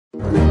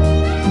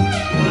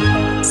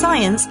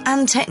Science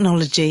and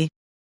technology.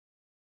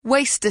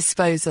 Waste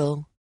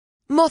disposal.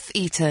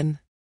 Moth-eaten.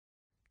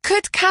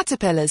 Could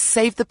caterpillars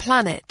save the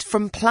planet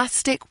from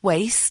plastic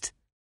waste?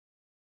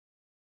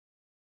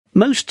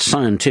 Most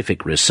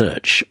scientific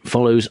research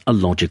follows a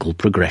logical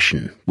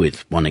progression,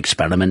 with one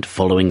experiment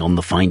following on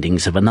the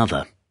findings of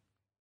another.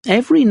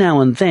 Every now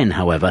and then,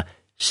 however,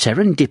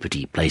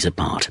 serendipity plays a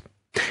part.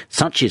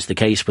 Such is the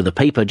case with a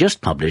paper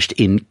just published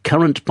in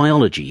Current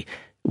Biology,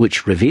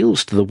 which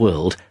reveals to the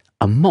world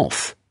a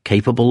moth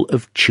capable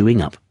of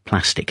chewing up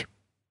plastic.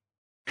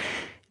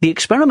 The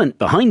experiment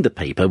behind the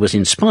paper was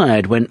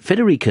inspired when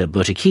Federica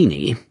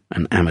Bertocchini,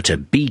 an amateur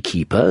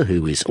beekeeper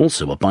who is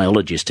also a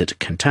biologist at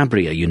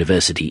Cantabria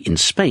University in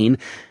Spain,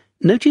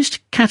 noticed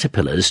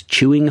caterpillars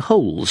chewing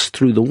holes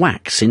through the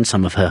wax in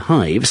some of her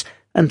hives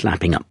and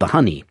lapping up the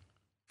honey.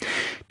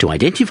 To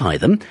identify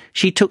them,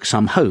 she took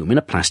some home in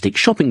a plastic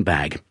shopping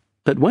bag,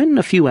 but when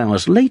a few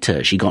hours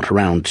later she got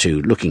around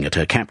to looking at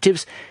her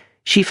captives,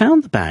 she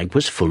found the bag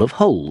was full of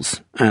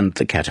holes, and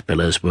the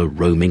caterpillars were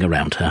roaming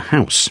around her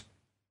house.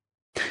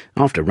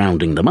 After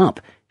rounding them up,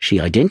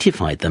 she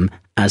identified them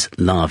as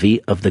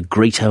larvae of the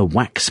greater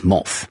wax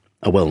moth,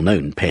 a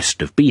well-known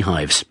pest of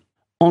beehives.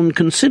 On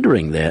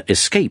considering their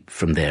escape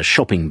from their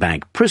shopping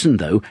bag prison,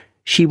 though,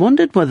 she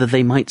wondered whether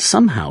they might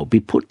somehow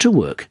be put to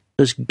work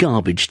as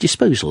garbage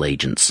disposal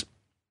agents.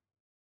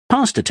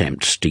 Past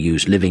attempts to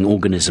use living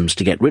organisms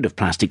to get rid of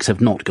plastics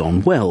have not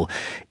gone well.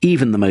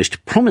 Even the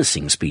most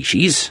promising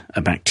species,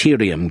 a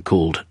bacterium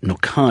called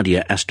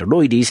Nocardia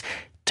asteroides,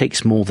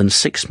 takes more than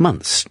 6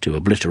 months to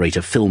obliterate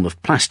a film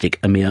of plastic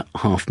a mere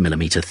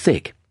half-millimetre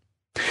thick.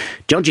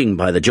 Judging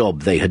by the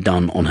job they had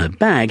done on her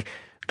bag,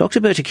 Dr.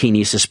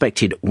 Bertocchini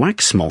suspected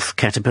wax moth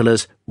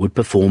caterpillars would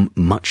perform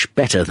much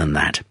better than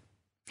that.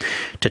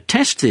 To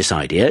test this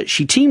idea,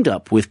 she teamed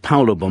up with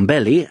Paolo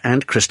Bombelli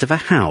and Christopher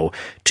Howe,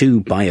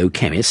 2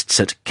 biochemists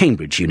at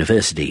Cambridge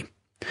University.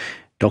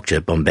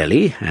 Dr.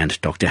 Bombelli and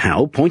Dr.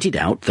 Howe pointed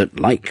out that,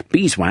 like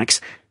beeswax,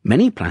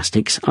 many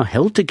plastics are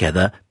held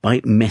together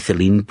by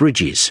methylene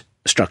bridges,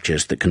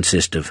 structures that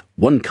consist of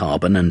 1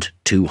 carbon and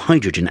 2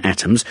 hydrogen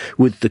atoms,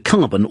 with the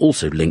carbon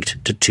also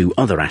linked to 2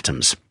 other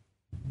atoms.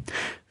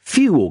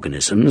 Few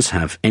organisms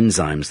have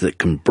enzymes that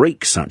can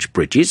break such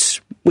bridges,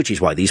 which is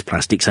why these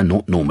plastics are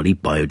not normally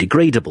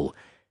biodegradable.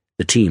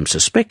 The team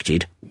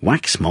suspected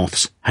wax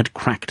moths had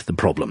cracked the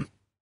problem.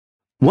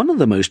 One of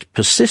the most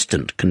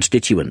persistent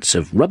constituents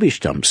of rubbish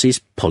dumps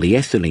is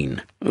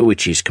polyethylene,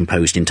 which is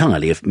composed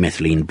entirely of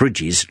methylene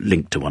bridges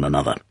linked to one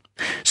another.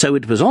 So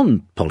it was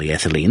on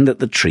polyethylene that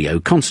the trio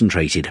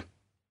concentrated.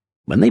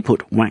 When they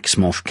put wax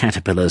moth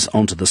caterpillars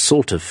onto the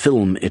sort of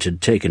film it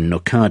had taken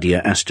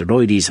Nocardia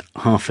asteroides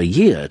half a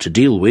year to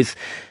deal with,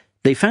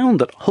 they found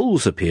that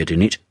holes appeared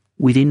in it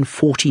within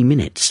 40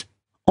 minutes.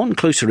 On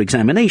closer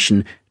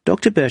examination,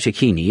 Dr.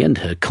 Bertocchini and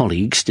her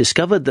colleagues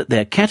discovered that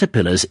their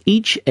caterpillars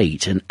each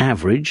ate an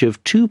average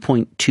of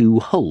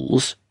 2.2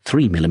 holes,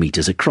 3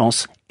 millimetres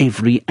across,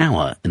 every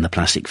hour in the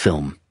plastic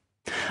film.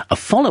 A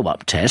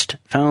follow-up test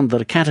found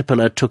that a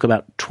caterpillar took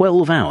about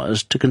 12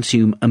 hours to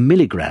consume a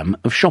milligram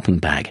of shopping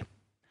bag.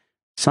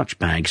 Such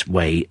bags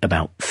weigh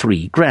about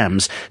 3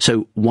 grams,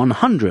 so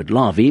 100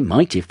 larvae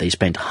might, if they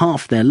spent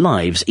half their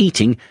lives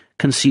eating,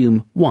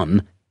 consume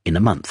 1 in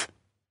a month.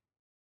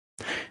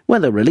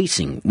 Whether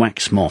releasing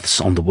wax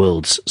moths on the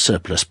world's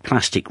surplus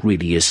plastic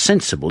really is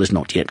sensible is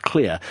not yet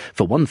clear.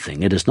 For one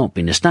thing, it has not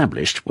been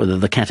established whether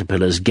the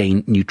caterpillars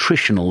gain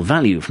nutritional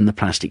value from the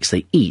plastics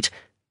they eat,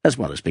 as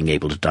well as being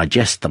able to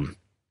digest them.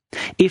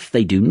 If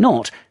they do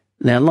not,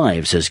 their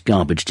lives as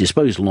garbage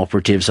disposal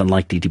operatives are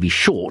likely to be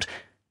short,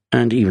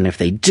 and even if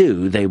they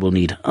do, they will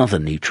need other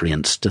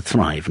nutrients to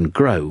thrive and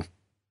grow.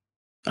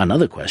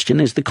 Another question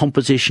is the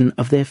composition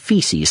of their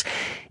feces.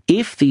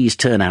 If these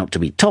turn out to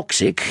be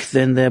toxic,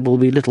 then there will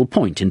be little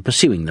point in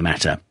pursuing the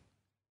matter.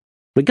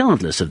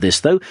 Regardless of this,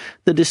 though,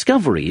 the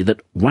discovery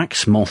that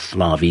wax moth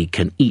larvae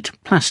can eat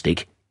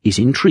plastic is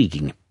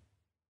intriguing.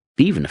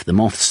 Even if the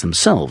moths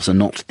themselves are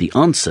not the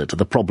answer to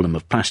the problem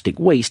of plastic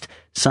waste,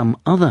 some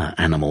other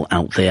animal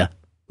out there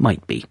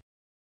might be.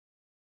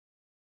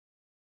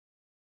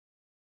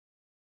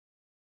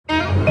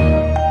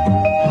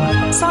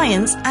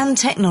 Science and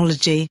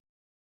technology.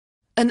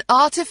 An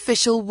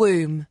artificial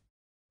womb.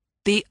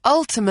 The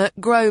ultimate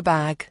grow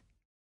bag.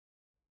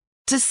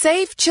 To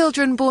save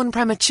children born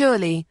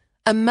prematurely,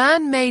 a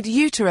man-made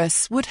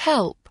uterus would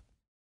help.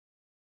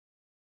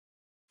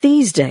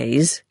 These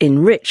days, in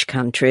rich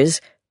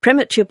countries,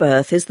 premature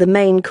birth is the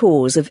main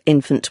cause of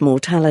infant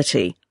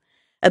mortality.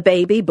 A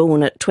baby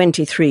born at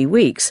 23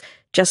 weeks,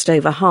 just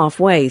over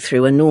halfway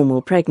through a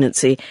normal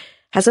pregnancy,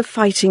 has a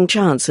fighting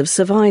chance of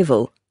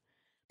survival.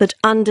 But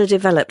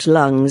underdeveloped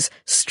lungs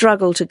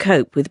struggle to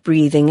cope with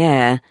breathing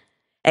air.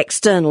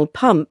 External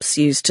pumps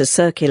used to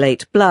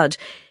circulate blood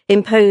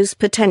impose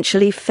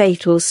potentially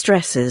fatal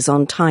stresses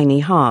on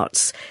tiny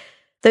hearts.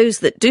 Those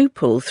that do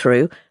pull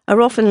through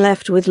are often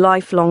left with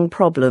lifelong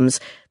problems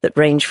that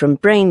range from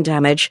brain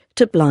damage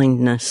to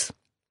blindness.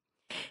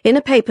 In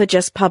a paper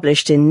just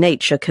published in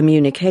Nature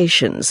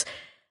Communications,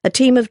 A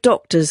team of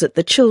doctors at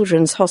the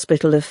Children's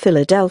Hospital of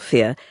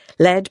Philadelphia,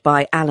 led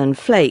by Alan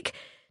Flake,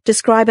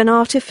 describe an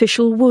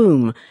artificial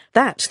womb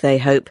that, they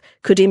hope,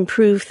 could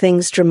improve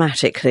things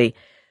dramatically,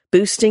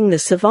 boosting the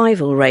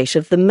survival rate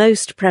of the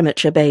most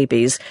premature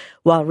babies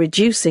while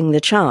reducing the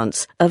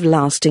chance of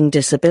lasting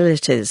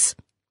disabilities.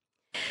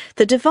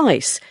 The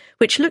device,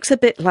 which looks a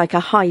bit like a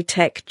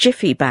high-tech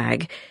jiffy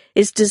bag,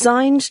 is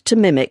designed to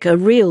mimic a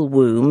real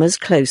womb as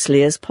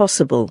closely as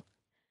possible.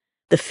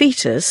 The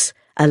fetus,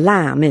 a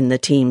lamb in the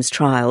team's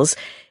trials,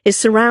 is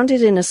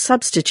surrounded in a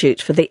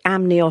substitute for the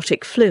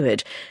amniotic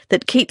fluid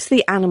that keeps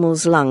the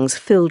animal's lungs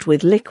filled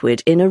with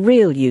liquid in a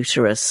real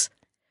uterus.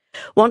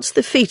 Once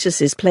the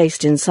fetus is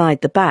placed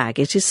inside the bag,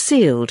 it is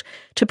sealed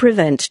to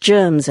prevent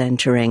germs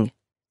entering.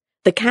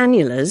 The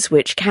cannulas,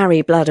 which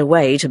carry blood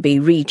away to be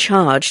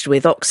recharged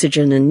with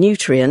oxygen and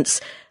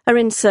nutrients, are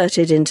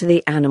inserted into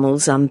the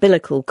animal's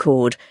umbilical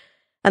cord,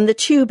 and the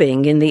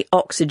tubing in the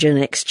oxygen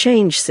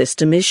exchange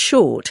system is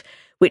short,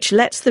 which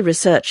lets the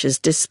researchers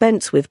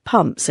dispense with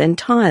pumps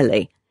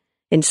entirely.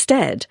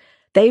 Instead,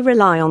 they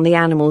rely on the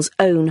animal's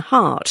own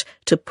heart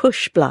to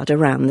push blood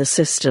around the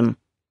system.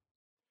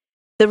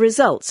 The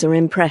results are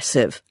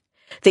impressive.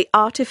 The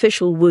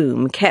artificial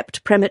womb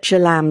kept premature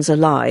lambs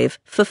alive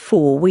for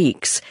 4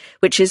 weeks,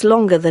 which is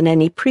longer than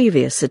any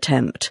previous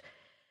attempt.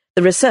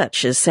 The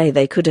researchers say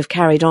they could have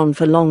carried on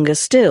for longer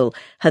still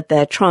had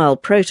their trial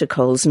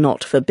protocols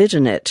not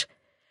forbidden it.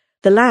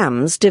 The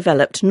lambs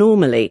developed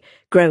normally,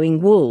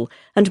 growing wool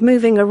and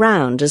moving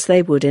around as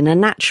they would in a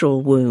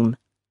natural womb.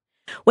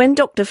 When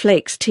Dr.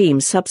 Flake's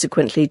team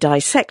subsequently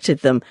dissected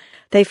them,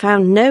 they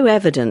found no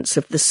evidence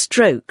of the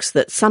strokes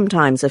that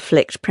sometimes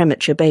afflict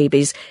premature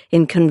babies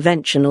in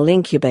conventional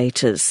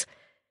incubators.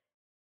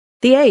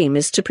 The aim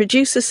is to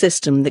produce a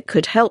system that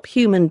could help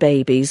human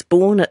babies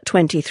born at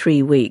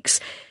 23 weeks,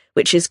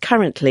 which is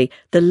currently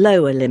the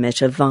lower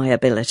limit of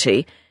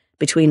viability.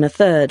 Between a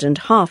third and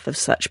half of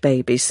such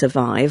babies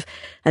survive,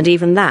 and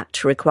even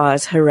that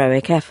requires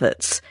heroic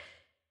efforts.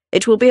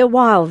 It will be a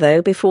while,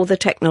 though, before the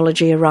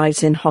technology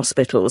arrives in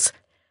hospitals.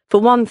 For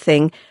one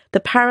thing,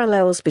 the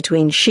parallels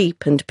between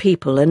sheep and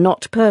people are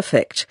not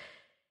perfect.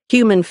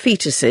 Human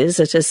fetuses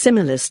at a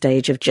similar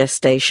stage of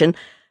gestation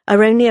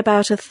are only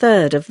about a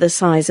third of the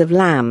size of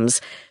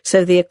lambs,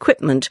 so the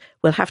equipment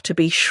will have to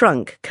be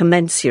shrunk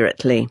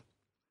commensurately.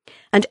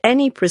 And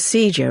any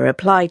procedure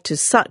applied to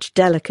such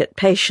delicate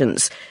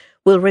patients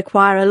will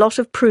require a lot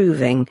of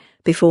proving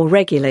before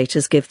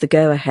regulators give the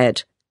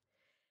go-ahead.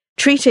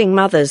 Treating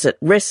mothers at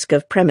risk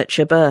of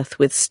premature birth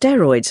with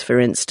steroids, for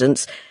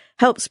instance,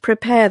 helps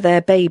prepare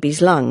their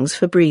baby's lungs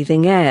for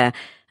breathing air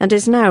and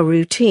is now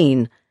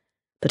routine.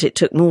 But it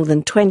took more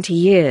than 20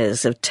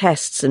 years of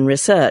tests and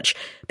research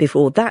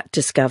before that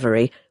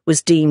discovery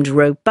was deemed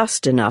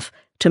robust enough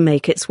to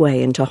make its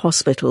way into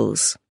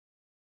hospitals.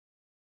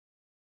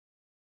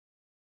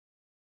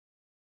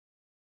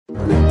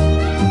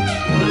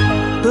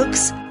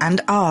 Books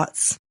and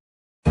arts.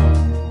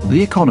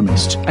 The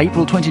Economist,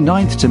 April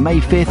 29th to May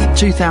 5th,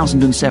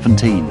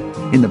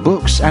 2017, in the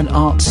Books and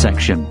Arts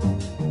section.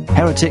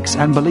 Heretics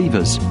and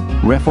Believers,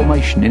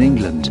 Reformation in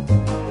England.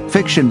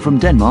 Fiction from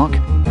Denmark,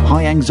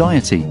 High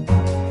Anxiety.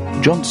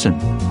 Johnson,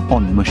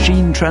 on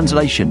Machine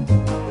Translation,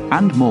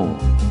 and more.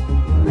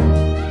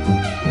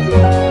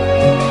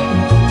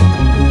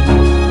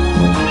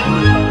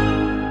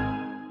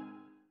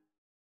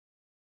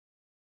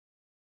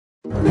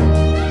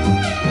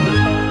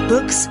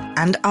 Books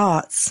and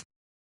arts.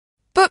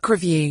 Book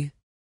review.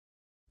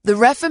 The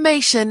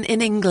Reformation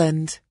in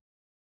England.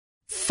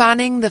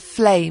 Fanning the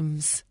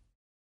Flames.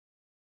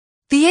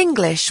 The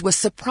English were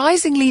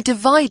surprisingly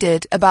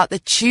divided about the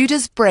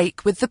Tudors'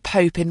 break with the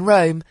Pope in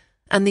Rome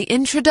and the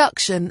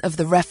introduction of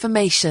the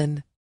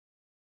Reformation.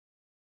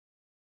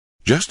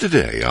 Just a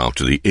day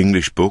after the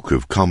English Book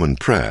of Common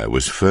Prayer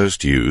was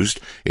first used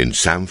in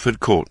Sandford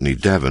Courtenay,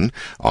 Devon,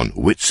 on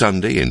Whit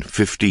Sunday in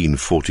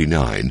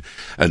 1549,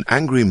 an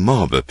angry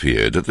mob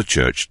appeared at the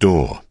church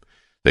door.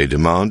 They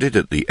demanded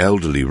that the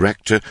elderly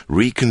rector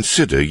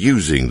reconsider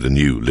using the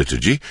new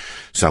liturgy.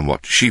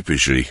 Somewhat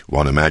sheepishly,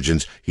 one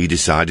imagines, he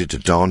decided to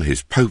don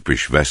his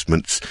popish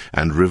vestments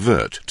and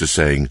revert to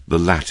saying the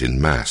Latin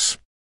Mass.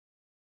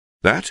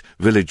 That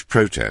village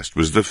protest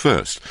was the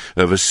first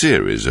of a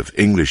series of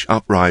English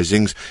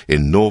uprisings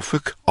in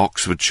Norfolk,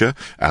 Oxfordshire,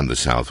 and the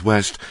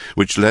southwest,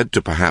 which led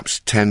to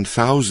perhaps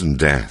 10,000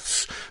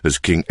 deaths as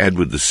King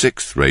Edward VI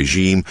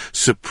regime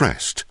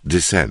suppressed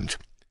dissent.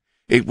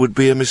 It would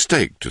be a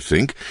mistake to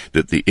think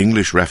that the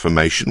English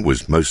Reformation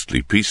was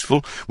mostly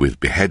peaceful, with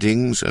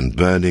beheadings and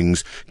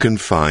burnings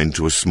confined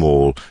to a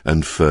small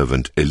and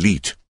fervent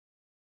elite.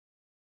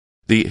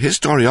 The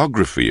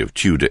historiography of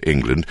Tudor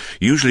England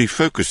usually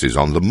focuses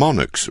on the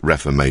monarch's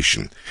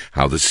reformation,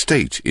 how the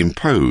state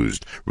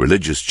imposed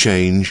religious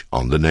change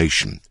on the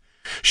nation.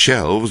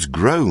 Shelves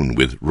groan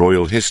with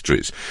royal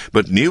histories,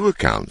 but new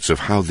accounts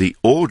of how the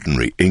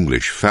ordinary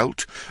English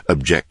felt,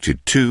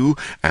 objected to,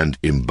 and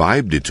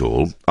imbibed it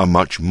all are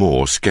much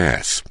more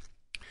scarce.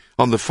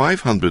 On the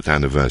 500th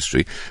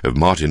anniversary of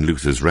Martin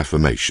Luther's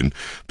Reformation,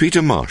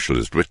 Peter Marshall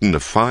has written a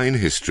fine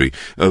history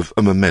of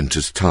a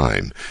momentous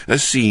time,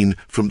 as seen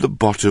from the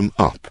bottom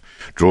up,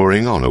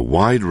 drawing on a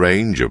wide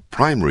range of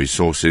primary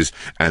sources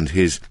and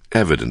his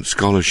evident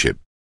scholarship.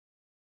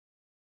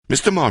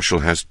 Mr.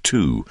 Marshall has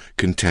two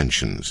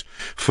contentions.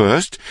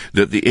 First,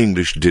 that the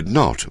English did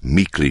not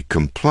meekly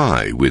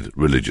comply with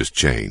religious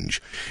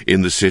change.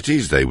 In the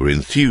cities they were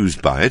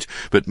enthused by it,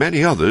 but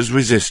many others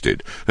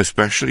resisted,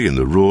 especially in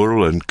the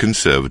rural and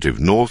conservative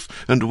north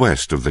and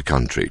west of the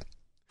country.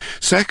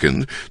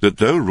 Second, that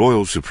though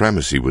royal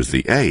supremacy was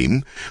the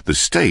aim, the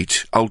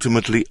state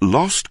ultimately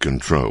lost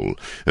control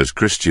as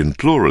Christian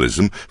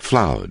pluralism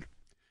flowered.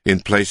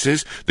 In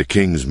places, the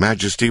king's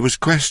majesty was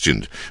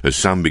questioned, as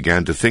some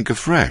began to think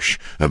afresh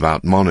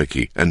about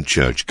monarchy and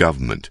church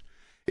government.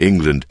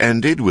 England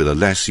ended with a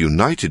less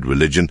united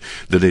religion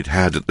than it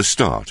had at the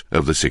start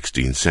of the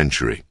 16th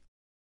century.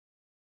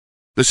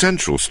 The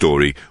central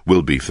story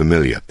will be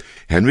familiar.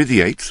 Henry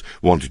VIII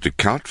wanted to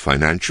cut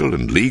financial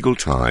and legal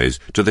ties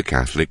to the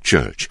Catholic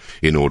Church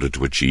in order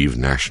to achieve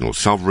national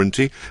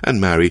sovereignty and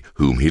marry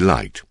whom he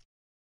liked.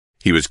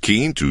 He was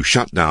keen to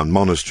shut down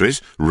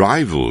monasteries,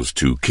 rivals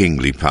to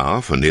kingly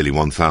power for nearly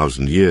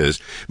 1,000 years,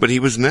 but he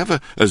was never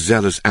a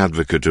zealous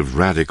advocate of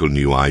radical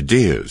new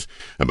ideas,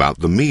 about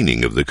the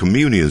meaning of the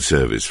communion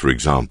service, for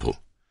example.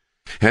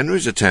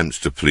 Henry's attempts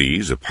to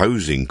please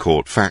opposing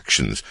court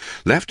factions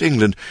left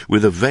England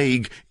with a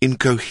vague,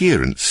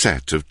 incoherent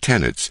set of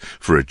tenets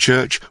for a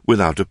church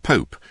without a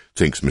pope,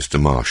 thinks Mr.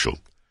 Marshall.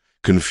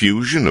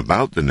 Confusion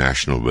about the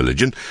national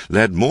religion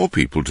led more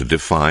people to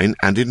define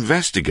and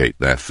investigate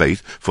their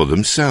faith for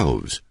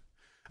themselves.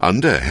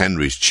 Under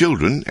Henry's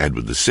children,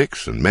 Edward VI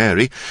and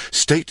Mary,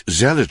 state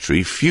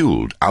zealotry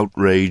fueled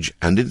outrage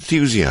and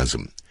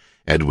enthusiasm.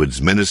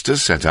 Edward's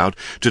ministers set out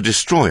to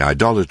destroy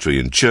idolatry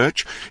in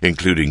church,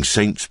 including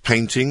saints'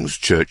 paintings,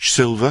 church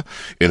silver,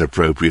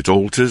 inappropriate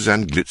altars,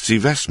 and glitzy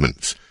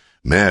vestments.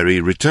 Mary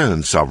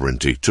returned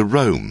sovereignty to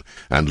Rome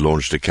and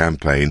launched a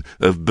campaign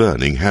of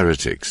burning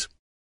heretics.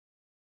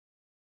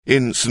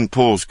 In St.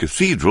 Paul's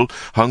Cathedral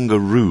hung a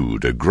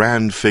rood, a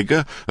grand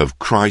figure of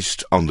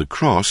Christ on the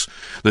cross,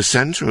 the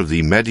centre of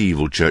the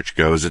medieval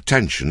churchgoers'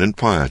 attention and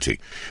piety,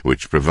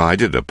 which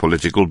provided a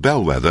political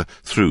bellwether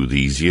through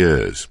these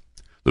years.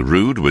 The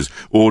rood was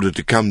ordered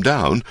to come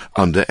down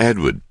under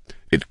Edward.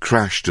 It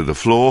crashed to the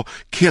floor,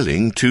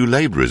 killing 2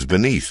 labourers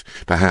beneath,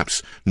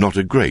 perhaps not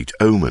a great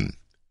omen.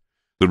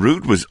 The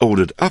rood was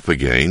ordered up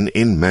again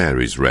in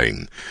Mary's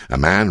reign. A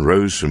man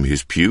rose from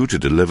his pew to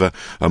deliver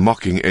a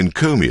mocking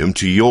encomium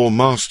to your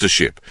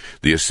mastership,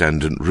 the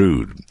ascendant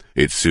rood.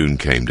 It soon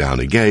came down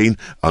again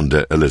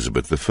under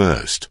Elizabeth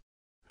I.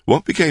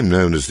 What became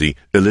known as the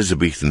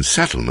Elizabethan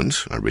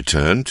settlement, a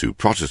return to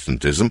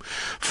Protestantism,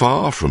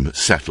 far from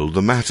settled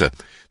the matter.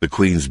 The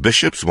Queen's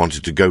bishops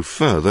wanted to go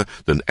further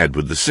than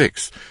Edward VI.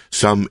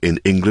 Some in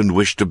England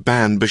wished to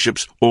ban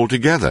bishops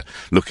altogether,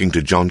 looking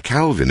to John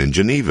Calvin in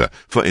Geneva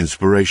for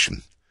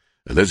inspiration.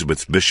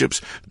 Elizabeth's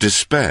bishops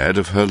despaired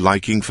of her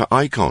liking for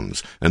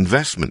icons and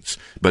vestments,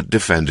 but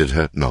defended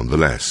her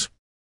nonetheless.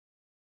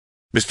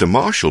 Mr.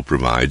 Marshall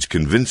provides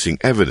convincing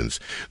evidence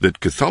that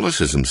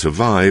Catholicism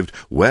survived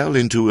well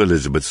into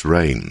Elizabeth's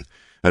reign.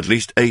 At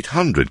least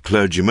 800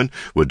 clergymen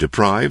were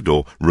deprived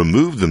or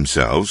removed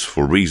themselves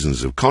for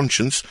reasons of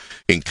conscience,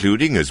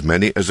 including as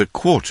many as a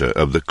quarter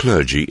of the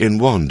clergy in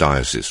one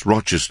diocese,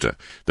 Rochester,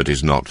 that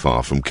is not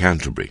far from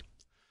Canterbury.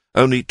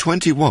 Only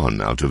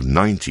 21 out of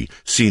 90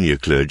 senior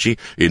clergy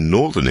in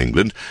northern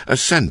England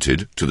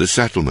assented to the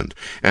settlement,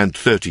 and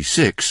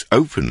 36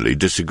 openly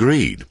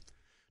disagreed.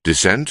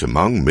 Dissent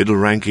among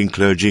middle-ranking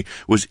clergy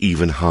was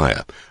even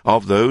higher.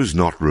 Of those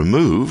not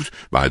removed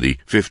by the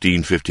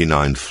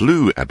 1559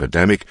 flu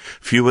epidemic,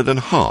 fewer than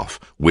half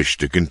wished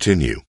to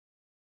continue.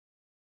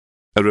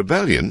 A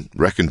rebellion,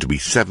 reckoned to be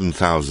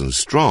 7,000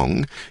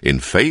 strong, in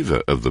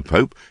favour of the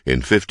Pope in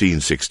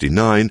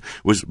 1569,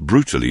 was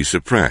brutally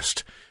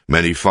suppressed.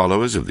 Many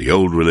followers of the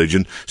old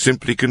religion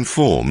simply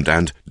conformed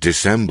and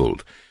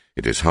dissembled.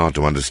 It is hard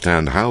to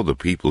understand how the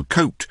people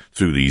coped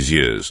through these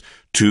years.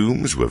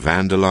 Tombs were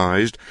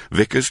vandalized,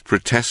 vicars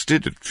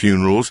protested at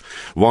funerals,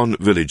 one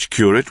village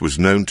curate was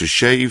known to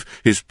shave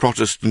his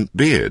Protestant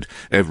beard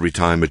every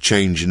time a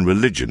change in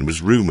religion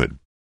was rumoured.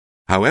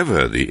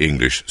 However the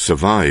English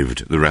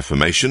survived the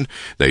Reformation,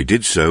 they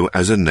did so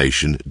as a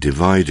nation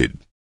divided.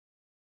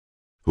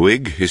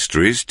 Whig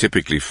histories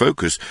typically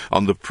focus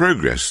on the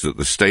progress that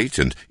the state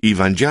and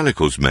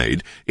evangelicals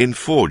made in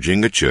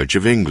forging a Church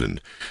of England,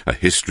 a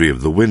history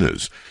of the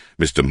winners.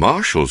 Mr.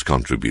 Marshall's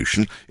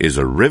contribution is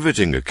a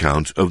riveting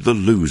account of the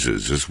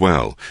losers as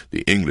well,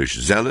 the English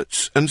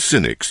zealots and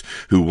cynics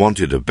who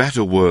wanted a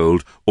better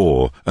world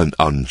or an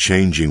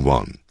unchanging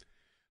one.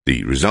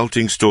 The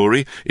resulting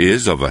story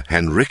is of a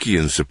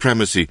Henrician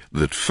supremacy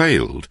that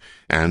failed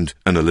and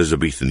an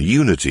Elizabethan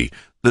unity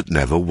that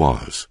never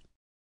was.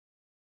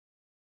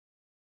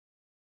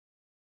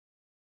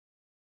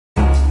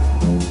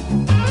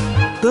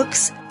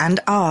 Books and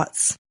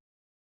arts.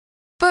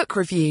 Book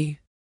review.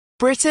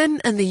 Britain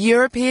and the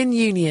European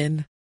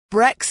Union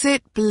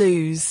Brexit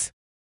blues.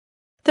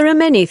 There are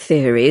many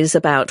theories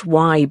about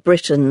why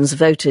Britons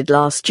voted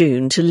last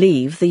June to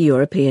leave the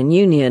European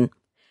Union.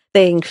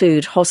 They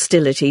include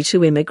hostility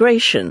to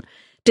immigration,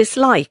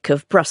 dislike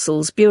of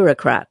Brussels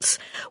bureaucrats,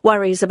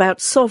 worries about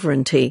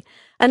sovereignty,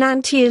 an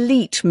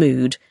anti-elite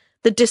mood,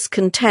 the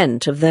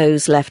discontent of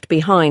those left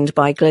behind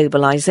by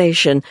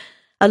globalisation,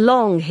 a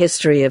long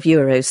history of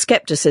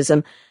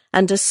Euroscepticism,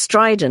 and a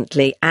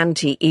stridently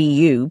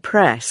anti-EU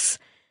press.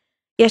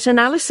 Yet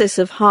analysis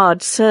of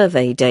hard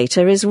survey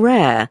data is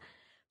rare.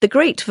 The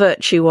great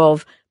virtue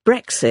of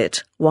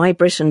Brexit, Why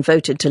Britain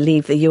Voted to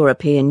Leave the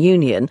European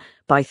Union,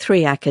 by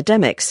 3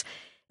 academics,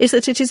 is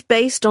that it is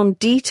based on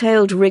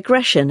detailed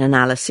regression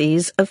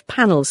analyses of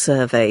panel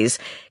surveys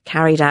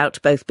carried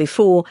out both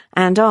before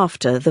and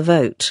after the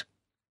vote.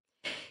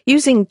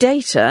 Using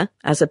data,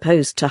 as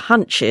opposed to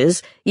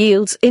hunches,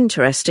 yields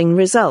interesting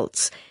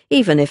results,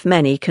 even if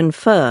many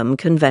confirm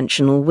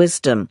conventional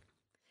wisdom.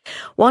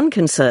 One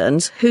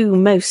concerns who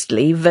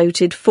mostly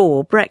voted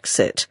for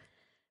Brexit.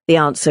 The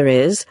answer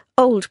is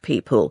old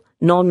people,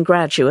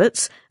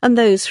 non-graduates, and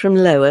those from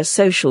lower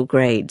social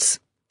grades.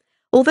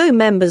 Although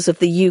members of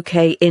the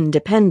UK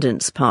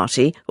Independence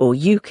Party, or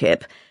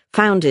UKIP,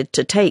 founded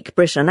to take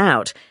Britain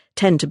out,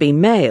 tend to be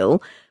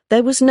male,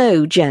 there was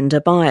no gender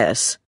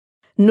bias.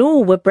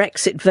 Nor were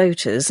Brexit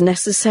voters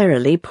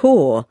necessarily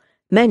poor.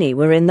 Many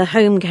were in the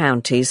home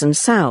counties and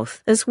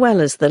south, as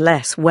well as the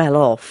less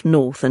well-off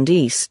north and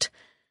east.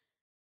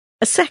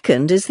 A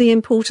second is the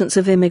importance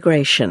of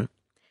immigration.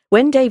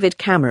 When David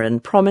Cameron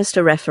promised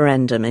a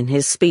referendum in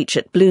his speech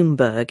at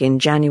Bloomberg in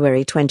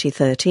January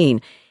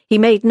 2013, he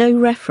made no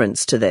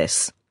reference to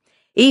this.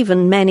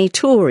 Even many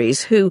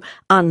Tories who,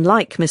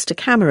 unlike Mr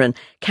Cameron,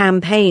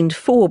 campaigned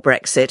for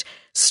Brexit,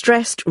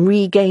 stressed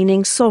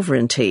regaining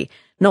sovereignty,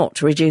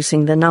 not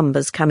reducing the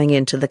numbers coming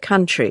into the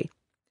country.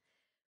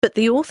 But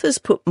the authors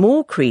put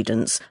more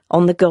credence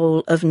on the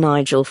goal of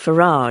Nigel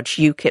Farage,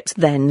 UKIP's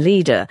then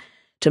leader,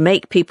 to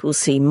make people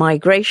see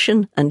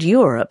migration and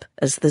Europe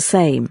as the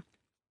same.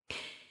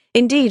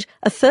 Indeed,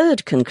 a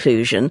third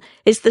conclusion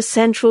is the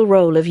central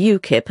role of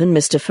UKIP and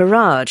Mr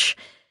Farage.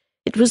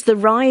 It was the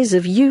rise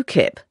of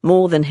UKIP,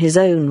 more than his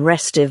own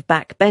restive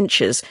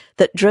backbenchers,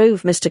 that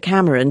drove Mr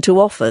Cameron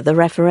to offer the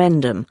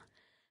referendum.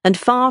 And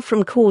far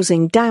from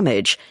causing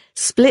damage,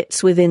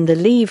 splits within the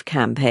Leave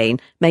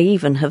campaign may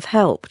even have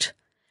helped.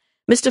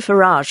 Mr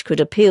Farage could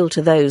appeal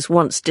to those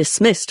once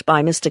dismissed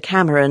by Mr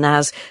Cameron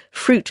as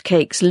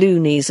fruitcakes,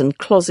 loonies and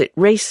closet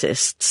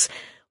racists,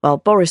 while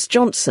Boris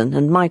Johnson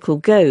and Michael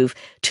Gove,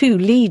 2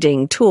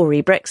 leading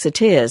Tory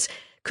Brexiteers,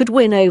 could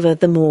win over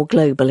the more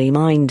globally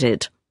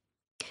minded.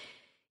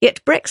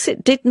 Yet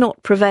Brexit did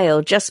not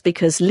prevail just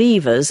because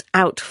Leavers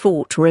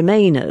outfought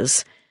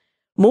Remainers.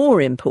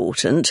 More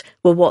important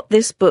were what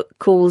this book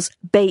calls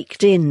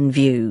baked-in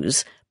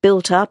views,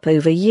 built up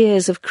over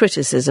years of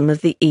criticism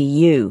of the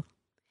EU.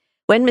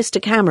 When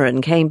Mr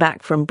Cameron came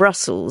back from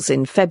Brussels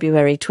in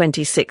February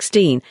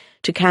 2016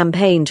 to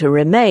campaign to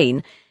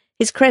remain,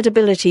 his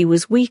credibility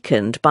was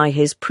weakened by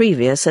his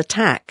previous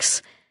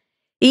attacks.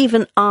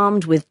 Even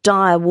armed with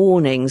dire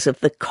warnings of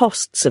the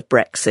costs of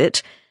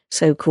Brexit,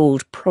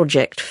 so-called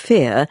Project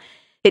Fear,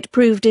 it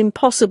proved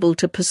impossible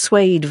to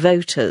persuade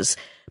voters,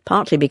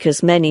 partly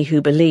because many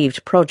who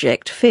believed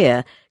Project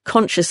Fear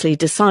consciously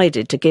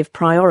decided to give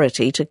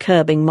priority to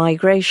curbing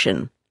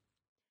migration.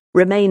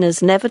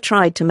 Remainers never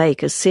tried to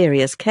make a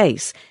serious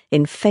case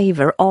in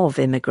favour of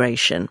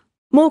immigration.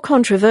 More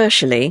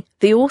controversially,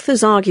 the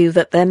authors argue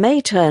that there may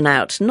turn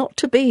out not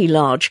to be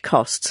large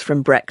costs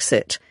from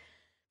Brexit.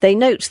 They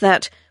note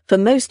that, for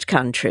most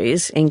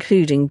countries,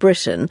 including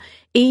Britain,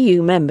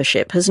 EU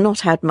membership has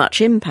not had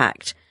much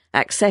impact.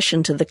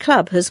 Accession to the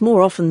club has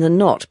more often than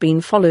not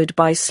been followed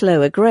by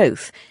slower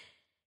growth.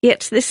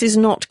 Yet this is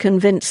not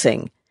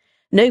convincing.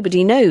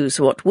 Nobody knows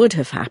what would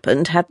have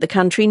happened had the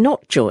country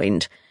not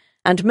joined,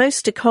 and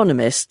most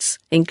economists,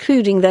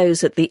 including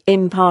those at the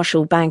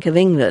impartial Bank of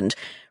England,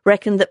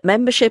 reckon that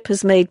membership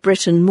has made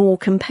Britain more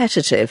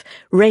competitive,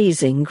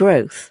 raising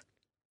growth.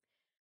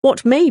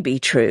 What may be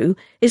true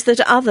is that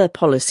other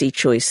policy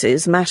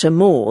choices matter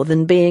more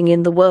than being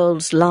in the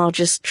world's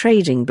largest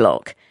trading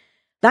bloc.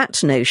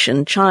 That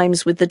notion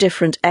chimes with the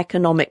different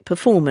economic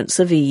performance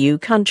of EU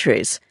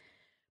countries.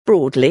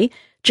 Broadly,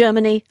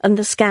 Germany and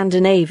the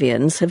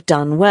Scandinavians have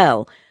done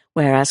well,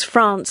 whereas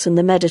France and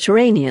the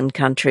Mediterranean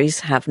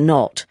countries have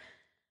not.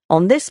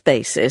 On this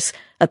basis,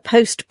 a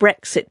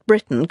post-Brexit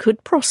Britain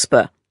could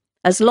prosper,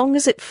 as long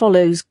as it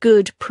follows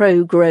good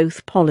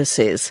pro-growth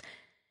policies.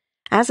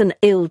 As an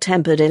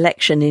ill-tempered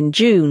election in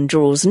June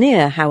draws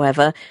near,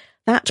 however,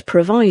 that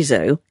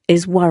proviso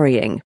is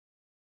worrying.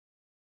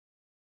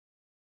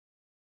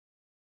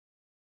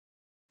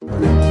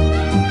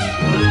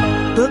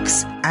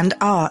 Books and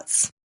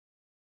arts.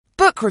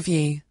 Book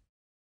review.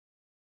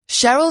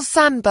 Sheryl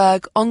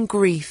Sandberg on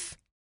grief.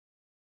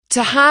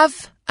 To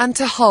have and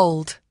to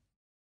hold.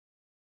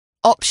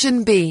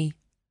 Option B.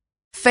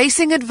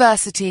 Facing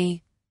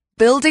adversity,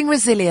 building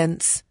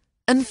resilience,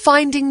 and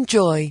finding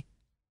joy.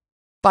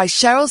 By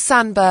Sheryl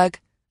Sandberg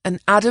and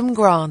Adam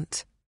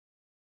Grant.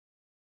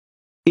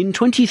 In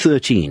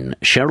 2013,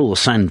 Sheryl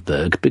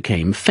Sandberg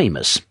became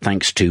famous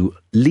thanks to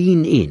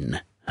Lean In,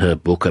 her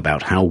book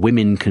about how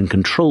women can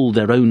control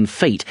their own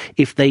fate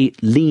if they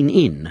lean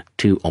in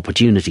to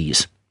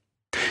opportunities.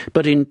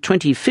 But in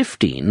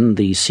 2015,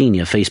 the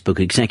senior Facebook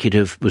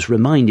executive was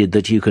reminded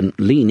that you can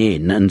lean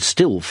in and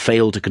still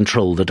fail to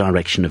control the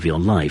direction of your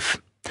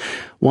life.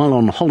 While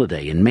on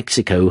holiday in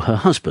Mexico, her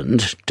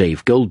husband,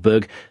 Dave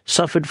Goldberg,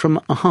 suffered from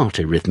a heart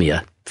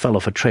arrhythmia, fell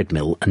off a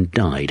treadmill and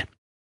died.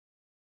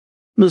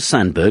 Ms.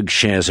 Sandberg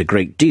shares a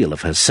great deal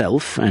of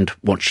herself and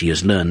what she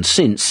has learned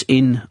since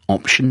in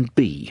Option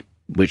B,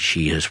 which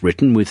she has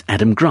written with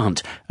Adam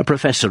Grant, a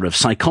professor of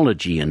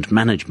psychology and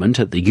management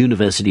at the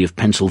University of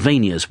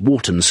Pennsylvania's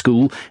Wharton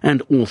School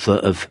and author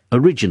of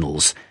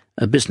Originals,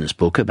 a business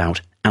book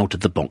about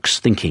out-of-the-box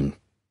thinking.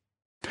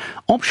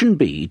 Option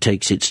B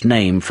takes its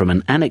name from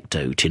an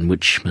anecdote in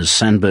which Ms.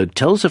 Sandberg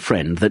tells a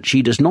friend that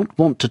she does not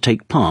want to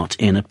take part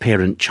in a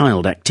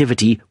parent-child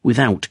activity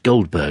without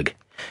Goldberg.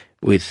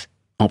 With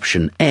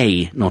Option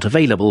A not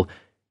available,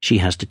 she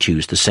has to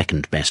choose the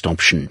second best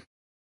option.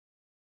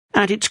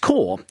 At its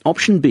core,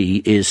 Option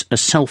B is a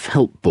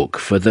self-help book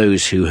for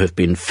those who have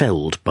been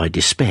felled by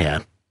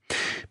despair.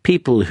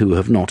 People who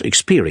have not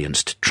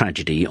experienced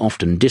tragedy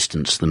often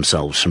distance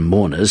themselves from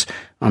mourners,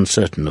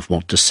 uncertain of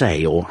what to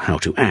say or how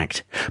to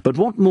act. But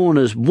what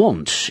mourners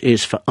want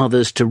is for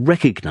others to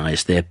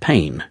recognise their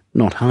pain,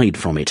 not hide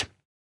from it.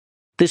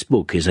 This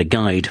book is a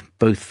guide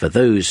both for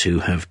those who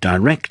have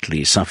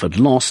directly suffered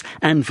loss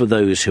and for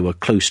those who are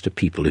close to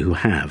people who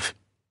have.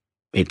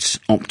 Its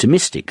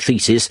optimistic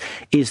thesis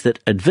is that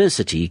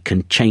adversity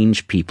can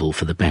change people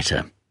for the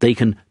better. They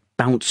can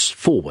bounce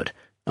forward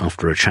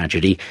after a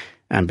tragedy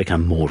and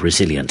become more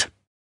resilient.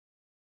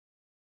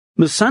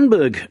 Ms.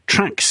 Sandberg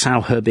tracks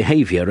how her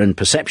behaviour and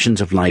perceptions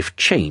of life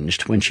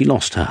changed when she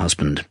lost her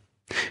husband.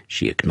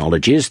 She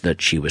acknowledges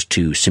that she was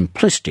too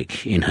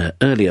simplistic in her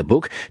earlier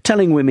book,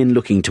 telling women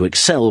looking to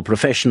excel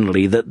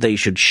professionally that they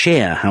should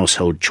share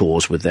household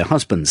chores with their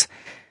husbands.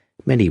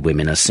 Many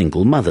women are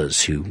single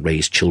mothers who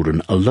raise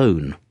children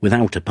alone,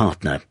 without a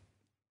partner.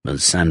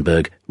 Ms.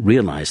 Sandberg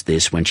realised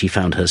this when she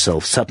found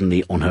herself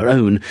suddenly on her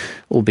own,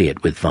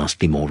 albeit with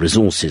vastly more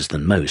resources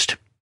than most.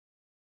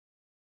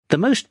 The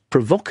most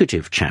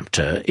provocative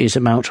chapter is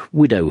about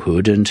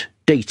widowhood and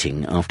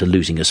dating after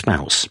losing a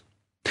spouse.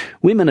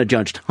 Women are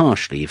judged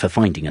harshly for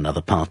finding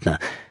another partner.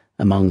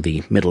 Among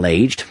the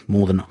middle-aged,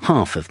 more than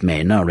half of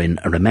men are in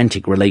a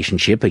romantic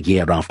relationship a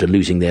year after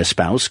losing their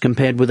spouse,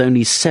 compared with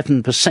only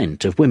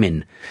 7% of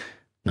women.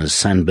 Ms.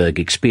 Sandberg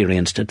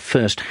experienced at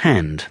first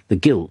hand the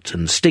guilt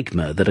and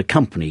stigma that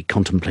accompany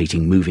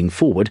contemplating moving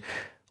forward,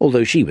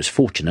 although she was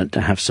fortunate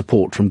to have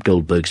support from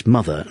Goldberg's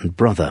mother and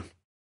brother.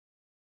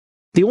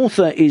 The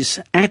author is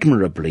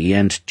admirably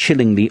and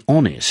chillingly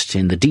honest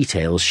in the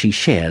details she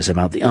shares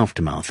about the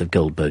aftermath of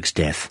Goldberg's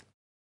death.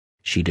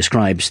 She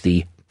describes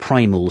the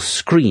primal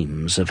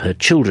screams of her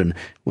children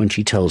when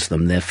she tells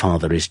them their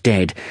father is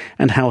dead,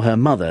 and how her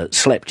mother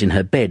slept in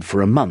her bed for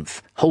a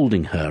month,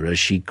 holding her as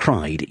she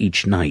cried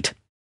each night.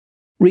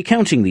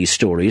 Recounting these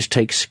stories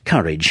takes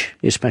courage,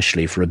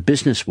 especially for a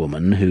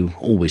businesswoman who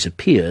always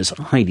appears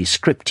highly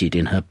scripted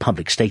in her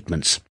public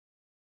statements.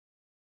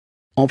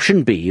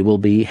 Option B will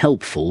be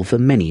helpful for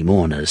many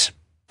mourners.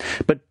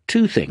 But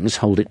two things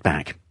hold it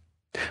back.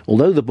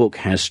 Although the book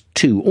has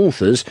two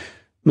authors,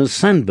 Ms.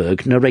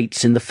 Sandberg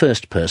narrates in the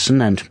first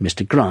person and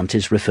Mr. Grant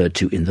is referred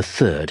to in the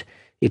third.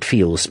 It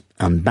feels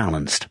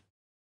unbalanced.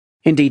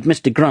 Indeed,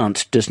 Mr.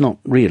 Grant does not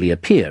really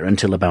appear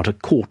until about a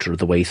quarter of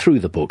the way through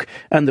the book,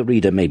 and the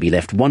reader may be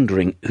left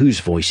wondering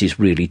whose voice is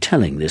really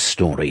telling this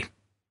story.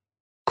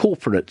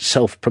 Corporate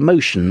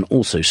self-promotion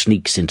also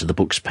sneaks into the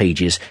book's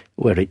pages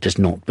where it does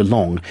not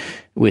belong,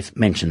 with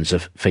mentions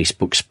of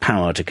Facebook's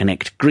power to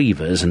connect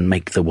grievers and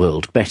make the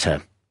world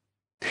better.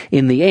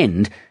 In the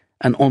end,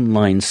 an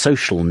online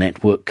social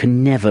network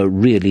can never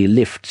really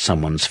lift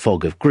someone's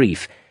fog of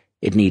grief.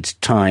 It needs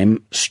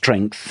time,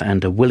 strength,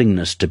 and a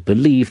willingness to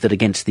believe that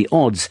against the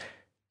odds,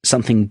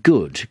 something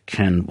good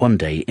can one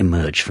day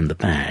emerge from the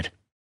bad.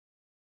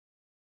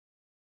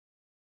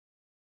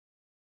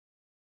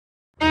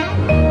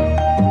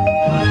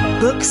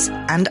 Books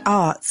and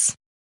arts.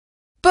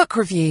 Book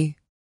review.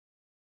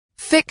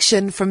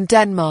 Fiction from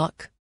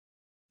Denmark.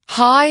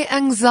 High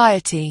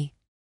Anxiety.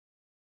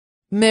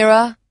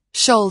 Mirror,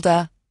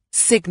 Shoulder,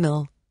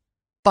 Signal.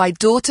 By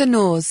Dorte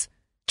Nors.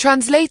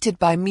 Translated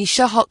by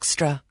Misha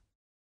Hoekstra.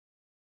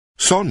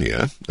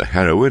 Sonia, the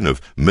heroine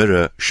of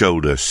Mirror,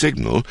 Shoulder,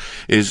 Signal,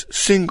 is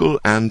single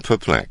and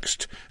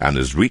perplexed, and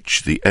has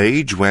reached the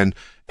age when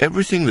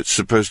everything that's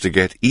supposed to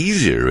get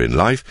easier in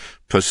life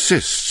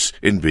persists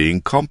in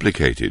being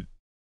complicated.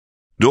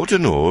 Dorte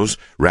Nors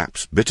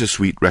wraps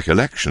bittersweet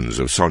recollections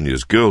of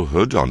Sonia's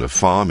girlhood on a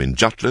farm in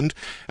Jutland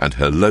and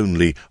her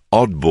lonely,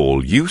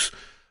 oddball youth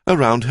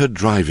around her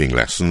driving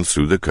lessons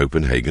through the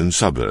Copenhagen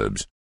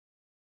suburbs.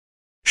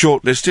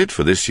 Shortlisted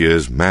for this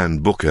year's Man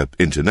Booker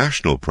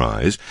International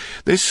Prize,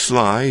 this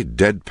sly,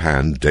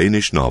 deadpan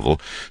Danish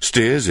novel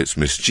steers its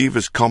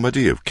mischievous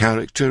comedy of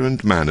character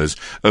and manners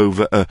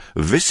over a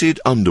viscid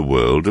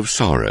underworld of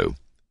sorrow,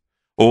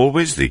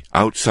 Always the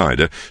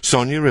outsider,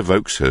 Sonia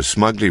evokes her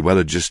smugly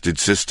well-adjusted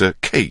sister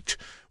Kate,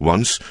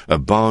 once a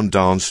barn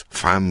dance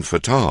femme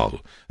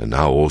fatale, and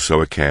now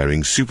also a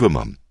caring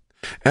supermum.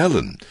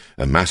 Ellen,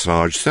 a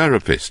massage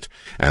therapist,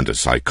 and a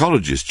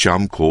psychologist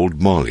chum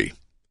called Molly.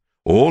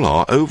 All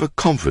are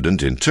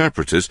overconfident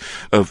interpreters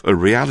of a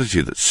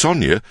reality that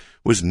Sonia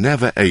was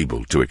never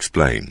able to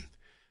explain.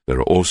 There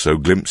are also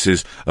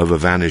glimpses of a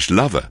vanished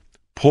lover,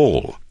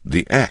 Paul,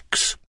 the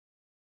ex.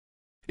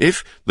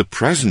 If the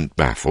present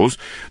baffles,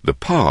 the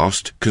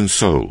past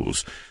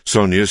consoles.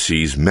 Sonia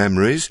sees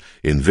memories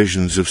in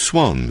visions of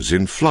swans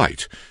in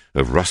flight,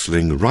 of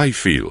rustling rye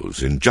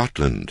fields in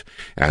Jutland,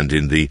 and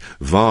in the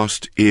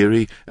vast,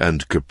 eerie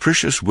and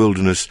capricious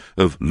wilderness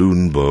of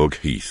Lüneburg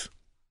Heath.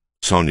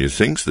 Sonia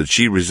thinks that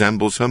she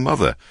resembles her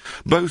mother,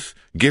 both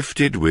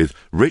gifted with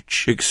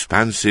rich,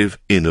 expansive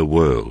inner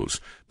worlds,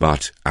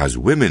 but, as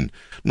women,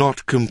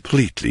 not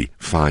completely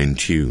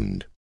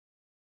fine-tuned.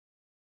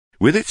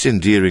 With its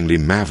endearingly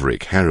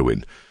maverick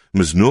heroine,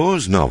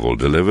 Messnore's novel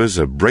delivers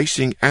a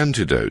bracing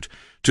antidote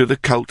to the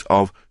cult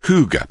of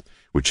hygge,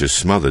 which has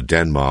smothered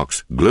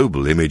Denmark's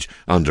global image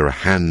under a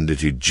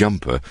hand-knitted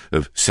jumper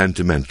of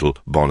sentimental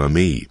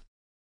bonhomie.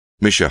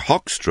 Misha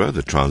Hoekstra,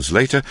 the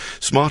translator,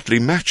 smartly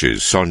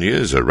matches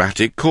Sonia's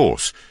erratic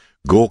course,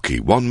 gawky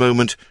one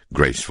moment,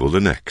 graceful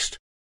the next.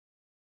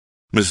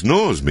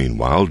 Messnore's,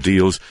 meanwhile,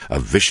 deals a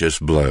vicious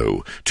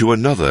blow to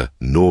another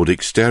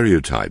Nordic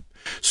stereotype.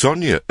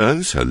 Sonia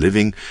earns her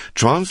living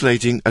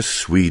translating a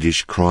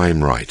Swedish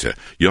crime writer,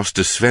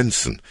 Gösta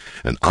Svensson,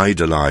 an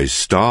idolized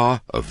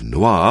star of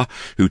noir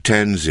who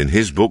tends in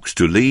his books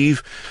to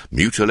leave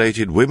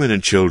mutilated women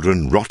and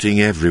children rotting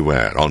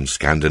everywhere on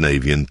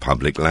Scandinavian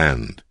public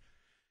land.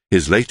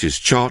 His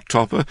latest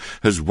chart-topper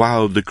has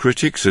wowed the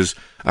critics as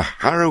a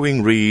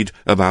harrowing read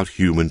about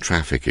human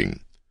trafficking.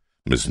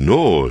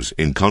 Messnore's,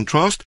 in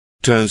contrast,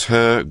 turns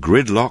her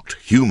gridlocked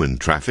human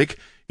traffic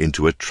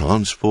into a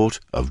transport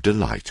of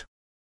delight.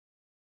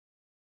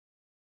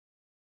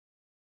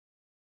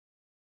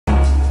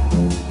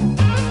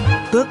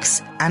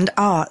 Books and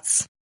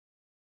arts.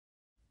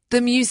 The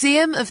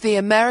Museum of the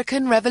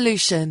American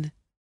Revolution.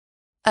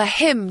 A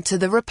Hymn to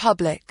the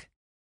Republic.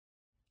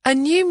 A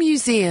new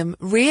museum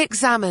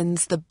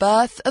re-examines the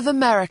birth of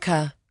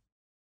America.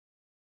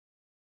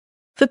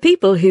 For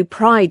people who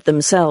pride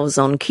themselves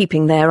on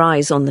keeping their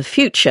eyes on the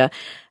future,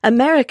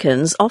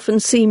 Americans often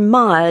seem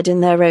mired in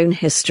their own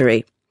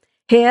history.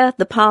 Here,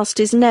 the past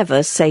is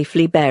never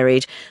safely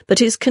buried,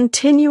 but is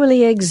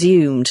continually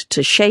exhumed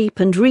to shape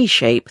and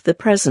reshape the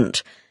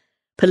present.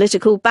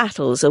 Political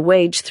battles are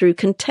waged through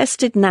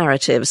contested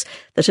narratives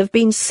that have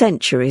been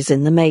centuries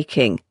in the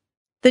making.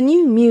 The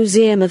new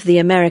Museum of the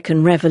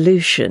American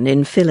Revolution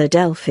in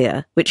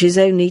Philadelphia, which is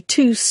only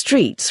 2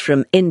 streets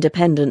from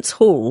Independence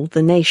Hall,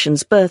 the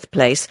nation's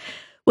birthplace,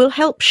 will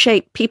help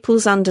shape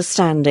people's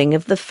understanding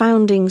of the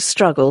founding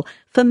struggle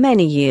for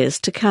many years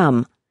to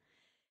come.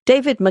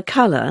 David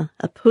McCullough,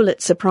 a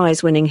Pulitzer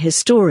Prize-winning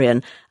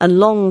historian and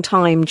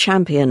long-time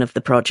champion of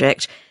the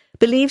project,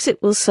 believes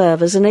it will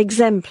serve as an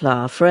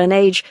exemplar for an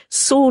age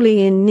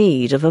sorely in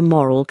need of a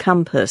moral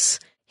compass.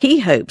 He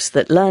hopes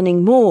that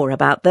learning more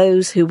about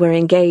those who were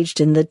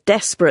engaged in the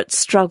desperate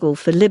struggle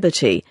for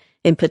liberty,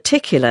 in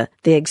particular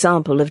the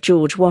example of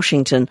George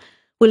Washington,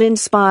 will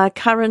inspire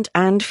current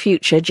and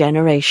future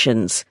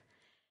generations.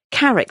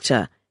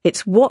 Character,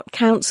 it's what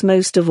counts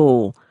most of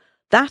all.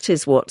 That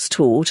is what's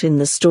taught in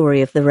the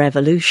story of the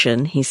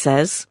Revolution, he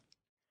says.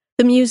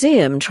 The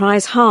museum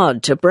tries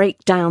hard to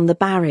break down the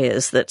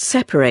barriers that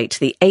separate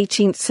the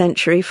 18th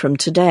century from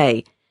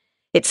today.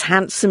 Its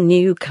handsome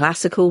new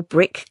classical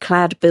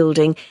brick-clad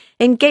building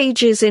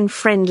engages in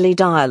friendly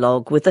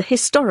dialogue with the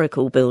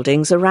historical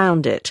buildings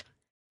around it.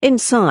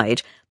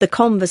 Inside, the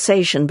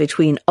conversation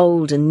between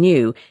old and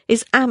new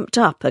is amped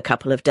up a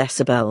couple of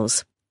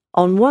decibels.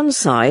 On one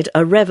side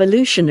are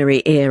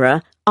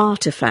Revolutionary-era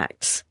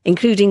artifacts,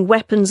 including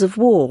weapons of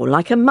war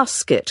like a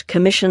musket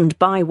commissioned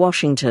by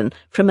Washington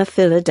from a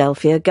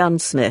Philadelphia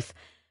gunsmith,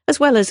 as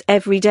well as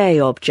everyday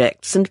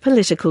objects and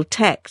political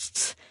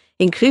texts,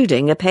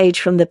 including a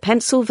page from the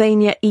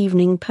Pennsylvania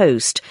Evening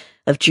Post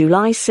of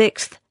July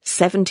 6,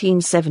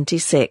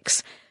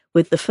 1776,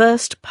 with the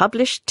first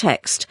published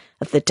text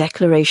of the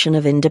Declaration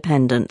of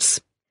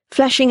Independence.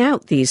 Fleshing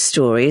out these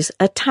stories,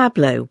 a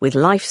tableau with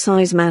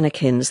life-size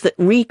mannequins that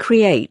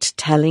recreate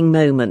telling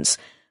moments,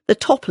 the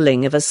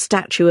toppling of a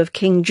statue of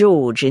King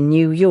George in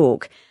New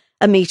York,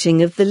 a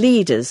meeting of the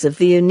leaders of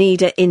the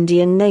Oneida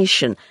Indian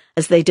Nation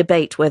as they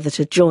debate whether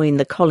to join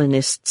the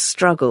colonists'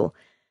 struggle.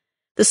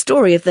 The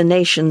story of the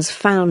nation's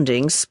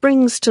founding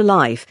springs to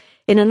life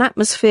in an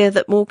atmosphere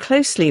that more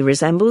closely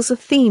resembles a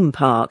theme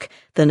park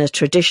than a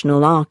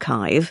traditional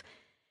archive.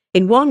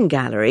 In one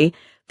gallery,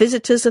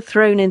 visitors are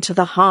thrown into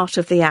the heart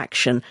of the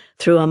action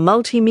through a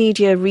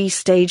multimedia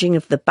restaging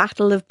of the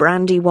Battle of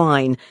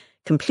Brandywine,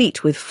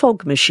 complete with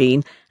fog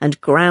machine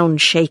and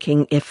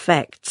ground-shaking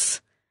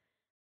effects.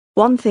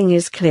 One thing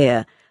is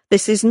clear,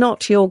 this is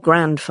not your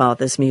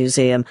grandfather's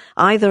museum,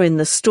 either in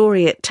the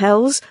story it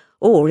tells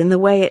or in the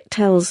way it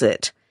tells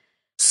it.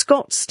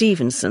 Scott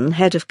Stevenson,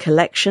 head of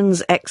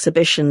collections,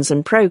 exhibitions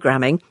and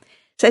programming,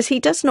 says he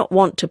does not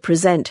want to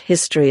present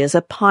history as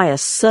a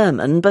pious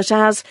sermon, but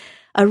as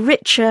a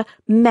richer,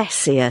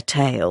 messier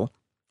tale.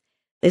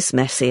 This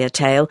messier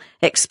tale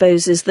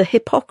exposes the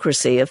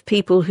hypocrisy of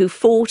people who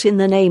fought in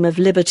the name of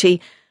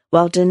liberty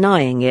while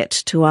denying it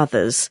to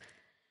others.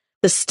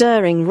 The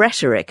stirring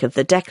rhetoric of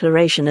the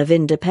Declaration of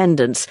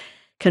Independence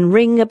can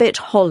ring a bit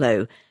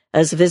hollow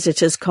as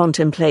visitors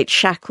contemplate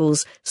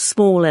shackles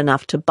small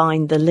enough to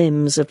bind the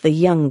limbs of the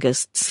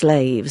youngest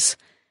slaves.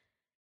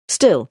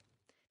 Still,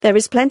 there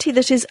is plenty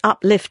that is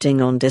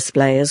uplifting on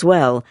display as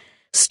well.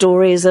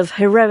 Stories of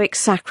heroic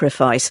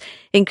sacrifice,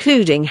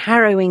 including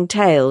harrowing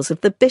tales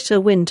of the bitter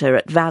winter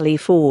at Valley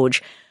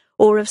Forge,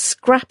 or of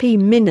scrappy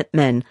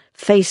Minutemen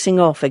facing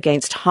off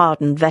against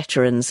hardened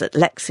veterans at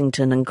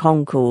Lexington and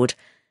Concord.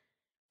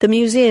 The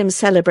museum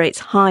celebrates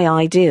high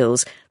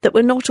ideals that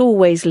were not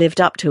always lived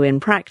up to in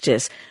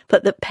practice,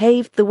 but that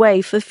paved the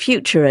way for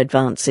future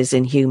advances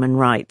in human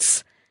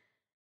rights.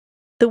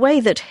 The way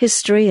that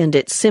history and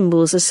its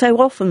symbols are so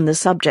often the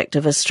subject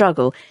of a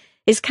struggle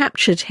is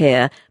captured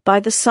here by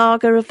the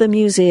saga of the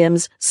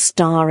museum's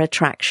star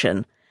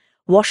attraction,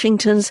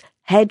 Washington's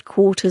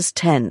headquarters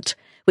tent,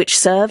 which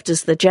served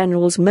as the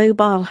general's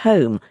mobile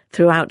home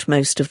throughout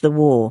most of the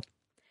war.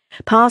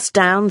 Passed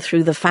down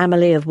through the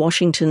family of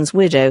Washington's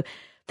widow,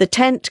 the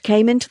tent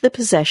came into the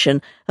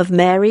possession of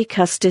Mary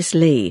Custis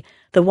Lee,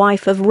 the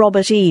wife of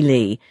Robert E.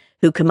 Lee,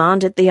 who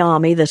commanded the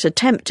army that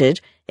attempted,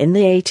 in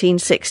the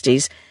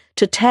 1860s,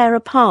 to tear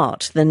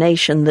apart the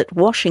nation that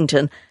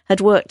Washington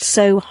had worked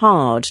so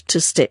hard to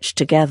stitch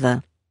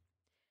together.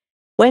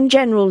 When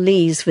General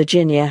Lee's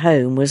Virginia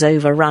home was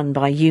overrun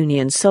by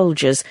Union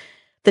soldiers,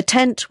 the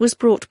tent was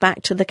brought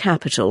back to the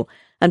Capitol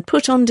and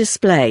put on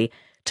display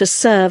to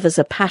serve as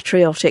a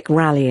patriotic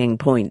rallying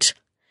point.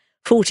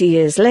 40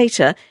 years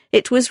later,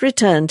 it was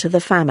returned to the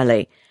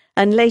family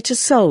and later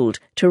sold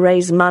to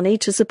raise money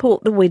to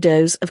support the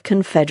widows of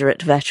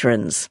Confederate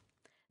veterans.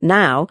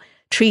 Now,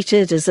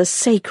 treated as a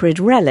sacred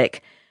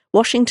relic,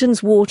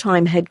 Washington's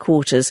wartime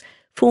headquarters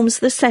forms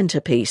the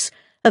centerpiece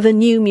of a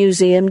new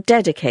museum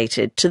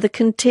dedicated to the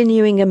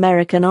continuing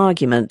American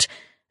argument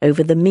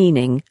over the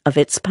meaning of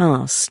its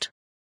past.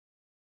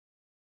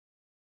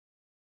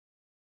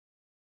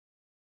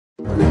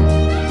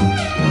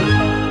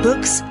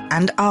 Books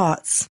and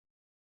arts.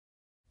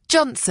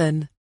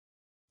 Johnson.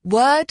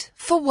 Word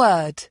for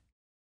word.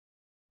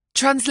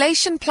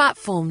 Translation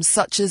platforms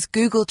such as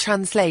Google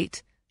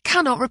Translate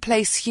cannot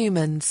replace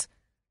humans,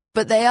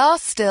 but they are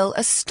still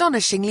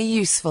astonishingly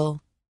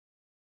useful.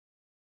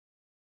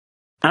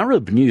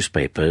 Arab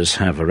newspapers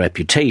have a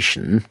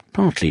reputation,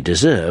 partly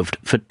deserved,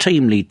 for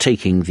tamely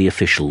taking the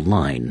official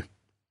line.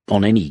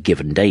 On any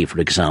given day, for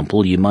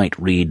example, you might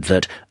read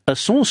that a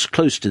source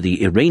close to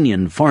the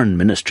Iranian Foreign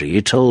Ministry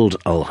told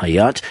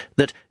Al-Hayat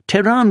that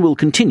Tehran will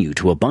continue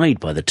to abide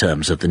by the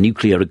terms of the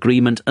nuclear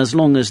agreement as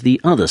long as the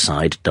other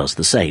side does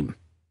the same.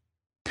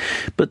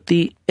 But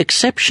the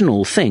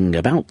exceptional thing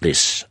about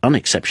this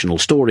unexceptional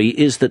story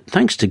is that,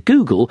 thanks to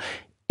Google,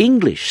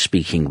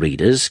 English-speaking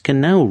readers can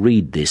now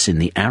read this in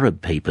the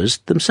Arab papers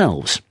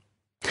themselves.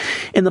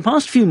 In the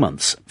past few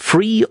months,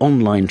 free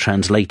online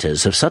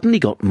translators have suddenly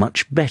got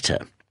much better.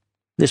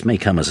 This may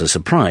come as a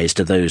surprise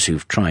to those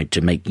who've tried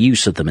to make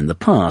use of them in the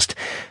past,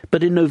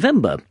 but in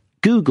November,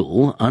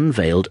 Google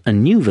unveiled a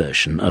new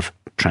version of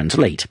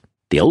Translate.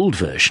 The old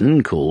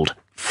version, called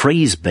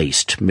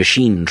phrase-based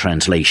machine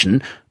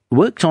translation,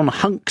 worked on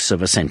hunks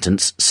of a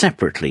sentence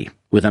separately,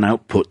 with an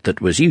output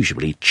that was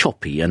usually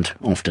choppy and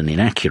often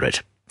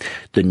inaccurate.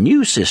 The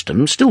new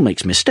system still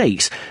makes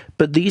mistakes,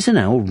 but these are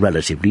now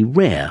relatively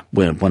rare,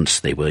 where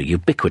once they were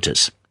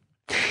ubiquitous.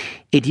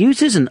 It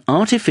uses an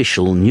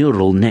artificial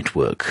neural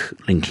network,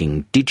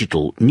 linking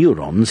digital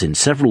neurons in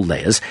several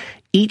layers,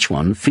 each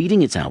one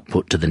feeding its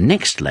output to the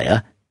next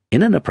layer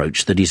in an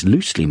approach that is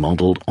loosely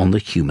modelled on the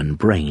human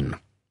brain.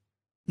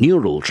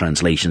 Neural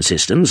translation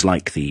systems,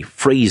 like the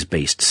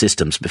phrase-based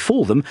systems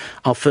before them,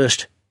 are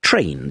first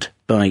trained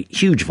by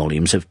huge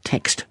volumes of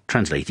text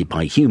translated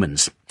by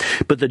humans.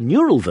 But the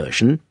neural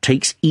version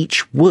takes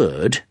each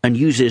word and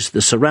uses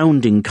the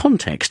surrounding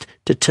context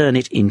to turn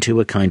it into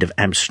a kind of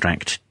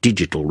abstract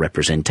digital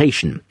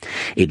representation.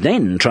 It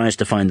then tries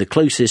to find the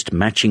closest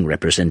matching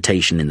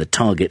representation in the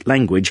target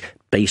language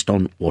based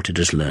on what it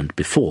has learned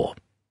before.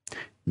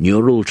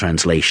 Neural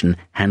translation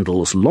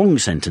handles long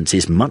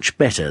sentences much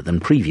better than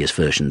previous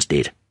versions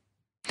did.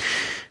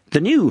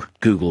 The new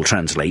Google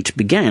Translate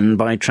began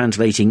by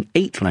translating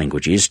 8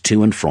 languages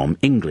to and from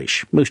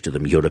English, most of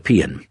them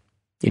European.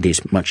 It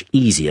is much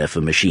easier for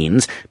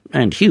machines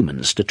and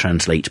humans to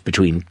translate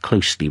between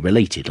closely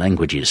related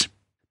languages.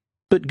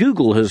 But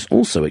Google has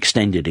also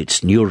extended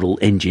its neural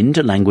engine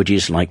to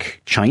languages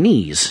like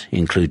Chinese,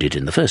 included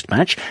in the first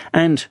batch,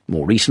 and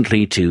more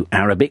recently to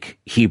Arabic,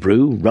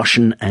 Hebrew,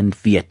 Russian and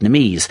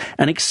Vietnamese,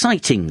 an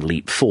exciting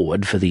leap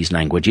forward for these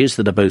languages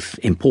that are both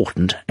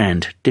important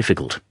and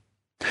difficult.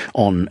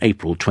 On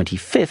April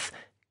 25th,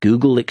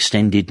 Google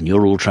extended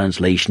neural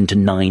translation to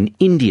 9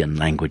 Indian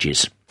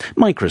languages.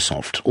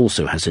 Microsoft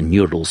also has a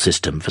neural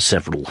system for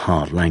several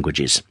hard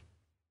languages.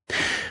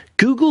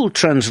 Google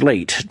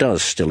Translate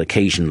does still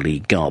occasionally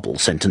garble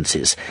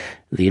sentences.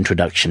 The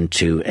introduction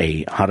to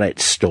a Haaretz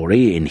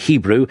story in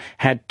Hebrew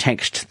had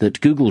text that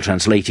Google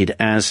translated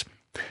as,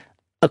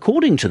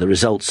 "According to the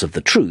results of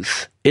The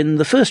Truth, in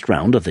the first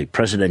round of the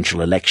presidential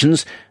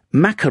elections,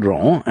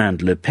 Macron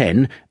and Le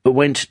Pen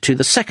went to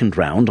the second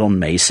round on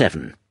May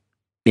 7.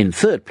 In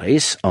third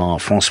place are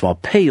François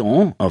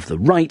Payon of the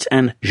right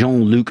and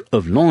Jean-Luc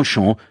of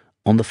Mélenchon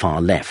on the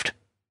far left."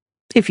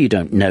 If you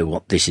don't know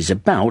what this is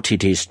about,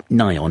 it is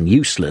nigh on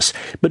useless,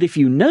 but if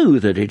you know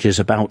that it is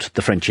about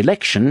the French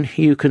election,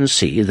 you can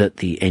see that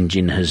the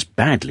engine has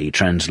badly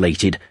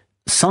translated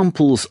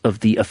samples of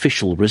the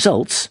official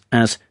results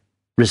as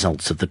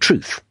results of the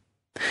truth.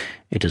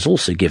 It has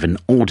also given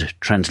odd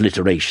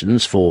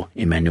transliterations for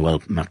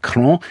Emmanuel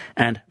Macron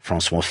and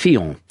François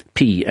Fillon.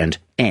 P and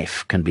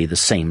F can be the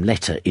same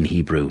letter in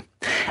Hebrew.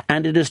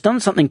 And it has done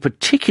something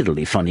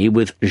particularly funny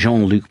with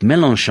Jean-Luc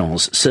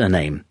Mélenchon's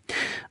surname.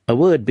 A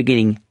word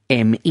beginning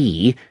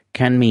M-E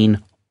can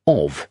mean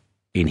of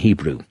in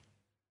Hebrew.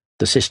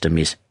 The system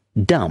is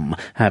dumb,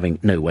 having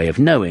no way of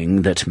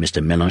knowing that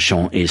Mr.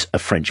 Mélenchon is a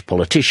French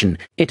politician.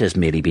 It has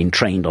merely been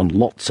trained on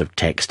lots of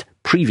text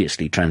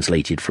previously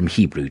translated from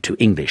Hebrew to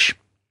English.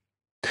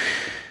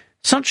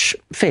 Such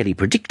fairly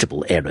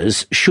predictable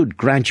errors should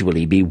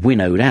gradually be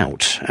winnowed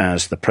out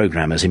as the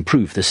programmers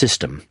improve the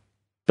system.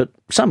 But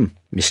some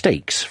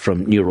mistakes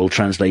from neural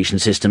translation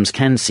systems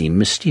can seem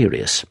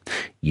mysterious.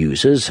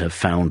 Users have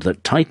found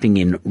that typing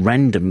in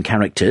random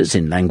characters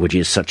in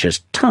languages such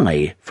as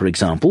Thai, for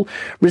example,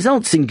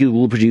 results in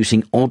Google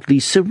producing oddly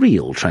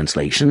surreal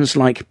translations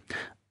like,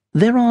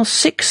 "There are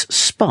 6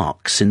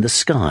 sparks in the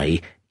sky,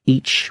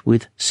 each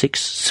with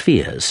 6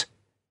 spheres.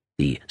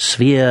 The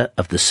sphere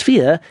of the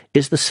sphere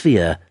is the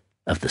sphere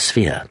of the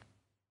sphere."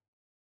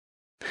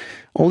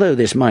 Although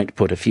this might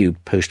put a few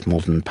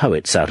postmodern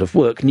poets out of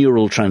work,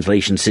 neural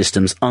translation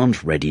systems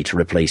aren't ready to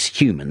replace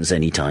humans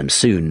anytime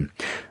soon.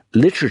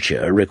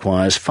 Literature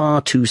requires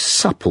far too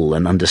supple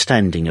an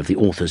understanding of the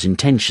author's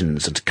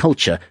intentions and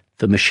culture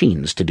for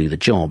machines to do the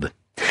job.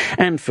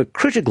 And for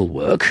critical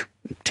work,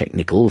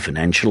 technical,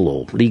 financial,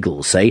 or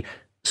legal, say,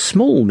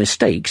 small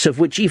mistakes, of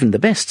which even the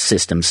best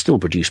systems still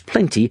produce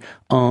plenty,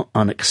 are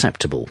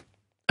unacceptable.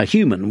 A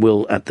human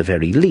will, at the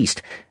very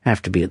least,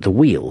 have to be at the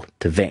wheel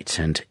to vet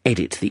and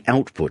edit the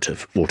output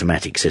of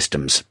automatic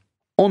systems.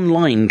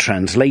 Online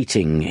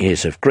translating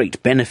is of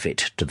great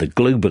benefit to the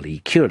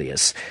globally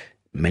curious.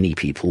 Many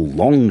people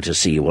long to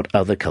see what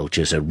other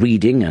cultures are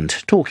reading and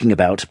talking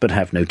about, but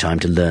have no time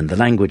to learn the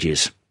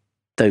languages.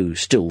 Though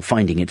still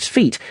finding its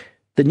feet,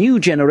 the new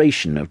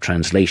generation of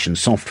translation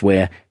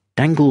software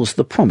dangles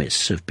the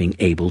promise of being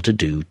able to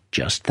do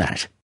just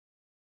that.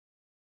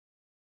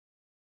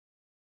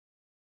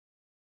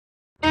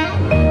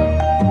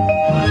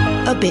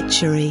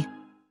 Obituary.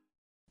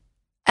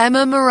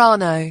 Emma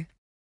Marano.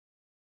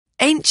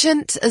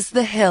 Ancient as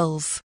the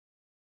hills.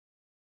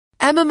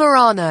 Emma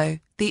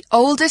Marano, the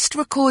oldest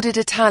recorded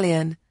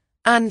Italian,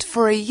 and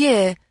for a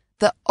year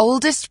the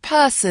oldest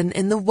person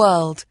in the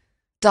world,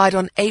 died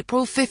on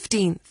April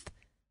 15th,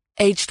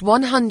 aged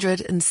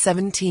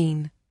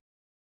 117.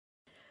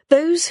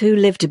 Those who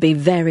live to be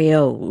very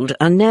old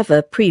are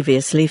never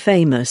previously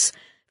famous.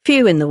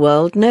 Few in the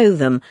world know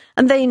them,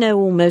 and they know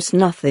almost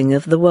nothing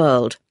of the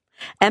world.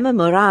 Emma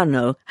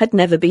Marano had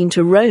never been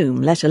to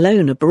Rome, let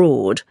alone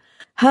abroad.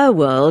 Her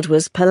world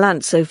was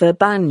Palazzo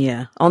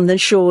Verbagna, on the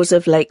shores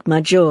of Lake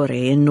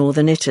Maggiore in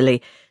northern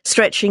Italy,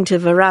 stretching to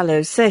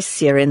Varallo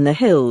Sesia in the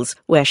hills,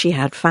 where she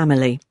had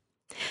family.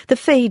 The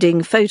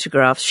fading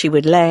photographs she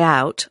would lay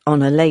out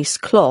on a lace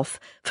cloth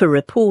for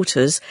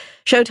reporters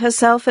showed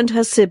herself and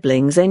her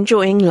siblings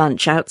enjoying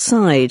lunch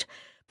outside,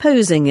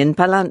 posing in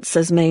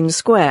Palazzo's main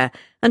square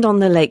and on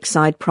the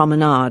lakeside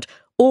promenade,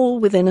 all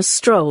within a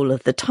stroll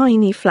of the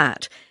tiny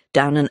flat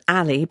down an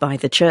alley by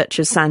the Church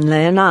of San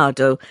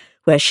Leonardo,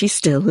 where she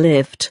still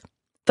lived.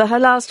 For her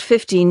last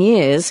 15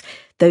 years,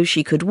 though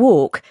she could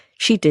walk,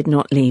 she did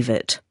not leave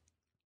it.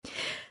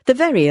 The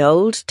very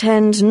old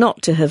tend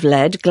not to have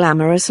led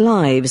glamorous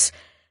lives.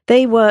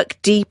 They work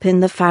deep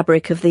in the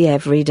fabric of the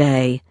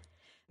everyday.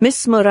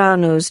 Miss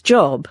Marano's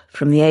job,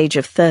 from the age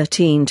of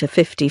 13 to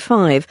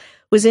 55,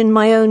 was in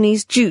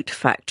Maioni's jute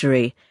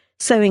factory,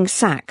 sewing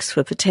sacks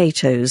for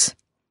potatoes.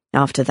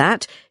 After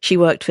that, she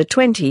worked for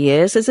 20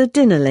 years as a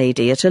dinner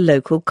lady at a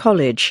local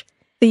college.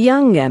 The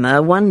young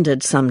Emma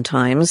wondered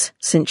sometimes,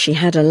 since she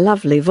had a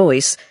lovely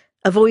voice,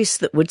 a voice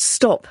that would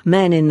stop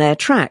men in their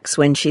tracks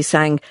when she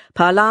sang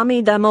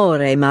 "Parlami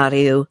d'amore,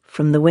 Mario"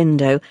 from the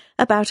window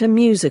about a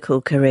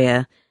musical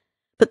career.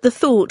 But the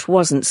thought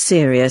wasn't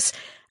serious,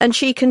 and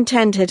she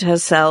contented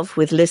herself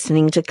with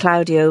listening to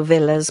Claudio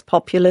Villa's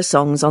popular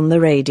songs on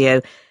the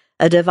radio,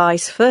 a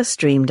device first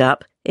dreamed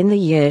up in the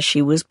year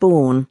she was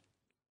born.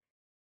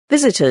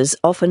 Visitors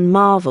often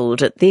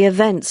marvelled at the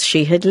events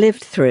she had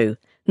lived through,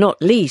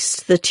 not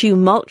least the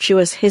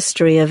tumultuous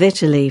history of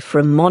Italy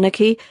from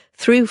monarchy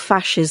through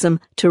fascism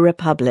to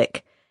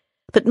republic.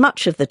 But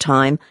much of the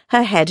time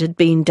her head had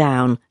been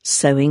down,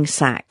 sewing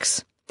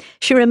sacks.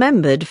 She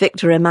remembered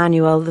Victor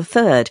Emmanuel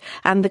III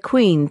and the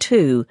Queen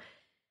too.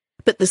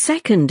 But the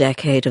second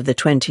decade of the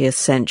 20th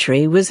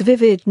century was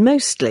vivid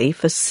mostly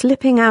for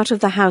slipping out of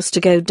the house to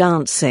go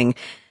dancing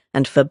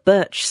and for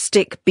birch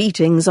stick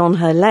beatings on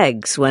her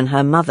legs when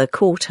her mother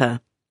caught her.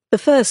 The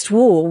First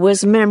War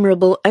was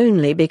memorable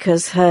only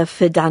because her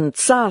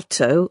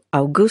fidanzato,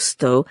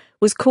 Augusto,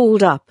 was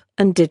called up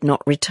and did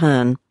not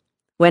return.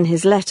 When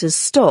his letters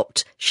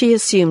stopped, she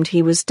assumed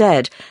he was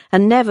dead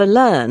and never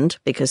learned,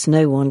 because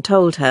no one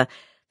told her,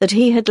 that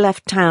he had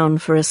left town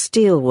for a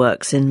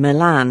steelworks in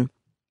Milan.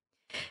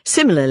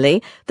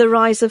 Similarly, the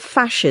rise of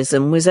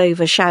fascism was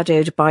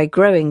overshadowed by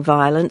growing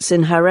violence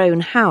in her own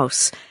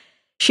house.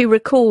 She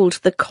recalled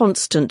the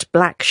constant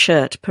black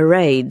shirt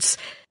parades,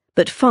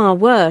 but far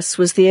worse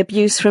was the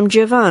abuse from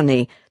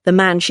Giovanni, the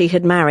man she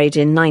had married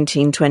in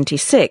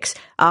 1926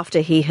 after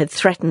he had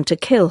threatened to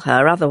kill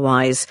her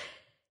otherwise.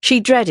 She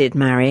dreaded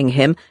marrying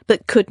him,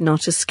 but could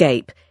not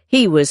escape.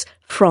 He was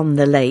from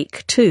the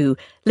lake, too,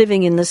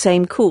 living in the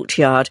same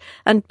courtyard,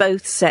 and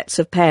both sets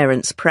of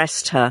parents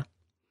pressed her.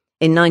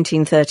 In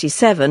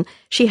 1937,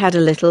 she had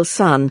a little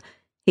son.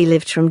 He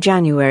lived from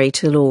January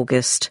till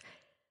August.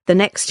 The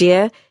next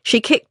year,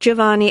 she kicked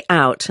Giovanni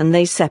out and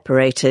they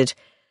separated.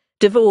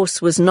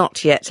 Divorce was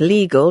not yet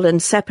legal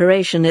and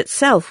separation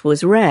itself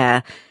was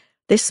rare.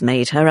 This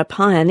made her a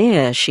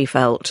pioneer, she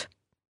felt.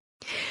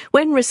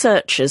 When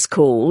researchers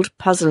called,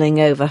 puzzling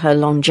over her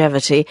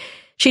longevity,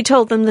 she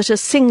told them that a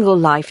single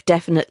life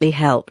definitely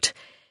helped.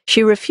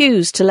 She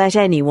refused to let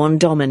anyone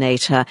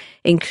dominate her,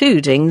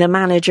 including the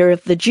manager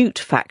of the jute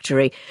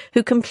factory,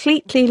 who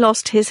completely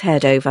lost his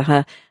head over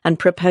her and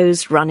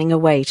proposed running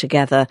away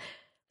together.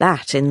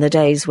 That in the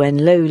days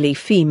when lowly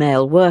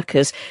female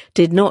workers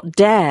did not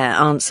dare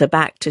answer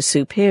back to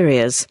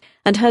superiors.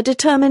 And her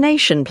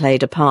determination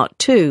played a part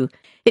too.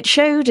 It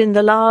showed in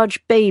the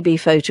large baby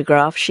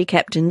photograph she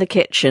kept in the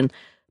kitchen,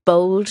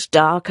 bold,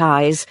 dark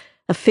eyes,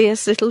 a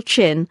fierce little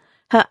chin,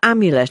 her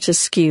amulet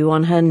askew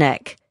on her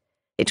neck.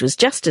 It was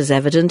just as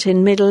evident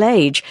in middle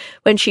age,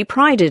 when she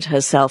prided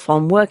herself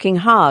on working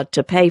hard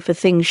to pay for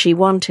things she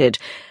wanted,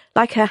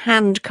 like her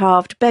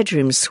hand-carved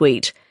bedroom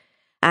suite,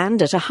 and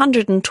at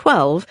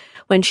 112,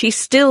 when she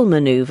still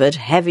manoeuvred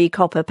heavy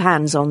copper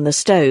pans on the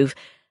stove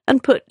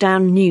and put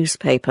down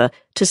newspaper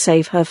to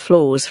save her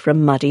floors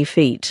from muddy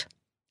feet.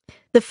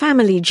 The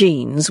family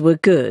genes were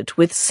good,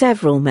 with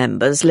several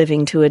members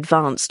living to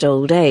advanced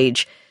old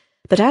age,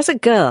 but as a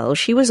girl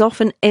she was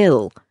often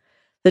ill.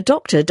 The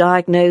doctor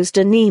diagnosed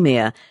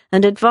anemia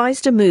and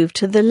advised a move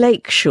to the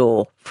lake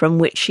shore, from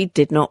which she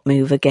did not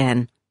move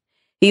again.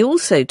 He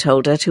also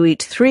told her to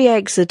eat 3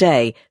 eggs a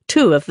day,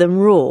 2 of them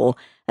raw,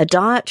 a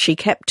diet she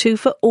kept to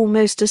for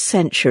almost a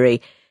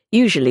century,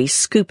 usually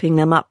scooping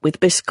them up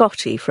with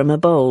biscotti from a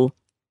bowl.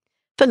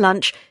 For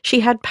lunch she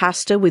had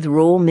pasta with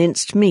raw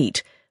minced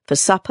meat, for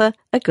supper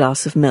a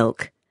glass of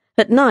milk.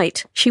 At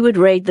night she would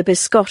raid the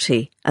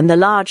biscotti and the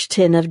large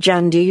tin of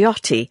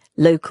giandiotti,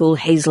 local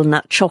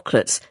hazelnut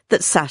chocolates,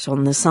 that sat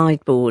on the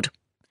sideboard.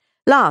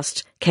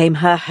 Last came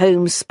her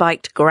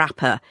home-spiked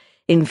grappa,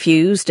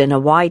 infused in a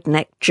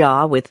wide-necked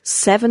jar with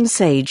 7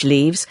 sage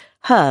leaves,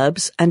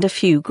 herbs and a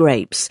few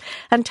grapes,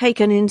 and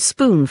taken in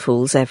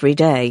spoonfuls every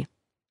day.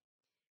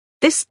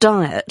 This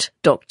diet,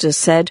 doctors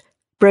said,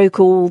 broke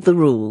all the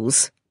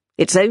rules.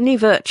 Its only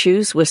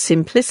virtues were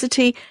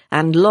simplicity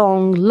and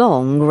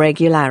long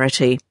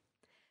regularity.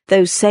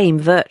 Those same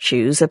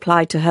virtues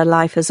applied to her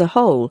life as a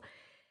whole.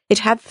 It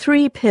had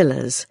 3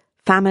 pillars: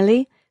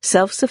 family,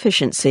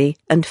 self-sufficiency,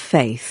 and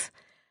faith.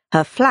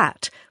 Her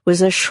flat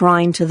was a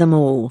shrine to them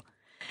all.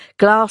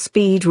 Glass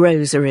bead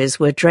rosaries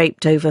were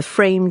draped over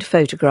framed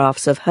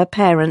photographs of her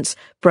parents,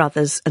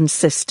 brothers, and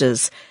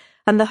sisters,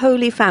 and the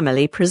Holy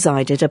Family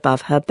presided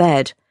above her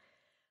bed.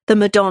 The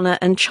Madonna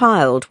and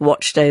Child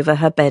watched over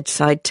her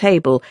bedside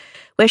table,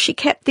 where she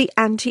kept the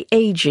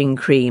anti-aging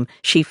cream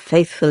she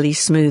faithfully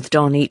smoothed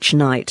on each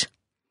night.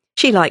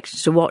 She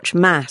liked to watch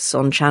Mass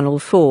on Channel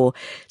 4,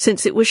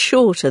 since it was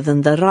shorter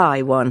than the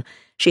Rai one.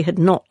 She had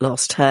not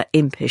lost her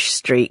impish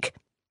streak.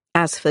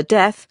 As for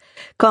death,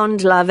 Con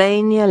la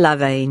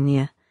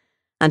vegna,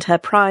 and her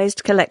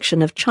prized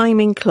collection of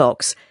chiming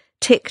clocks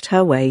ticked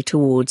her way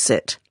towards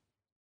it.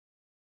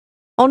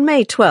 On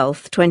May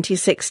 12,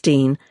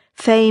 2016,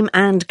 fame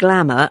and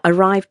glamour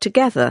arrived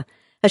together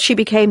as she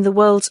became the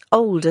world's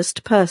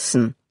oldest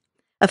person.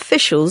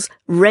 Officials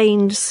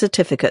rained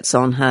certificates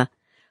on her.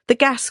 The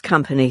gas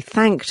company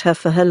thanked her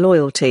for her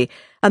loyalty,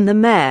 and the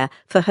mayor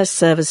for her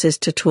services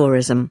to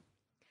tourism.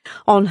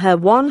 On her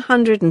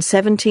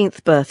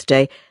 117th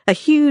birthday, a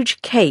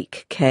huge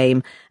cake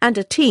came, and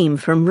a team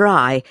from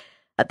Rai.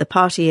 At the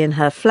party in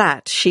her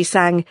flat, she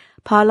sang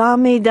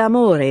 "Parlami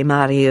d'amore,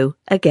 Mario"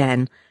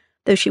 again,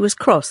 though she was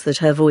cross that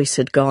her voice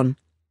had gone.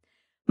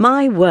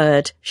 "My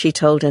word," she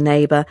told a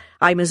neighbour,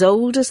 "I'm as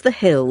old as the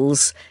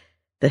hills."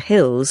 The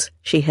hills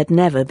she had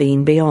never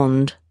been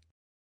beyond.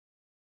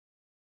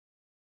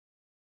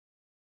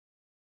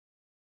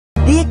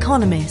 The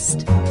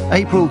Economist.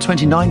 April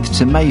 29th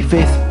to May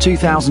 5th,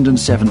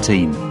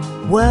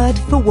 2017. Word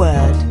for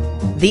word.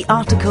 The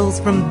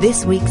articles from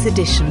this week's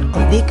edition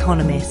of The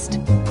Economist,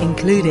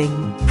 including...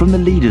 From the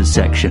Leaders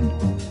section,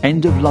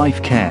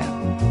 End-of-Life Care,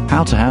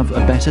 How to Have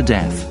a Better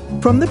Death.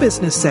 From the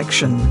Business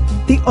section,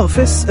 The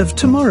Office of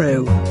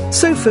Tomorrow,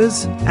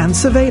 Sofas and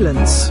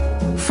Surveillance.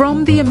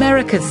 From the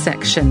Americas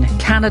section,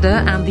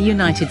 Canada and the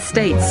United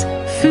States,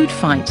 Food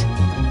Fight,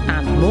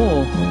 and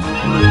more.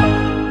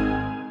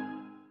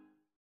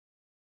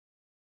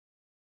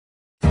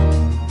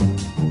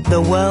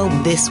 The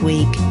World This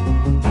Week.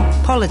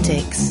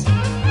 Politics.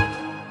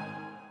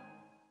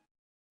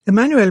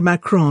 Emmanuel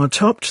Macron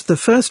topped the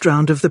first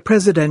round of the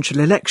presidential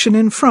election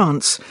in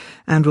France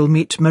and will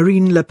meet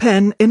Marine Le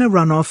Pen in a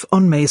runoff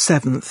on May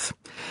 7th.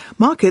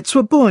 Markets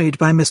were buoyed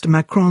by Mr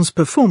Macron's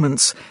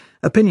performance.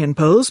 Opinion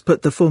polls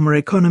put the former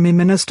economy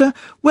minister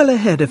well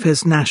ahead of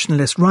his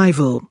nationalist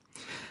rival.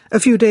 A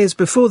few days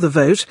before the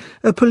vote,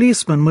 a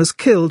policeman was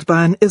killed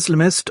by an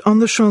Islamist on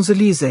the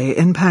Champs-Élysées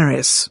in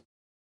Paris.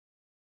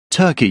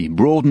 Turkey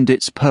broadened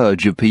its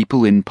purge of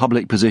people in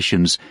public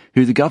positions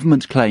who the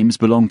government claims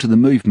belong to the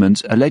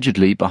movement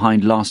allegedly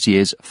behind last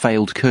year's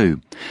failed coup.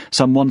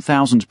 Some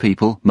 1,000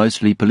 people,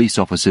 mostly police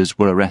officers,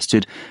 were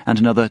arrested and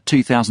another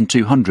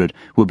 2,200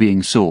 were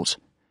being sought.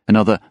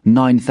 Another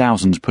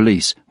 9,000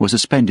 police were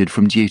suspended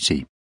from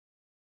duty.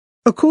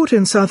 A court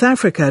in South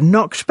Africa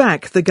knocked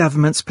back the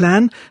government's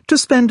plan to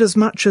spend as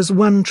much as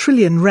R1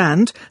 trillion,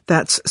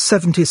 that's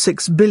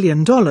 $76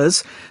 billion,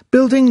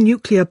 building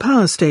nuclear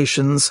power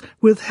stations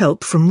with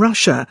help from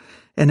Russia,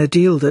 in a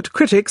deal that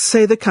critics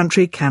say the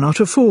country cannot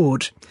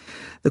afford.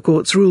 The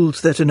courts ruled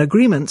that an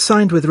agreement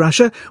signed with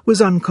Russia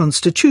was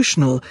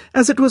unconstitutional,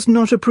 as it was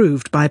not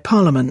approved by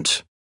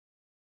Parliament.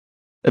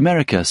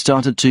 America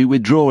started to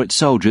withdraw its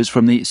soldiers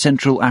from the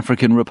Central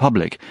African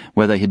Republic,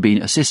 where they had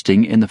been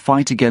assisting in the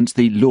fight against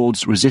the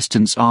Lord's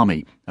Resistance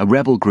Army, a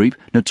rebel group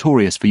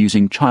notorious for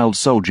using child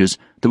soldiers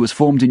that was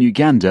formed in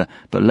Uganda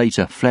but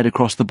later fled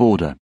across the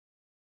border.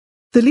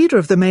 The leader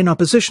of the main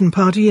opposition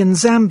party in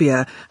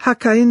Zambia,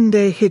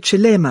 Hakainde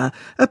Hichilema,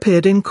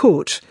 appeared in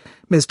court.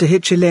 Mr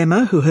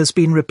Hichilema, who has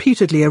been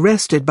repeatedly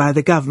arrested by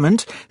the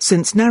government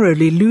since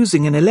narrowly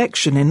losing an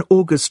election in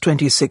August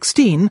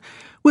 2016,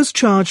 was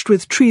charged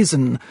with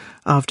treason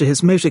after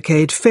his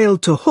motorcade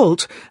failed to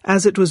halt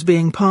as it was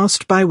being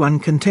passed by one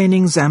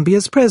containing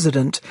Zambia's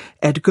president,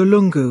 Edgar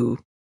Lungu.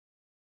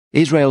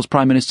 Israel's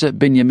Prime Minister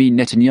Benjamin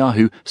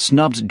Netanyahu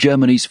snubbed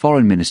Germany's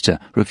foreign minister,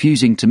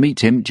 refusing to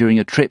meet him during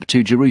a trip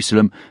to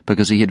Jerusalem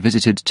because he had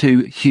visited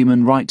two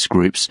human rights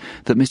groups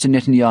that Mr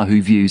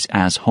Netanyahu views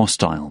as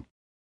hostile.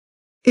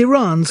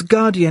 Iran's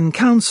Guardian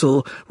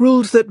Council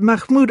ruled that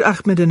Mahmoud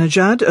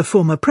Ahmadinejad, a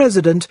former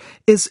president,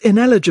 is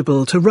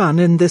ineligible to run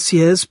in this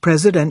year's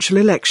presidential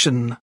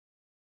election.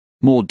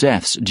 More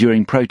deaths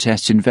during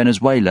protests in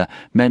Venezuela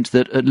meant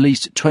that at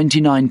least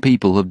 29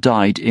 people have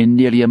died in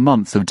nearly a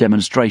month of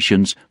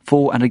demonstrations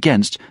for and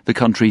against the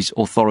country's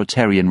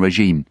authoritarian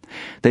regime.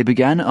 They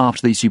began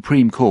after the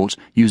Supreme Court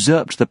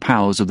usurped the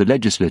powers of the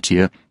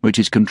legislature, which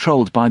is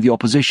controlled by the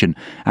opposition,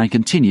 and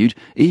continued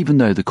even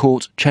though the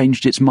court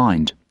changed its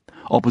mind.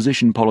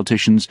 Opposition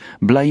politicians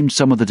blamed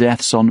some of the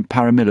deaths on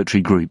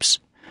paramilitary groups.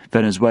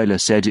 Venezuela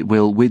said it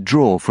will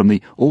withdraw from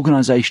the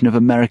Organization of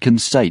American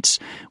States,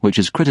 which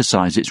has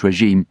criticized its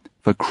regime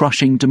for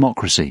crushing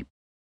democracy.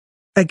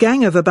 A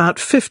gang of about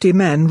 50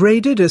 men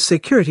raided a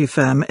security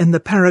firm in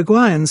the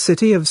Paraguayan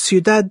city of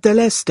Ciudad del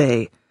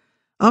Este.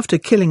 After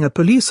killing a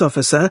police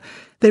officer,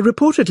 they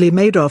reportedly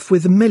made off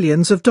with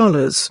millions of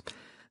dollars.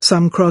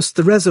 Some crossed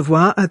the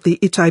reservoir at the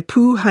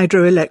Itaipu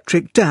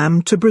hydroelectric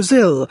dam to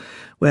Brazil,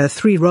 where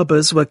 3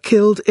 robbers were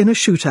killed in a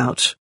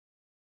shootout.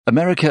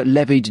 America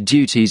levied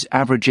duties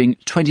averaging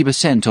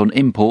 20% on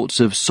imports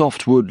of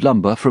softwood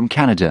lumber from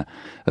Canada.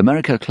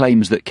 America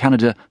claims that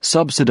Canada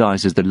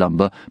subsidizes the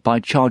lumber by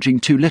charging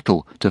too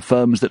little to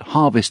firms that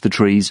harvest the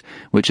trees,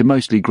 which are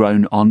mostly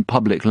grown on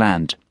public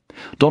land.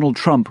 Donald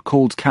Trump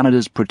called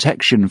Canada's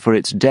protection for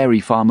its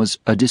dairy farmers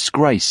a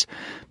disgrace,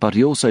 but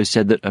he also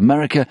said that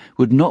America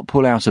would not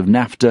pull out of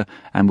NAFTA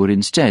and would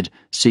instead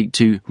seek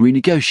to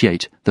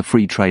renegotiate the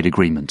free trade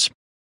agreement.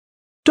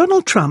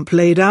 Donald Trump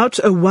laid out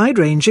a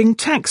wide-ranging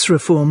tax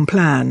reform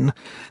plan,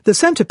 the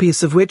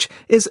centrepiece of which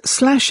is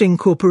slashing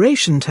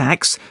corporation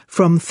tax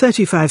from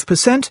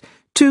 35%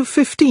 to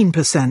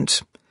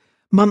 15%.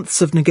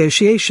 Months of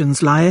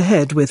negotiations lie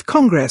ahead with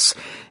Congress,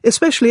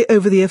 especially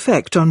over the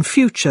effect on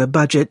future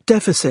budget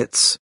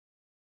deficits.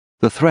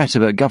 The threat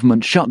of a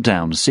government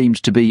shutdown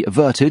seemed to be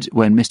averted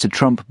when Mr.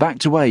 Trump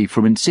backed away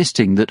from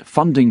insisting that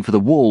funding for the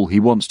wall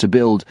he wants to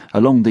build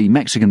along the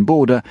Mexican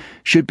border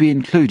should be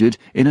included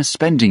in a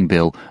spending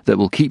bill that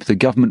will keep the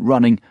government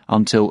running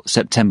until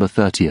September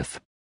 30th.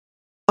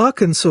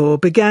 Arkansas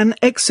began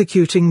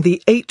executing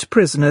the 8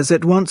 prisoners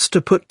it wants to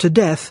put to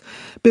death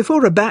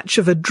before a batch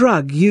of a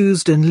drug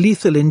used in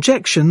lethal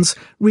injections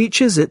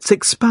reaches its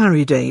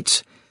expiry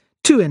date.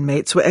 2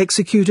 inmates were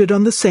executed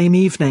on the same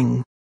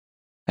evening.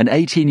 An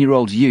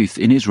 18-year-old youth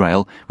in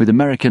Israel with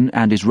American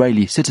and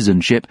Israeli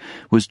citizenship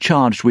was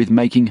charged with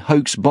making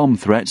hoax bomb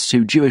threats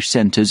to Jewish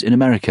centres in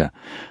America.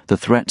 The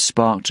threat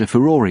sparked a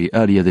furore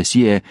earlier this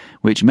year,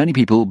 which many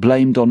people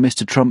blamed on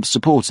Mr. Trump's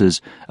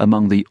supporters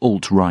among the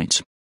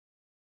alt-right.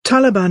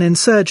 Taliban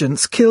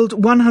insurgents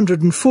killed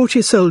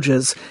 140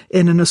 soldiers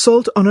in an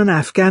assault on an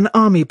Afghan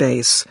army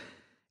base.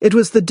 It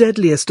was the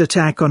deadliest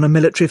attack on a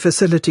military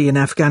facility in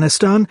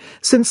Afghanistan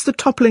since the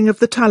toppling of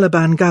the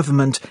Taliban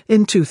government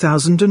in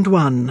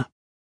 2001.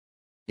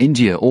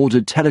 India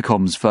ordered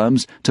telecoms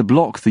firms to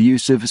block the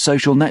use of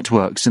social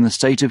networks in the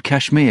state of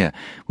Kashmir,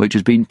 which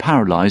has been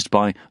paralysed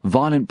by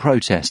violent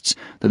protests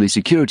that the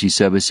security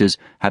services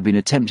have been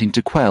attempting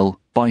to quell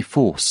by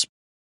force.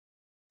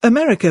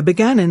 America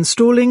began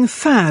installing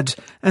THAAD,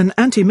 an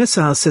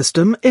anti-missile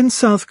system, in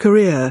South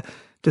Korea,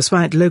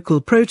 despite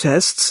local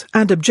protests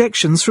and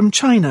objections from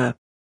China.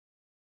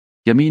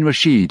 Yamin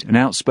Rashid, an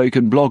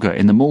outspoken blogger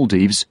in the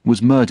Maldives,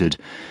 was murdered.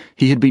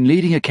 He had been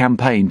leading a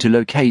campaign to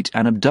locate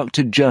an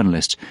abducted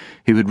journalist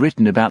who had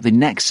written about the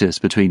nexus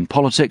between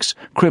politics,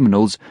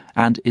 criminals,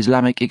 and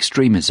Islamic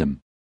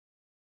extremism.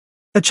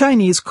 A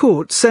Chinese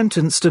court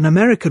sentenced an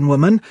American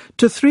woman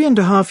to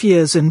 3.5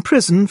 years in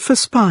prison for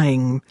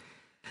spying.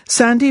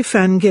 Sandy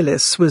Fan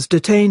Gillis was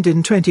detained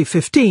in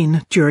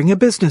 2015 during a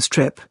business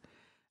trip.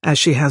 As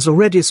she has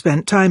already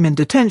spent time in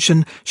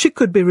detention, she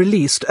could be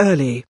released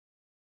early.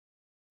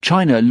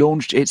 China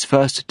launched its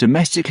first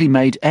domestically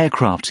made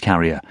aircraft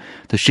carrier.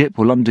 The ship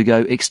will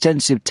undergo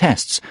extensive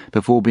tests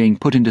before being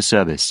put into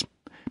service.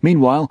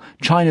 Meanwhile,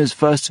 China's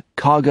first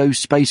cargo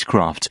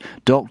spacecraft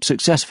docked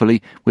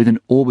successfully with an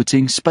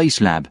orbiting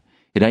space lab.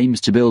 It aims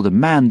to build a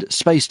manned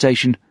space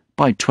station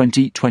by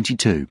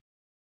 2022.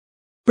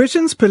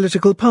 Britain's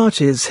political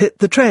parties hit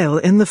the trail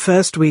in the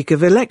first week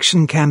of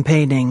election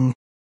campaigning.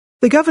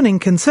 The governing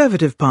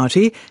Conservative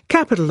Party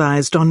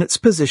capitalised on its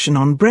position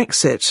on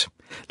Brexit.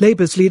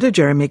 Labour's leader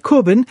Jeremy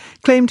Corbyn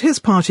claimed his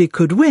party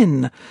could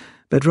win,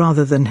 but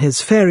rather than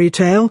his fairy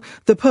tale,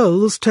 the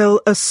polls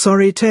tell a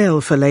sorry tale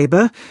for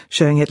Labour,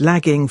 showing it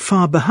lagging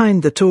far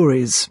behind the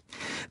Tories.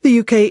 The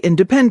UK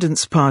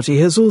Independence Party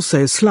has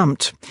also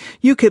slumped.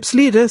 UKIP's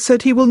leader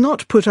said he will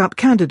not put up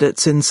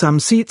candidates in some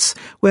seats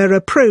where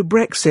a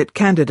pro-Brexit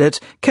candidate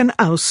can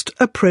oust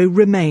a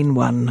pro-Remain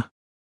one.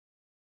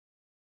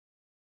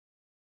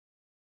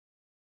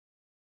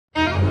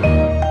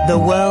 The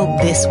World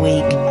This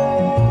Week.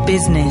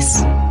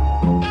 Business.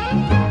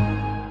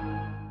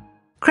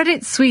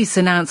 Credit Suisse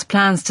announced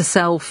plans to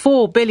sell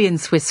 4 billion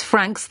Swiss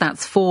francs,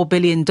 that's $4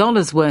 billion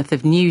worth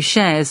of new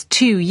shares,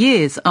 2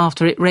 years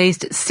after it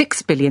raised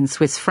 6 billion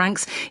Swiss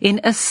francs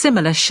in a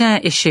similar share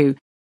issue.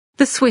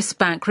 The Swiss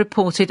bank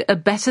reported a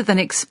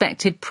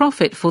better-than-expected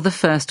profit for the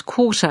first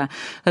quarter,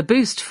 a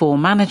boost for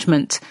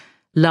management.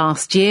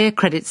 Last year,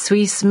 Credit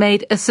Suisse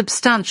made a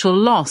substantial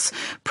loss,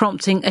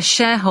 prompting a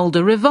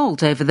shareholder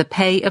revolt over the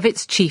pay of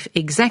its chief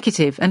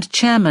executive and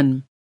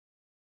chairman.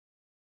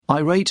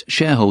 Irate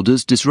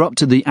shareholders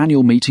disrupted the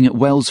annual meeting at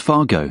Wells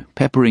Fargo,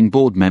 peppering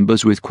board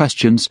members with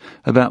questions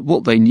about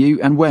what they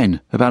knew and when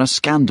about a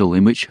scandal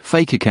in which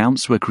fake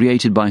accounts were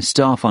created by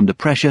staff under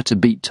pressure to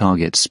beat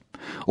targets.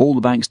 All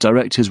the bank's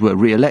directors were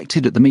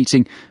re-elected at the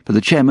meeting, but the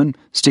chairman,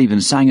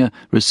 Stephen Sanger,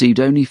 received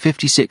only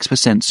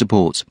 56%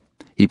 support.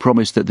 He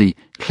promised that the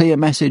clear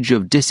message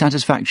of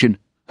dissatisfaction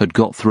had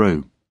got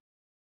through.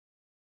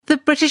 The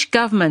British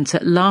government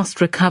at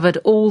last recovered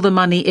all the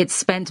money it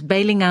spent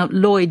bailing out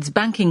Lloyds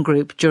Banking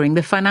Group during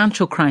the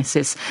financial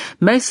crisis,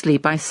 mostly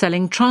by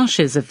selling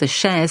tranches of the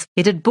shares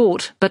it had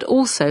bought, but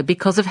also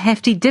because of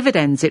hefty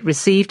dividends it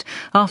received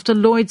after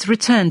Lloyds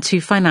returned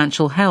to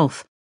financial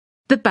health.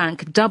 The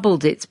bank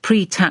doubled its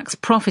pre-tax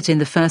profit in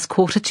the first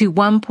quarter to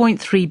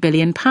 £1.3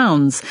 billion,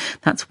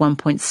 that's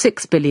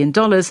 $1.6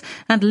 billion,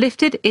 and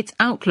lifted its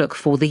outlook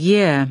for the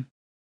year.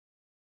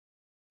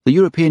 The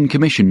European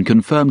Commission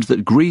confirmed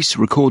that Greece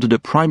recorded a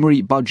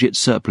primary budget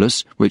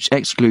surplus, which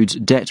excludes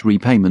debt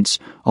repayments,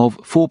 of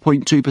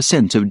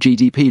 4.2% of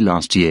GDP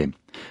last year.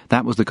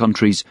 That was the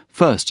country's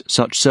first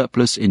such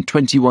surplus in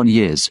 21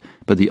 years,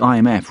 but the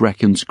IMF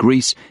reckons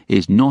Greece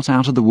is not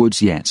out of the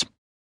woods yet.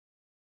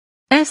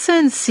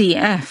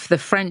 SNCF, the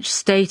French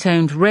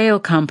state-owned rail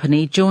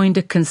company, joined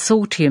a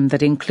consortium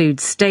that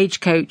includes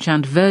Stagecoach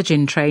and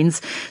Virgin Trains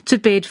to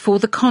bid for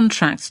the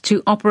contract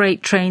to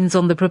operate trains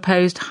on the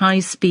proposed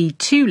high-speed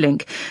 2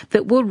 link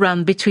that will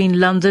run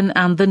between London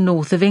and the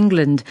north of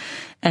England.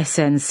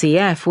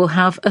 SNCF will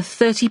have a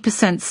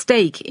 30%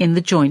 stake in the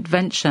joint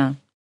venture.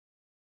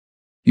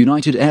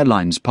 United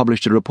Airlines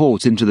published a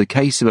report into the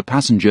case of a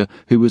passenger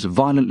who was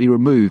violently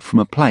removed from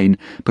a plane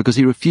because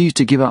he refused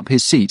to give up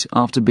his seat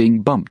after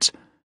being bumped.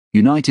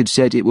 United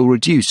said it will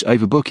reduce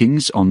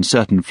overbookings on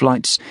certain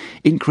flights,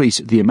 increase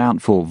the amount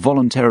for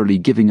voluntarily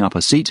giving up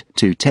a seat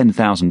to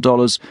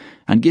 $10,000,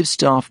 and give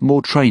staff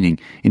more training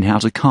in how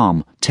to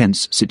calm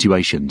tense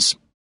situations.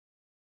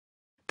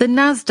 The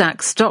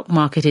Nasdaq stock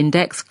market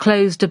index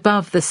closed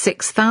above the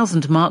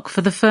 6,000 mark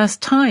for the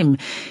first time.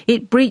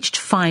 It breached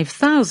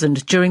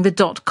 5,000 during the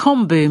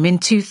dot-com boom in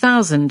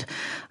 2000.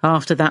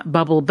 After that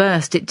bubble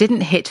burst, it didn't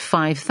hit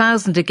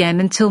 5,000 again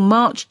until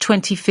March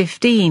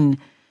 2015.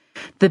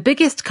 The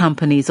biggest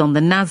companies on the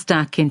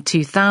Nasdaq in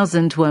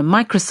 2000 were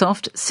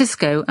Microsoft,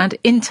 Cisco and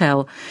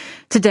Intel.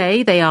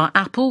 Today they are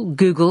Apple,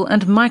 Google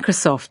and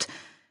Microsoft.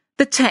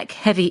 The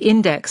tech-heavy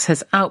index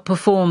has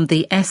outperformed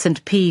the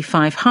S&P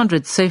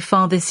 500 so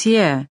far this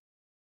year.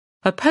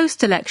 A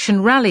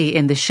post-election rally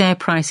in the share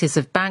prices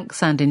of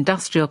banks and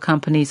industrial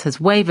companies has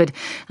wavered,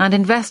 and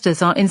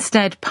investors are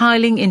instead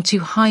piling into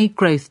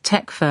high-growth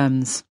tech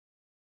firms.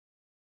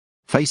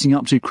 Facing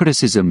up to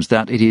criticisms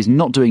that it is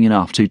not doing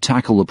enough to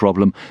tackle the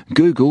problem,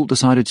 Google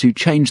decided to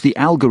change the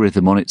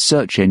algorithm on its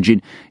search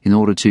engine in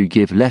order to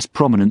give less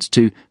prominence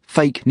to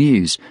fake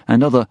news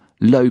and other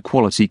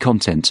low-quality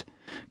content.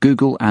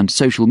 Google and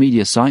social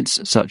media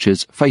sites such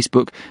as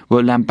Facebook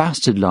were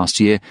lambasted last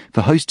year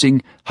for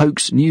hosting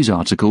hoax news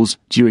articles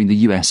during the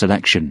US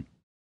election.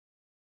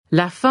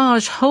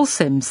 Lafarge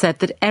Holcim said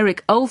that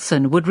Eric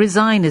Olson would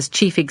resign as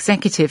chief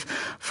executive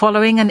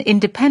following an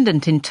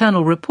independent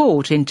internal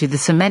report into the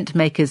cement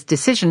maker's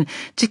decision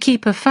to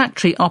keep a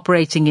factory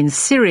operating in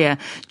Syria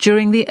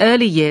during the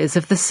early years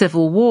of the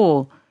civil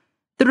war.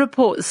 The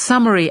report's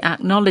summary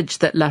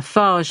acknowledged that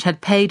Lafarge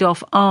had paid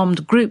off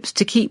armed groups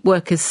to keep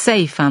workers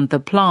safe and the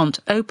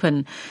plant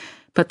open.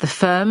 But the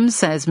firm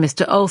says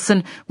Mr.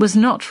 Olson was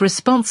not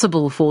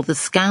responsible for the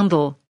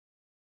scandal.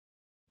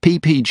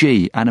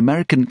 PPG, an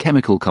American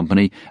chemical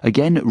company,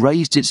 again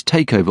raised its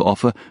takeover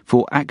offer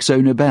for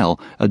Akzo Nobel,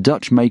 a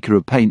Dutch maker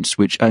of paints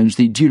which owns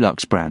the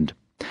Dulux brand.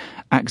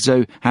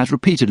 Akzo has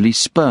repeatedly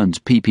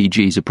spurned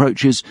PPG's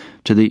approaches,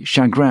 to the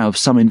chagrin of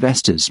some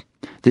investors.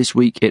 This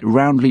week it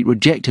roundly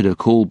rejected a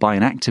call by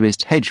an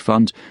activist hedge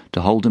fund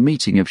to hold a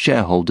meeting of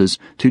shareholders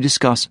to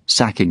discuss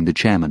sacking the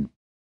chairman.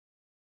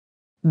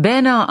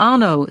 Bernard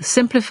Arnault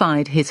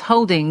simplified his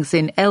holdings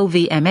in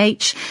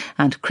LVMH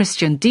and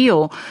Christian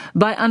Dior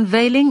by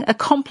unveiling a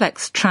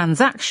complex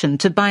transaction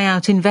to buy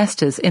out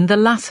investors in the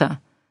latter.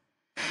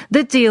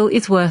 The deal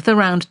is worth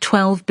around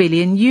 12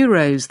 billion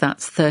euros,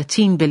 that's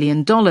 $13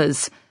 billion.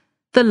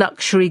 The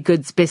luxury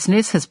goods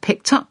business has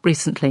picked up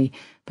recently,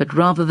 but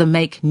rather than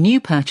make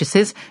new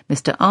purchases,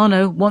 Mr.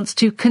 Arnault wants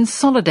to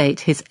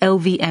consolidate his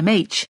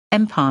LVMH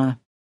empire.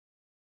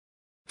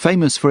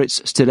 Famous for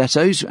its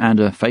stilettos and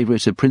a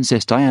favourite of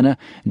Princess Diana,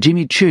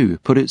 Jimmy Choo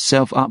put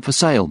itself up for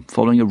sale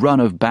following a run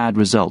of bad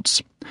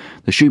results.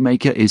 The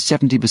shoemaker is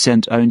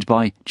 70% owned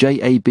by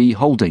JAB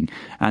Holding,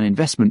 an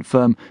investment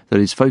firm that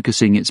is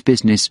focusing its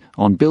business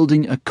on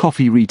building a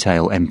coffee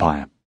retail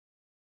empire.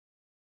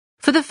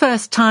 For the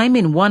first time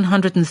in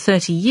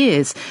 130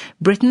 years,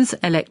 Britain's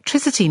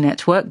electricity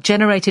network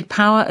generated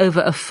power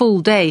over a full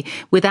day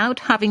without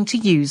having to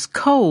use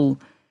coal.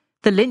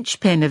 The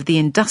linchpin of the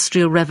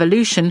Industrial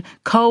Revolution,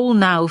 coal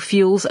now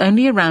fuels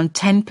only around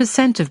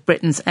 10% of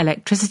Britain's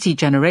electricity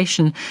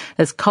generation,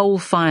 as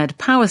coal-fired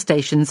power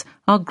stations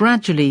are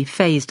gradually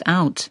phased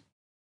out.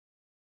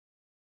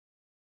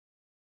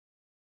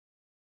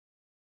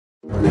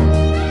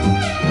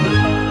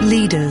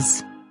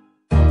 Leaders.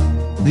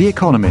 The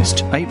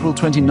Economist, April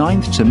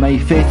 29th to May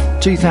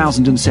 5th,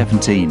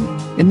 2017.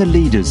 In the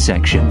Leaders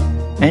section,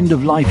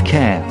 end-of-life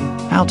care,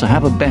 how to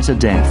have a better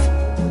death.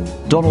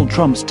 Donald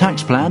Trump's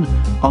tax plan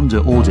under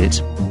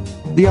audit.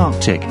 The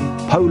Arctic,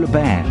 polar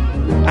bear,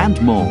 and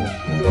more.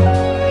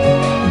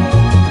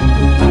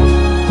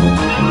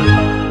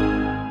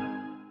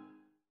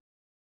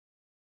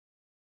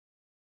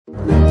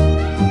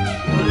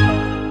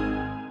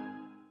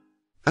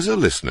 As a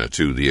listener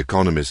to The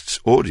Economist's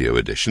audio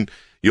edition,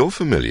 you're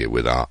familiar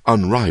with our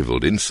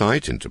unrivaled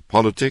insight into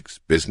politics,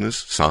 business,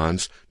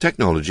 science,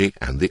 technology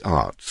and the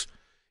arts.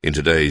 In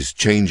today's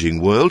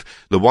changing world,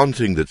 the one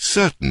thing that's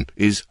certain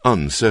is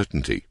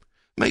uncertainty.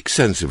 Make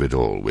sense of it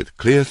all with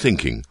clear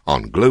thinking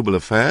on global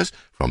affairs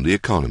from The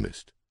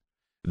Economist.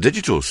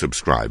 Digital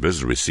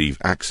subscribers receive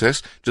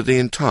access to the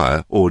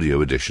entire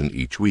audio edition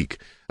each week,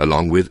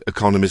 along with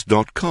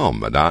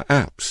Economist.com and our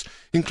apps,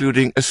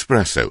 including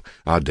Espresso,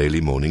 our daily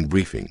morning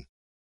briefing.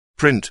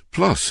 Print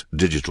Plus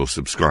digital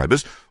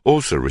subscribers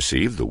also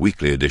receive the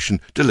weekly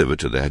edition delivered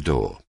to their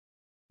door.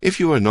 If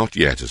you are not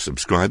yet a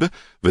subscriber,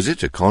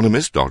 visit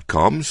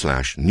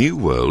economist.com/New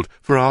World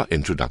for our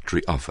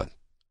introductory offer.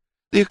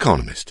 The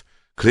Economist.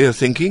 Clear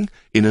thinking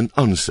in an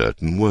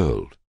uncertain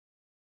world.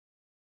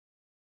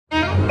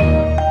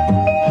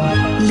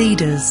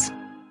 Leaders.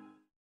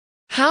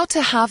 How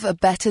to have a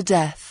better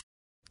death.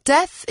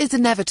 Death is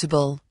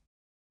inevitable.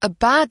 A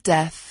bad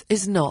death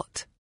is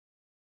not.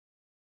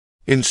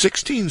 In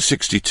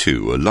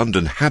 1662, a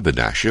London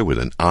haberdasher with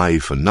an eye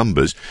for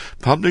numbers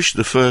published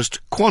the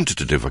first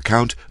quantitative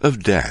account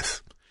of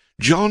death.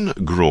 John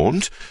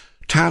Graunt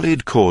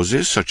tallied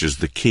causes such as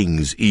the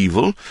king's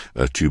evil,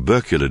 a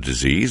tubercular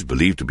disease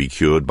believed to be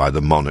cured by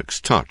the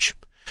monarch's touch.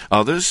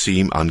 Others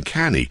seem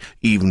uncanny,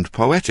 even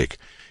poetic.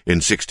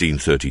 In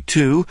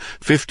 1632,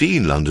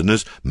 15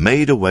 Londoners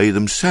made away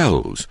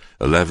themselves,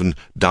 11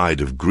 died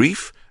of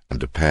grief,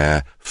 and a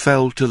pair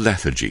fell to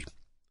lethargy.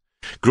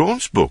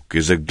 Graunt's book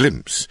is a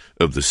glimpse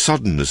of the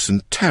suddenness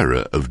and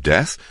terror of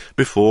death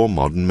before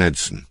modern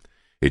medicine.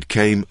 It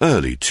came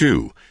early,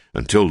 too.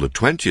 Until the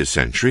 20th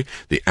century,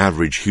 the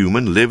average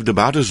human lived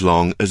about as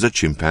long as a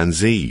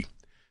chimpanzee.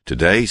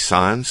 Today,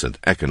 science and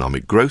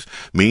economic growth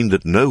mean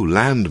that no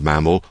land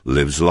mammal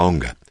lives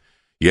longer.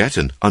 Yet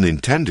an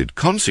unintended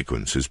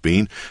consequence has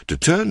been to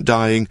turn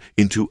dying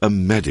into a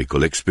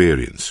medical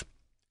experience.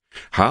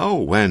 How,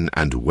 when,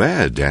 and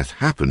where death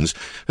happens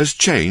has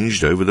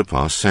changed over the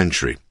past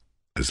century.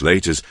 As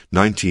late as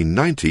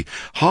 1990,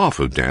 half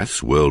of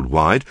deaths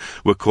worldwide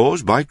were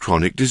caused by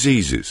chronic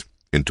diseases.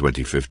 In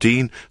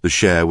 2015, the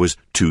share was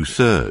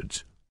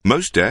 2/3.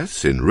 Most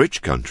deaths in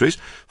rich countries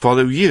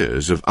follow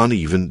years of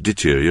uneven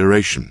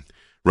deterioration.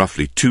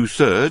 Roughly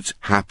 2/3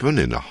 happen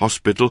in a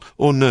hospital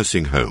or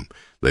nursing home.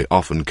 They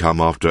often come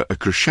after a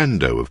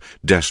crescendo of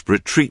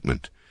desperate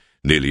treatment.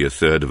 Nearly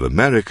 1/3 of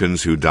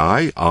Americans who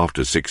die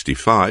after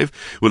 65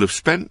 will have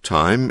spent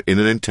time in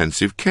an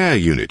intensive care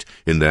unit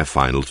in their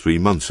final 3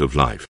 months of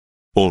life.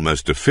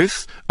 Almost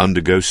 1/5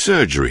 undergo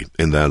surgery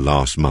in their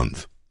last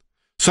month.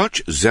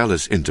 Such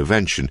zealous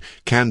intervention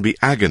can be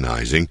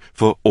agonizing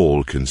for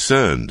all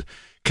concerned.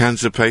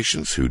 Cancer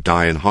patients who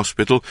die in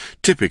hospital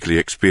typically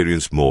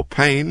experience more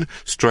pain,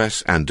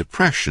 stress, and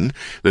depression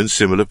than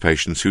similar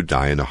patients who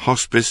die in a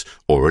hospice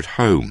or at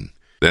home.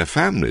 Their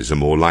families are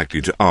more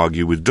likely to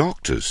argue with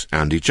doctors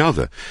and each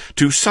other,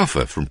 to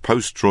suffer from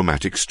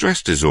post-traumatic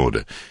stress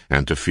disorder,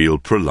 and to feel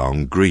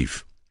prolonged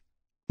grief.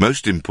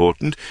 Most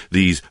important,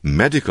 these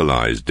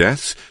medicalized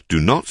deaths do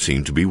not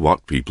seem to be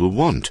what people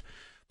want.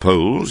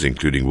 Polls,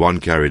 including one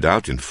carried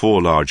out in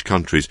 4 large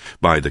countries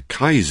by the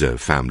Kaiser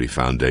Family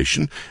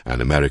Foundation, an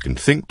American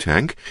think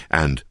tank,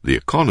 and The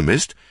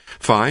Economist,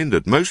 find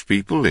that most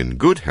people in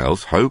good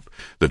health hope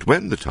that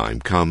when the time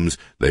comes,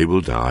 they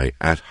will die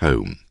at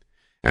home.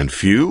 And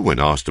few, when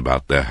asked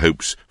about their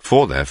hopes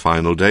for their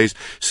final days,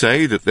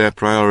 say that their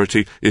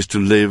priority is to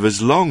live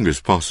as long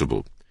as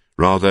possible.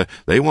 Rather,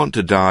 they want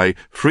to die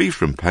free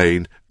from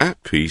pain,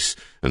 at peace,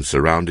 and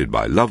surrounded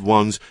by loved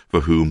ones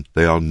for whom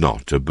they are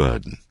not a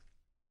burden.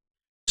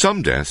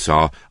 Some deaths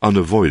are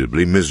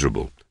unavoidably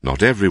miserable.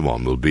 Not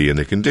everyone will be in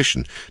a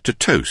condition to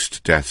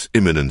toast death's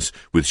imminence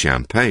with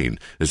champagne,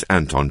 as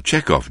Anton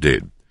Chekhov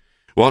did.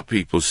 What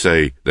people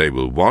say they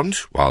will want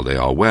while they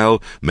are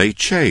well may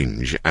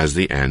change as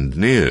the end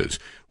nears.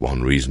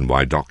 One reason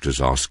why doctors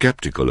are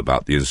sceptical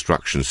about the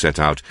instructions set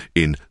out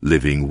in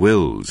living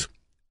wills.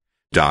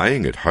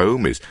 Dying at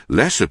home is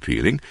less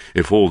appealing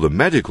if all the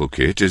medical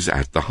kit is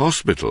at the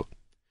hospital.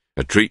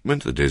 A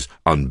treatment that is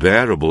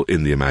unbearable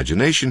in the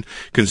imagination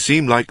can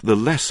seem like the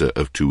lesser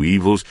of two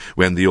evils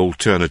when the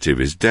alternative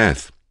is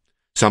death.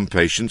 Some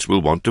patients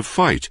will want to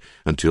fight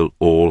until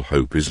all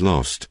hope is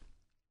lost.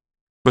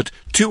 But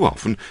too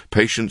often,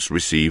 patients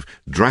receive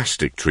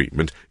drastic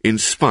treatment in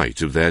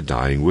spite of their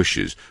dying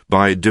wishes,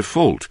 by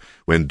default,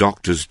 when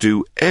doctors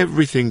do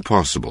everything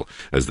possible,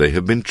 as they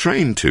have been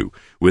trained to,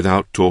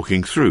 without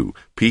talking through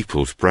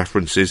people's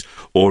preferences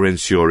or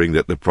ensuring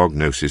that the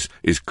prognosis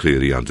is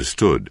clearly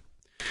understood.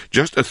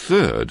 Just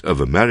 1/3 of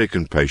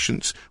American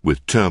patients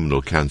with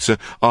terminal cancer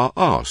are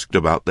asked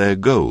about their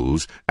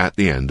goals at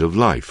the end of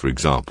life, for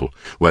example,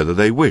 whether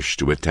they wish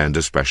to attend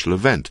a special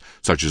event,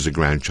 such as a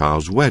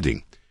grandchild's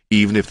wedding,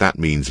 even if that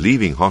means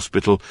leaving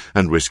hospital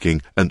and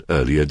risking an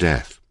earlier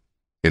death.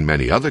 In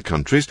many other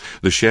countries,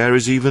 the share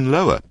is even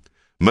lower.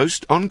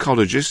 Most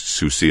oncologists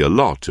who see a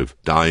lot of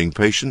dying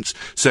patients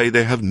say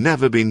they have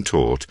never been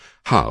taught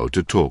how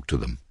to talk to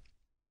them.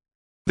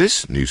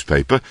 This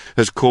newspaper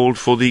has called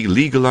for the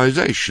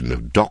legalization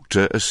of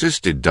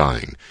doctor-assisted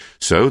dying,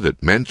 so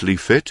that mentally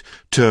fit,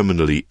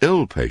 terminally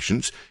ill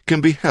patients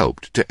can be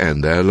helped to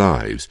end their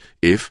lives,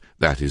 if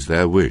that is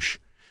their wish.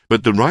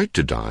 But the right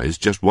to die is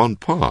just one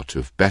part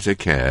of better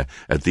care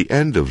at the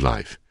end of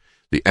life.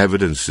 The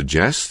evidence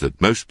suggests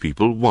that most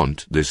people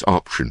want this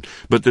option,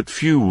 but that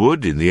few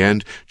would, in the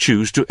end,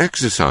 choose to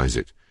exercise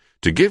it.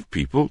 To give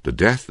people the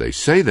death they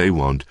say they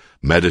want,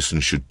 medicine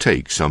should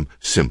take some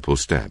simple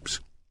steps.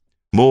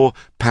 More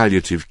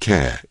palliative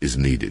care is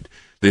needed.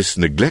 This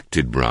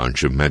neglected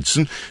branch of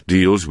medicine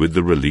deals with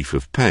the relief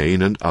of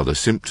pain and other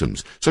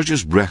symptoms, such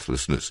as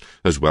breathlessness,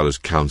 as well as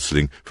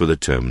counselling for the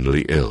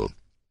terminally ill.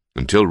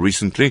 Until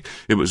recently,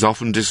 it was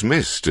often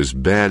dismissed as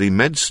barely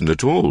medicine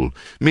at all,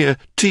 mere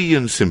tea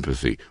and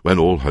sympathy when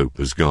all hope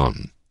was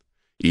gone.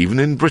 Even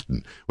in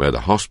Britain, where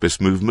the hospice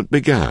movement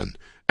began,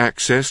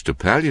 access to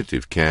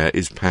palliative care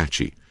is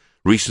patchy.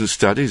 Recent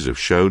studies have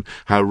shown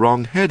how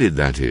wrong-headed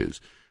that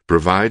is.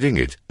 Providing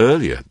it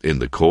earlier in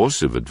the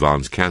course of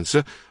advanced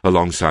cancer,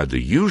 alongside the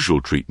usual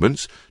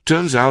treatments,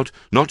 turns out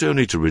not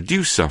only to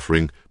reduce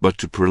suffering, but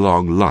to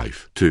prolong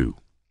life too.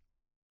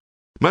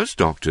 Most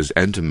doctors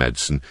enter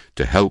medicine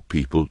to help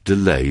people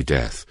delay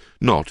death,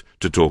 not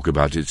to talk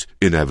about its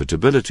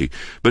inevitability,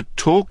 but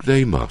talk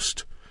they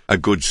must. A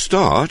good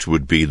start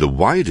would be the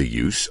wider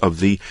use of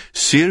the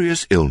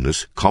Serious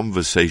Illness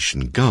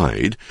Conversation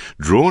Guide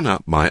drawn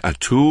up by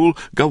Atul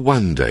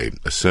Gawande,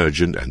 a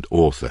surgeon and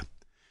author.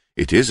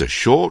 It is a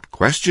short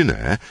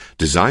questionnaire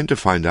designed to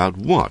find out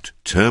what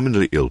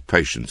terminally ill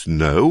patients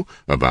know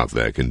about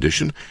their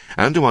condition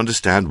and to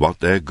understand what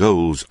their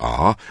goals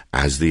are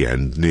as the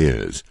end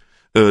nears.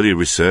 Early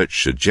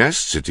research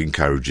suggests it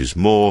encourages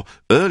more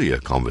earlier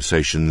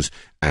conversations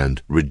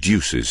and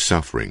reduces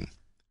suffering.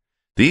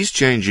 These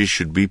changes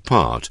should be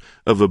part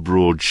of a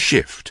broad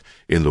shift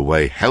in the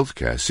way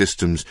healthcare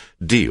systems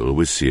deal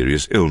with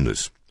serious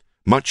illness.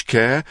 Much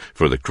care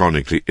for the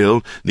chronically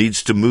ill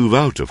needs to move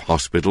out of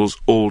hospitals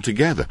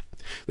altogether.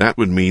 That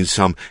would mean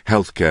some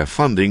healthcare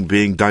funding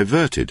being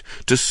diverted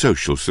to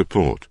social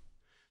support.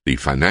 The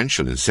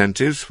financial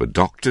incentives for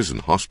doctors and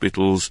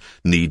hospitals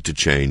need to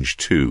change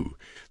too.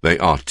 They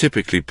are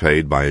typically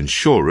paid by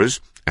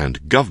insurers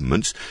and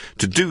governments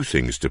to do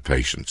things to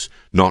patients,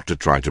 not to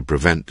try to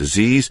prevent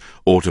disease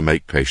or to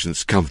make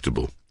patients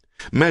comfortable.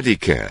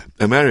 Medicare,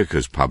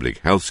 America's public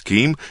health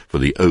scheme for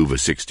the over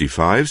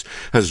 65s,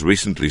 has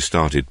recently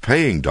started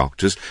paying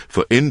doctors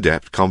for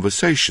in-depth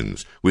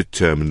conversations with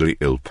terminally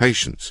ill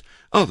patients.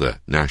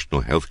 Other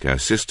national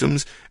healthcare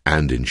systems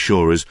and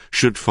insurers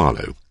should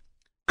follow.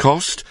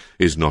 Cost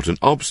is not an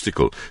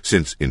obstacle,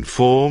 since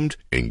informed,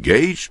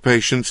 engaged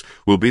patients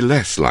will be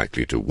less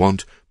likely to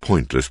want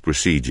pointless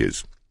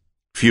procedures.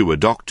 Fewer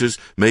doctors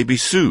may be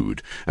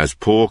sued, as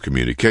poor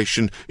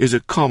communication is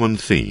a common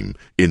theme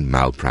in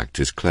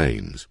malpractice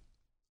claims.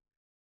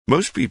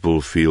 Most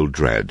people feel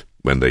dread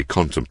when they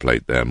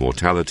contemplate their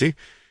mortality.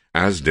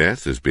 As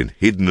death has been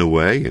hidden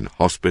away in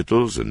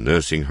hospitals and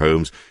nursing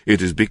homes,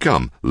 it has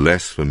become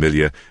less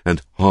familiar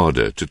and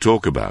harder to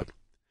talk about.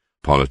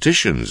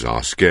 Politicians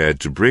are scared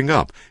to bring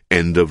up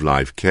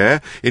end-of-life care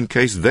in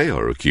case they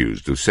are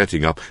accused of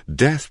setting up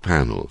death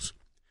panels.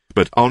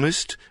 But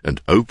honest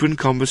and open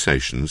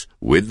conversations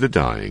with the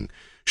dying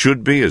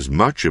should be as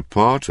much a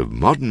part of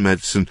modern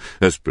medicine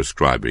as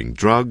prescribing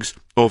drugs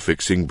or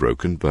fixing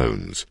broken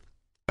bones.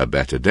 A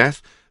better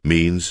death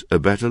means a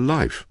better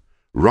life,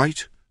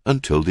 right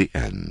until the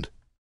end.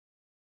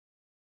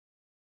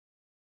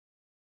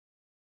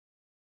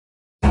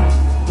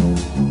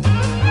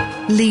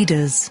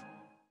 Leaders.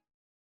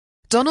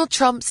 Donald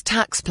Trump's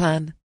tax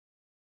plan.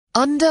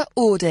 Under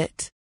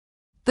audit.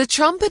 The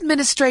Trump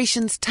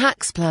administration's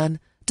tax plan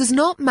does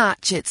not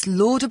match its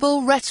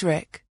laudable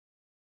rhetoric.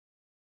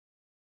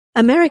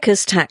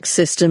 America's tax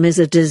system is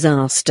a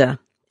disaster.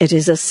 It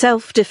is a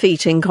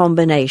self-defeating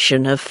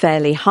combination of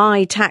fairly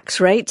high tax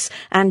rates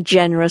and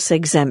generous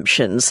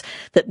exemptions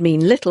that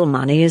mean little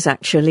money is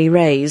actually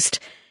raised.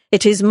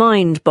 It is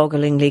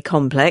mind-bogglingly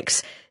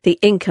complex. The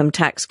income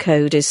tax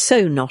code is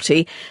so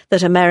knotty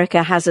that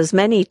America has as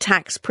many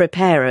tax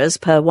preparers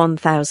per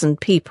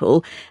 1,000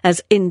 people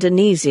as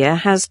Indonesia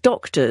has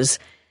doctors.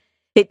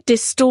 It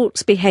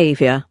distorts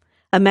behaviour.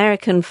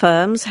 American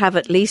firms have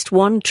at least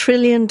 $1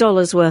 trillion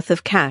worth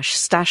of cash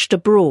stashed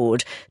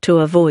abroad to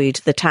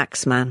avoid the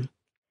taxman.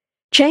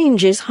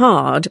 Change is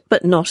hard,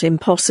 but not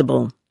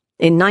impossible.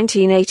 In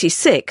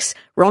 1986,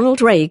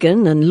 Ronald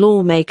Reagan and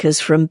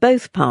lawmakers from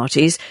both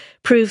parties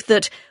proved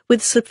that,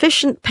 with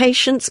sufficient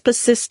patience,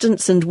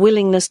 persistence and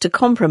willingness to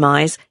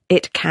compromise,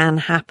 it can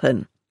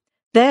happen.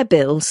 Their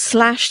bill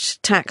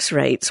slashed tax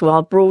rates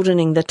while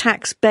broadening the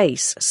tax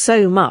base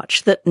so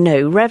much that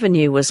no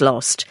revenue was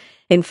lost.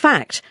 In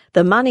fact,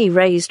 the money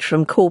raised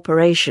from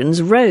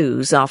corporations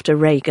rose after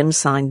Reagan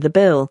signed the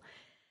bill.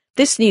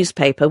 This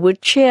newspaper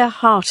would cheer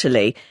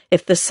heartily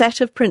if the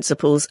set of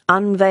principles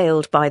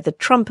unveiled by the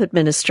Trump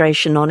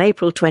administration on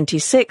April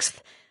 26th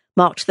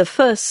marked the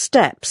first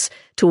steps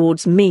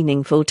towards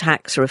meaningful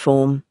tax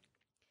reform.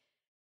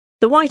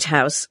 The White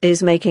House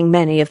is making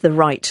many of the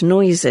right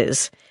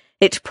noises.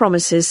 It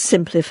promises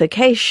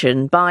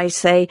simplification by,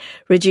 say,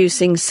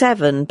 reducing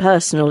 7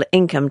 personal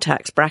income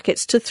tax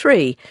brackets to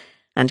 3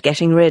 and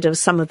getting rid of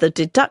some of the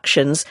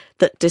deductions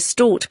that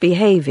distort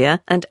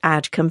behaviour and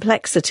add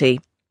complexity.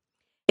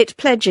 It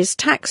pledges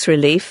tax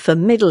relief for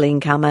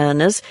middle-income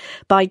earners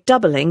by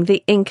doubling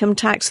the income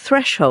tax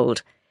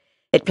threshold.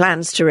 It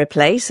plans to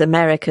replace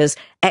America's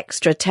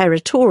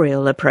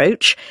extraterritorial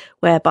approach,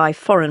 whereby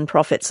foreign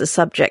profits are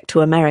subject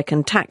to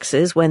American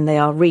taxes when they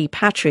are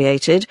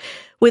repatriated,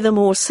 with a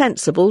more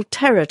sensible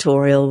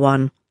territorial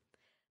one.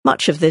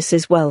 Much of this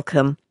is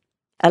welcome.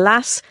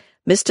 Alas,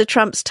 Mr.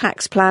 Trump's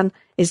tax plan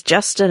is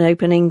just an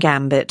opening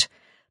gambit.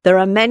 There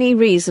are many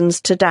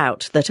reasons to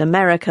doubt that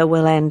America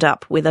will end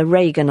up with a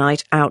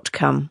Reaganite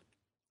outcome.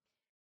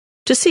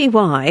 To see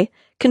why,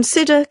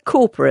 consider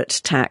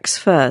corporate tax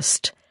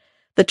first.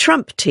 The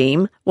Trump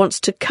team wants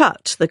to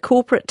cut the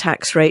corporate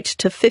tax rate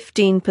to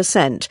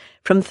 15%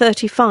 from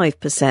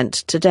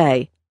 35%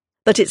 today.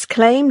 But its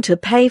claim to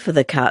pay for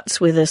the cuts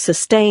with a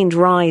sustained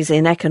rise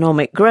in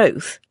economic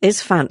growth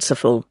is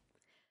fanciful.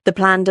 The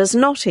plan does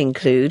not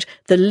include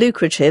the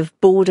lucrative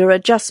border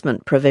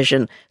adjustment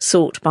provision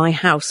sought by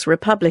House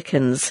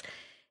Republicans.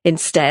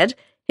 Instead,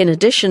 in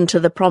addition to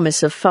the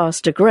promise of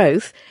faster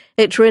growth,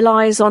 it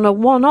relies on a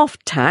one-off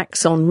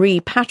tax on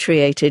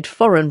repatriated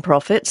foreign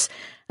profits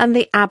and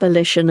the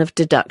abolition of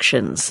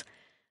deductions.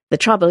 The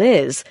trouble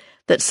is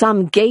that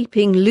some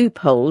gaping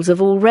loopholes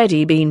have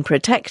already been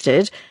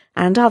protected,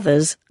 and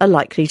others are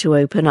likely to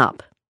open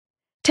up.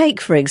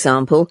 Take, for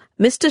example,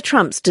 Mr.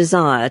 Trump's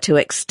desire to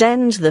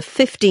extend the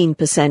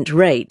 15%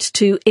 rate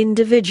to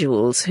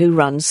individuals who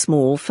run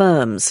small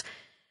firms.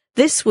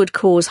 This would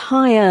cause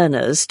high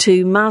earners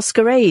to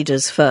masquerade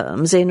as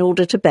firms in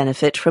order to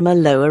benefit from a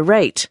lower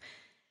rate.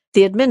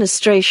 The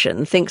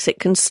administration thinks it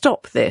can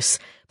stop this,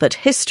 but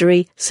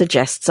history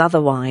suggests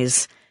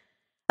otherwise.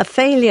 A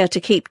failure to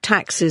keep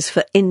taxes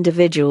for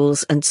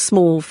individuals and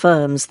small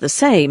firms the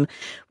same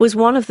was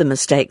one of the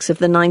mistakes of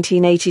the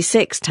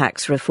 1986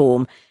 tax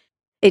reform.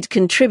 It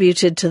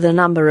contributed to the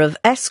number of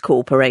S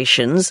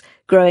corporations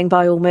growing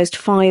by almost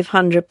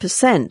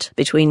 500%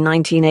 between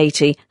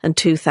 1980 and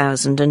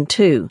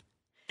 2002.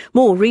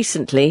 More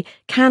recently,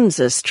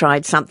 Kansas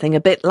tried something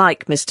a bit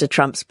like Mr.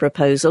 Trump's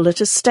proposal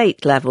at a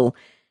state level.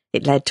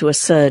 It led to a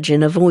surge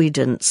in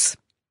avoidance.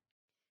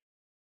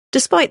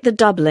 Despite the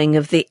doubling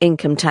of the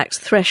income tax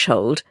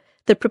threshold,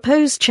 the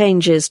proposed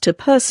changes to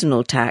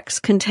personal tax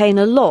contain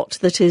a lot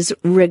that is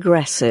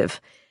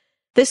regressive.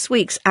 This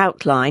week's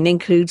outline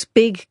includes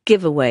big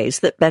giveaways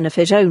that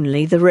benefit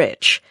only the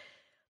rich.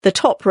 The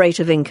top rate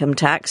of income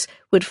tax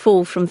would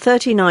fall from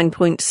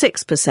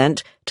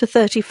 39.6% to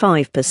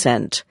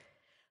 35%.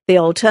 The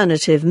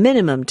alternative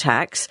minimum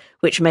tax,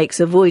 which makes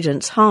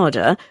avoidance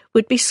harder,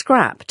 would be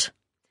scrapped.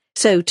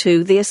 So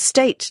too the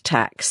estate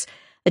tax,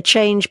 a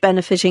change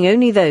benefiting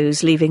only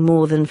those leaving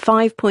more than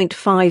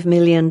 $5.5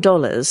 million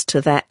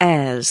to their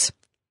heirs.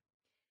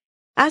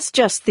 As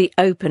just the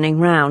opening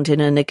round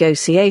in a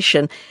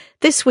negotiation,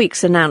 this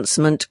week's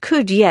announcement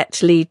could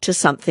yet lead to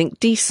something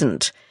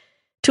decent.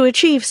 To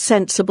achieve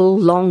sensible,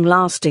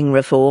 long-lasting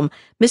reform,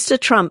 Mr.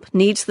 Trump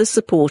needs the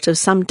support of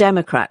some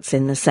Democrats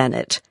in the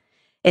Senate.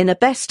 In a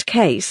best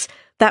case,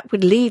 that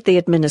would lead the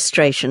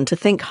administration to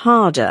think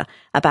harder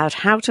about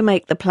how to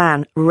make the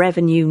plan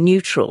revenue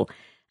neutral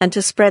and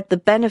to spread the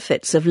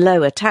benefits of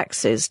lower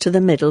taxes to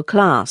the middle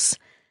class.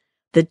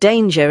 The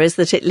danger is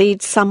that it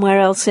leads somewhere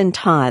else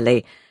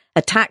entirely,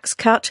 a tax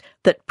cut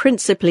that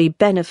principally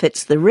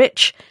benefits the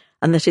rich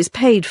and that is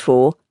paid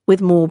for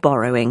with more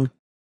borrowing.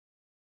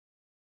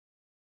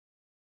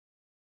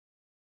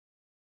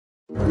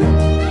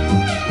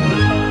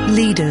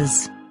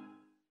 Leaders.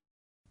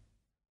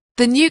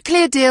 The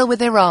nuclear deal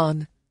with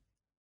Iran.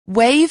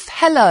 Wave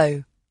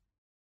hello.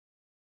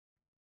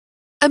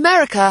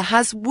 America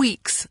has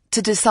weeks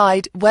to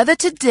decide whether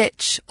to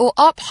ditch or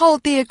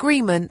uphold the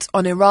agreement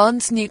on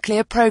Iran's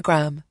nuclear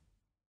program.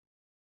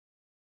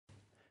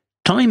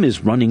 Time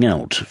is running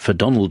out for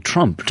Donald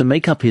Trump to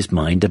make up his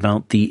mind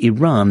about the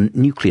Iran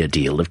nuclear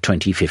deal of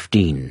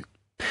 2015.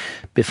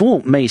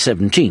 Before May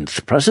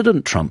 17th,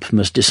 President Trump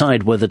must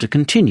decide whether to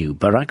continue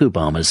Barack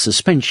Obama's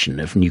suspension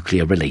of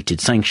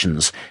nuclear-related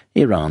sanctions,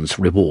 Iran's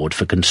reward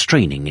for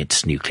constraining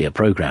its nuclear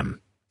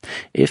program.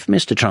 If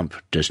Mr. Trump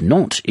does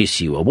not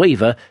issue a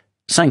waiver,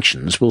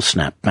 sanctions will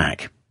snap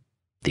back.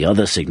 The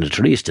other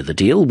signatories to the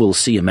deal will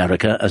see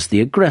America as the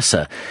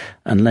aggressor.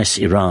 Unless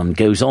Iran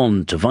goes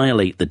on to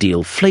violate the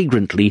deal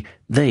flagrantly,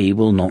 they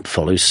will not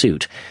follow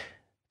suit.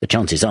 The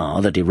chances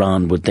are that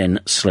Iran would then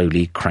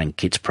slowly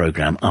crank its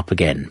program up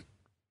again.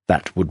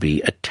 That would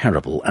be a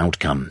terrible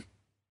outcome.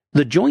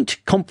 The Joint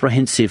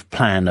Comprehensive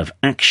Plan of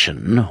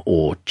Action,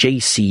 or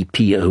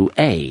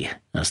JCPOA,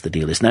 as the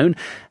deal is known,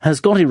 has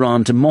got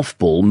Iran to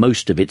mothball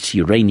most of its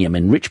uranium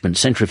enrichment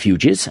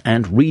centrifuges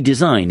and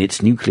redesign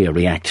its nuclear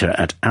reactor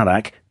at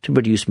Arak to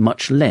produce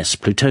much less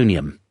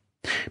plutonium.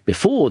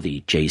 Before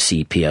the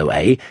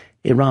JCPOA,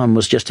 Iran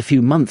was just a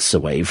few months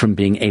away from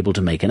being able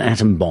to make an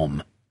atom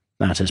bomb.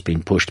 That has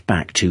been pushed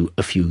back to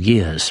a few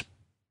years.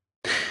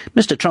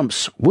 Mr.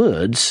 Trump's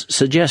words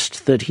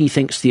suggest that he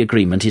thinks the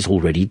agreement is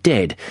already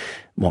dead.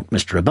 What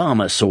Mr.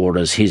 Obama saw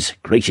as his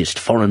greatest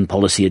foreign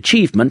policy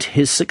achievement,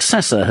 his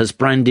successor has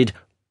branded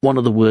one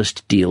of the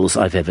worst deals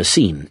I've ever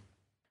seen.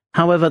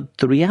 However,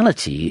 the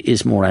reality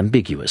is more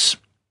ambiguous.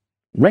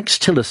 Rex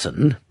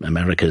Tillerson,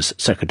 America's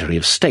Secretary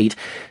of State,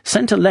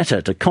 sent a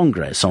letter to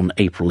Congress on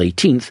April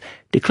 18th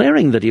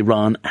declaring that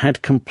Iran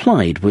had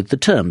complied with the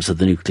terms of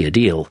the nuclear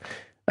deal.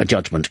 A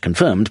judgment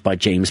confirmed by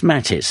James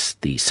Mattis,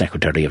 the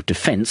Secretary of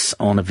Defense,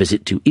 on a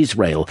visit to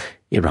Israel,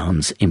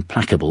 Iran's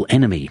implacable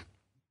enemy.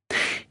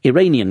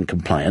 Iranian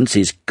compliance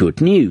is good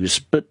news,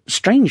 but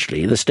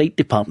strangely the State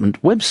Department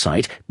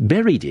website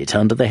buried it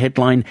under the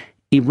headline,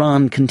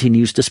 "Iran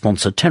continues to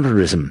sponsor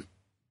terrorism."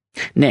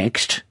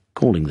 Next,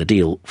 calling the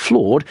deal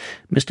flawed,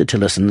 Mr.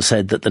 Tillerson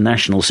said that the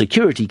National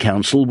Security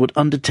Council would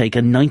undertake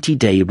a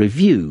 90-day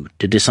review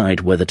to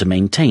decide whether to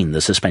maintain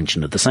the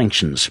suspension of the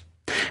sanctions.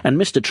 And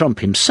Mr. Trump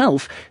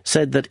himself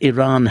said that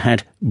Iran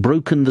had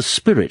broken the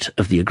spirit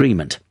of the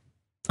agreement.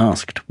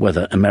 Asked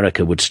whether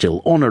America would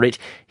still honour it,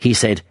 he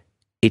said,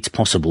 "It's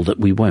possible that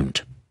we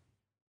won't."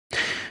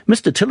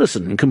 Mr.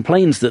 Tillerson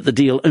complains that the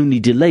deal only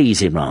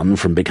delays Iran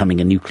from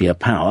becoming a nuclear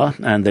power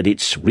and that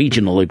its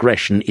regional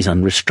aggression is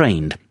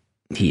unrestrained.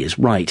 He is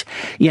right,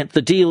 yet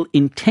the deal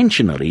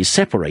intentionally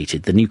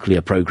separated the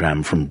nuclear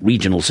program from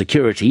regional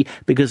security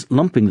because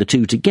lumping the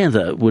two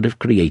together would have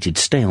created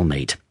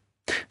stalemate.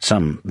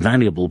 Some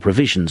valuable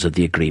provisions of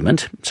the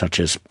agreement, such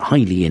as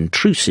highly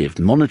intrusive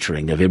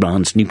monitoring of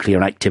Iran's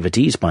nuclear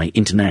activities by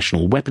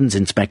international weapons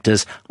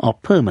inspectors, are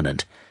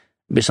permanent.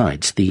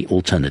 Besides, the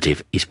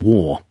alternative is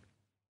war.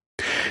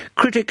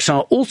 Critics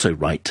are also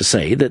right to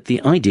say that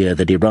the idea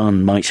that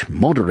Iran might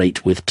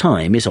moderate with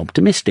time is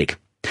optimistic.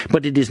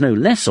 But it is no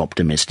less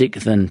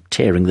optimistic than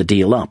tearing the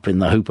deal up in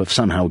the hope of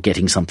somehow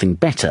getting something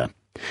better.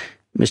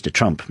 Mr.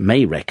 Trump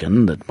may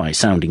reckon that by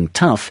sounding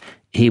tough,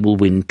 he will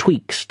win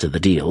tweaks to the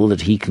deal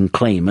that he can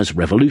claim as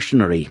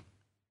revolutionary.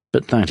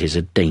 But that is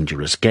a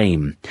dangerous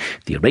game.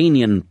 The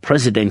Iranian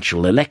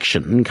presidential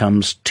election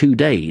comes 2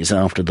 days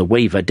after the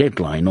waiver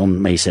deadline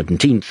on May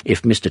 17th.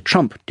 If Mr.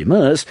 Trump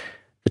demurs,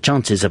 the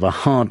chances of a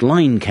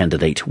hard-line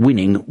candidate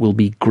winning will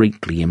be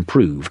greatly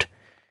improved.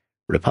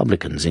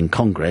 Republicans in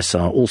Congress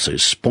are also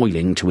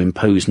spoiling to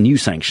impose new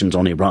sanctions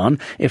on Iran.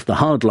 If the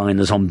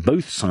hardliners on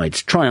both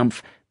sides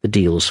triumph, the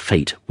deal's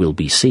fate will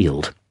be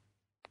sealed.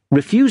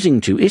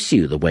 Refusing to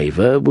issue the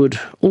waiver would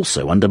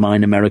also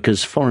undermine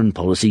America's foreign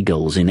policy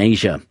goals in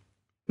Asia.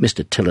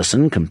 Mr.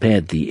 Tillerson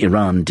compared the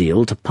Iran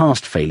deal to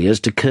past failures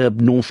to curb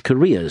North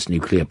Korea's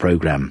nuclear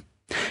program.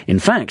 In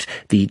fact,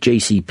 the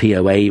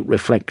JCPOA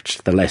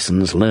reflects the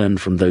lessons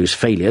learned from those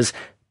failures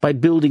by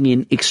building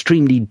in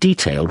extremely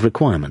detailed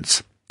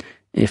requirements.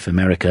 If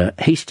America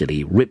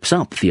hastily rips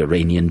up the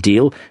Iranian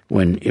deal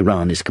when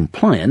Iran is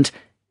compliant,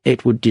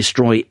 it would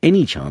destroy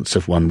any chance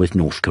of one with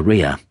North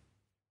Korea.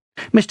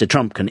 Mr.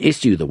 Trump can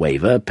issue the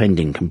waiver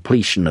pending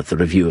completion of the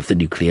review of the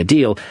nuclear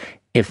deal.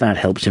 If that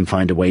helps him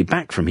find a way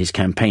back from his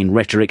campaign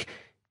rhetoric,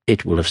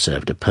 it will have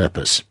served a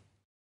purpose.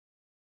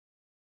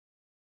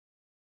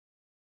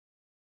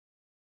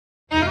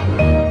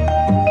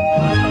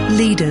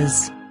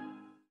 Leaders.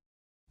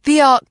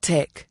 The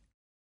Arctic.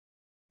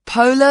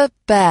 Polar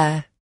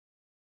bear.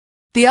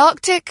 The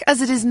Arctic,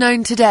 as it is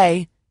known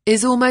today,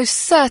 is almost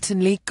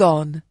certainly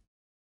gone.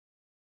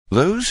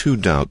 Those who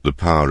doubt the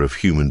power of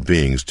human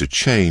beings to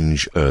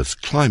change Earth's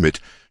climate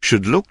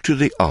should look to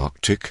the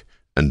Arctic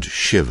and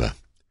shiver.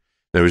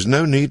 There is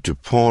no need to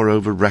pore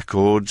over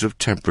records of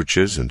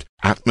temperatures and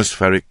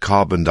atmospheric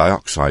carbon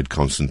dioxide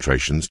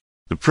concentrations.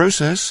 The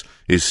process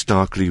is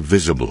starkly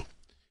visible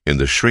in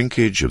the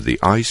shrinkage of the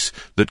ice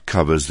that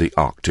covers the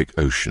Arctic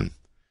Ocean.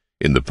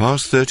 In the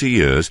past 30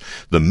 years,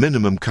 the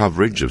minimum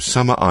coverage of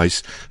summer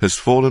ice has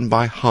fallen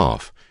by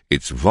half.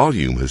 Its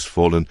volume has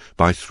fallen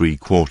by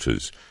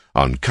 3/4.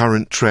 On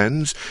current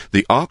trends,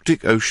 the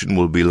Arctic Ocean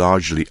will be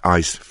largely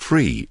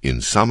ice-free in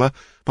summer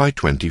by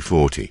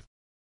 2040.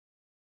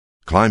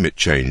 Climate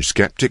change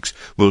skeptics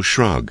will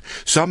shrug.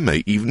 Some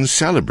may even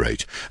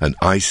celebrate. An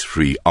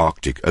ice-free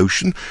Arctic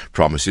Ocean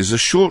promises a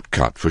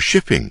shortcut for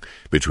shipping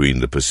between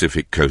the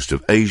Pacific coast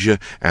of Asia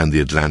and the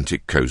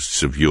Atlantic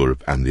coasts of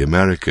Europe and the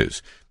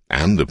Americas,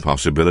 and the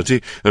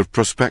possibility of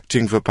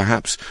prospecting for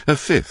perhaps a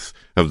fifth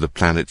of the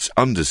planet's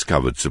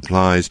undiscovered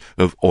supplies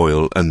of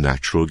oil and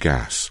natural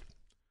gas.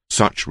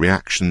 Such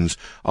reactions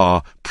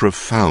are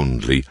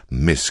profoundly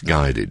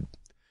misguided.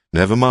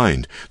 Never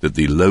mind that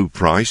the low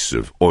price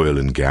of oil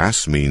and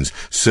gas means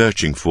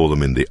searching for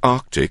them in the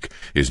Arctic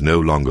is no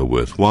longer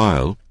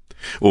worthwhile,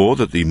 or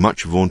that the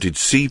much-vaunted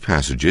sea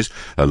passages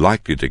are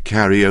likely to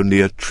carry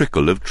only a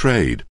trickle of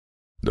trade.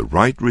 The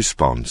right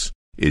response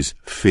is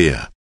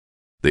fear.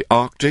 The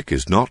Arctic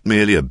is not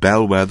merely a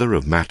bellwether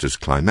of matters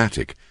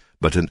climatic,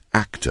 but an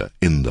actor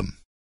in them.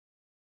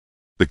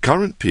 The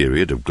current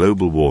period of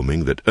global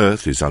warming that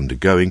Earth is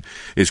undergoing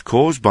is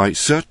caused by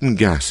certain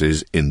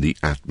gases in the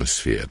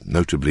atmosphere,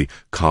 notably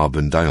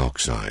carbon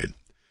dioxide.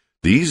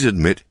 These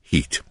emit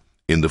heat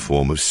in the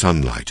form of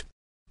sunlight,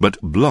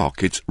 but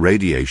block its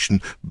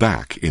radiation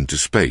back into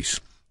space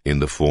in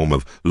the form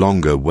of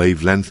longer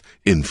wavelength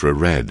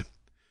infrared.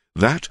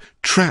 That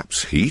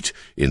traps heat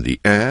in the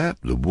air,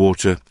 the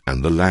water,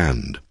 and the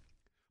land.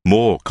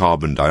 More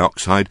carbon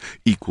dioxide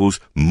equals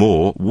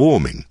more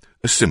warming,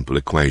 a simple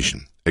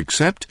equation.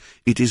 Except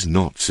it is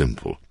not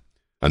simple.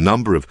 A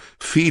number of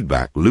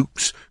feedback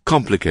loops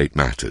complicate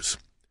matters.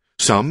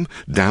 Some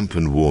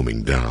dampen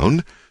warming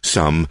down,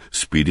 some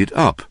speed it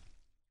up.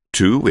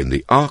 Two in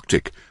the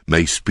Arctic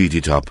may speed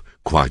it up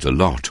quite a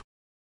lot.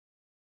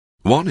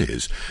 One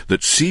is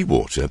that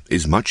seawater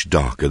is much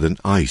darker than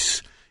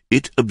ice.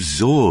 It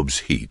absorbs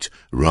heat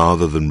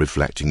rather than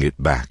reflecting it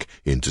back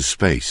into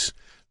space.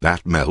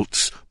 That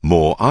melts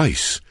more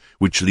ice,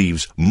 which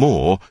leaves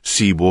more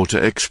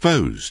seawater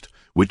exposed,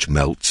 which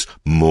melts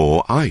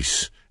more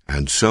ice,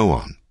 and so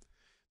on.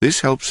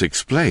 This helps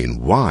explain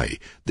why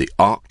the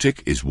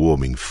Arctic is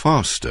warming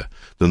faster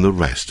than the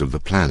rest of the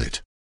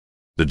planet.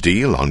 The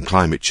deal on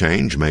climate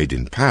change made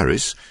in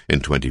Paris in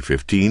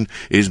 2015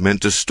 is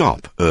meant to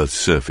stop Earth's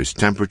surface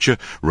temperature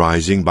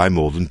rising by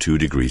more than 2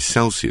 degrees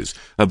Celsius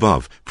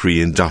above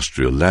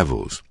pre-industrial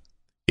levels.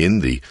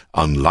 In the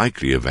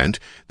unlikely event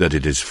that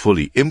it is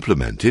fully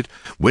implemented,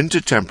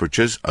 winter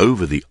temperatures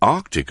over the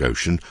Arctic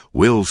Ocean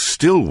will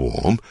still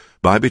warm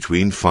by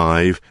between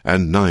 5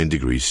 and 9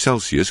 degrees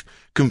Celsius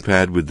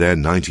compared with their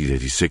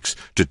 1986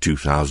 to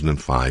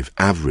 2005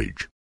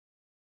 average.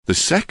 The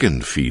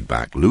second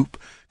feedback loop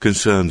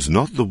concerns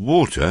not the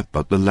water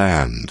but the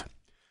land.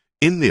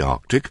 In the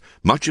Arctic,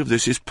 much of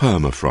this is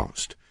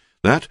permafrost.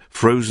 That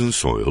frozen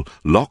soil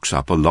locks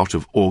up a lot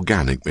of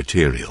organic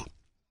material.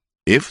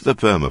 If the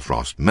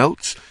permafrost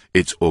melts,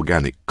 its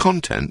organic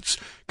contents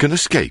can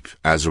escape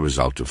as a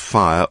result of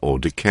fire or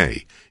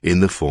decay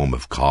in the form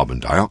of carbon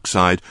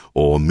dioxide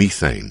or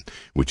methane,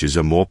 which is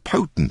a more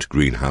potent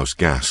greenhouse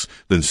gas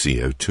than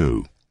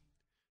CO2.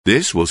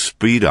 This will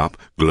speed up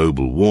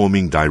global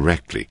warming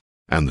directly,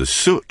 and the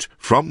soot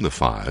from the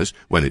fires,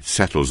 when it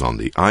settles on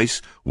the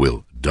ice,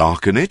 will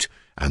darken it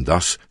and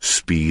thus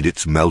speed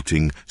its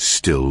melting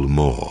still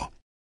more.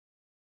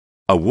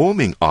 A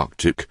warming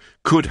Arctic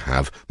could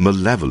have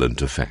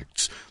malevolent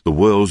effects. The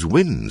world's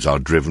winds are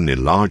driven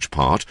in large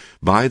part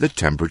by the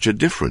temperature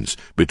difference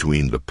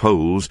between the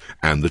poles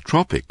and the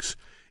tropics.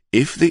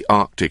 If the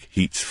Arctic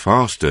heats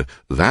faster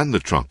than the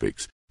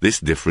tropics, this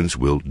difference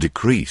will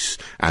decrease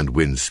and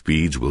wind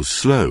speeds will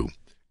slow,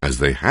 as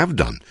they have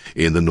done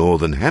in the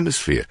Northern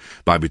Hemisphere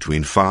by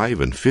between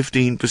 5 and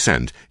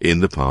 15% in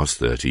the past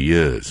 30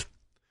 years.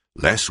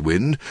 Less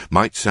wind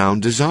might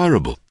sound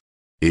desirable.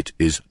 It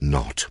is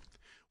not.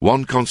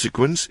 One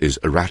consequence is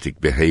erratic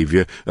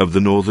behaviour of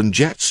the northern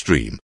jet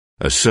stream,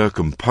 a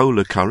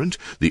circumpolar current,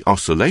 the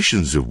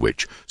oscillations of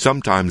which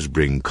sometimes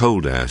bring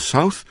cold air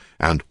south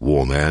and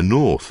warm air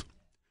north.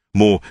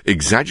 More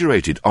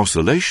exaggerated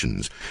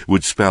oscillations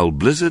would spell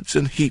blizzards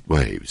and heat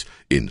waves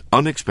in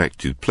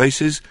unexpected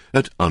places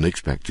at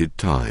unexpected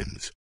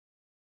times.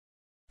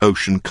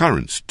 Ocean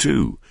currents,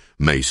 too,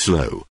 may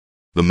slow.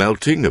 The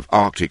melting of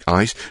Arctic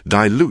ice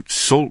dilutes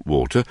salt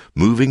water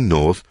moving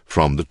north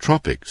from the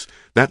tropics.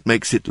 That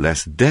makes it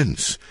less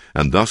dense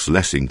and thus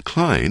less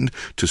inclined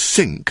to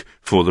sink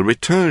for the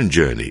return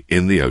journey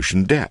in the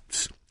ocean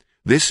depths.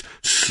 This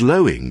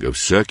slowing of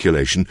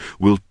circulation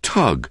will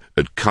tug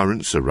at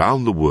currents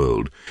around the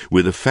world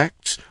with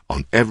effects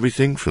on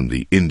everything from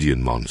the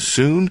Indian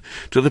monsoon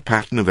to the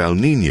pattern of El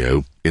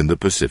Niño in the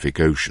Pacific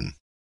Ocean.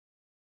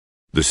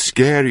 The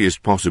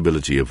scariest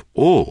possibility of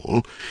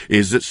all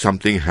is that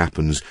something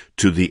happens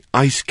to the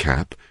ice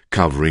cap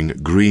covering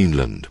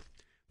Greenland.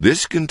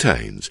 This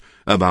contains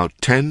about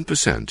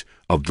 10%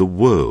 of the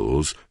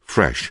world's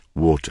fresh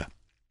water.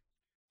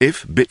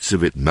 If bits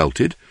of it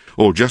melted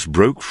or just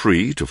broke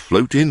free to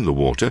float in the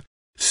water,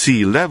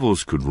 sea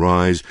levels could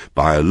rise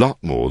by a lot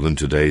more than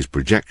today's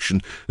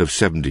projection of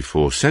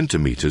 74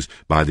 centimetres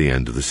by the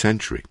end of the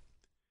century.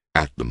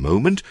 At the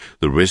moment,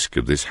 the risk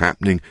of this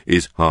happening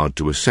is hard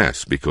to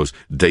assess because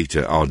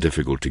data are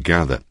difficult to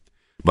gather,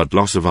 but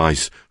loss of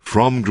ice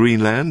from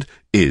Greenland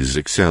is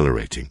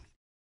accelerating.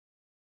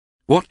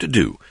 What to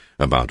do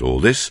about all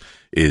this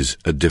is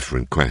a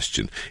different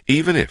question.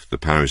 Even if the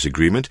Paris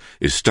Agreement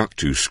is stuck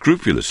to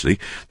scrupulously,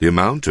 the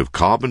amount of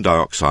carbon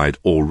dioxide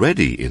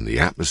already in the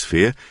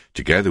atmosphere,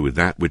 together with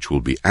that which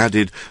will be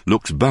added,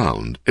 looks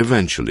bound,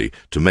 eventually,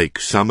 to make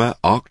summer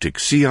Arctic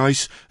sea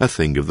ice a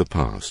thing of the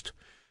past.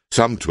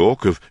 Some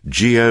talk of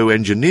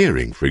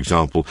geoengineering, for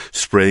example,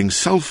 spraying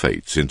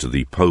sulfates into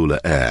the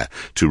polar air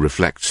to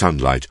reflect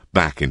sunlight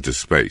back into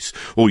space,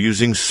 or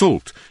using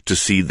salt to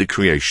seed the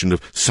creation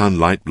of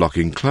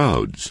sunlight-blocking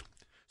clouds.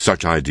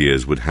 Such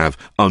ideas would have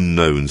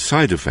unknown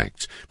side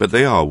effects, but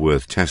they are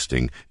worth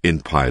testing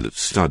in pilot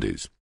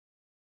studies.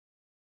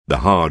 The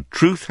hard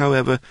truth,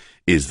 however,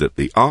 is that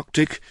the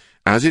Arctic,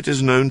 as it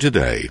is known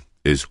today,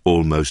 is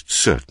almost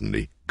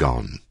certainly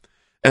gone.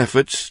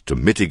 Efforts to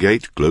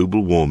mitigate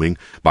global warming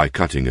by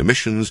cutting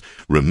emissions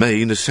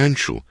remain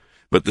essential,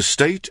 but the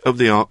state of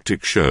the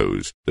Arctic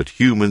shows that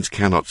humans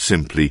cannot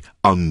simply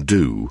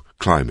undo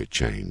climate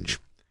change.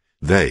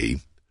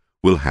 They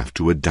will have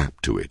to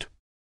adapt to it.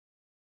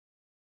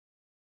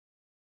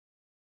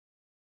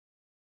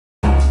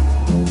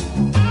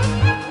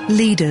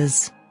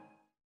 Leaders.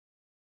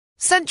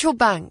 Central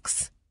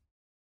banks.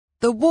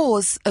 The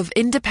wars of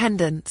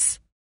independence.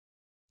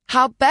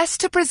 How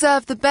best to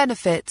preserve the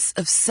benefits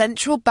of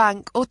central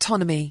bank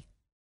autonomy.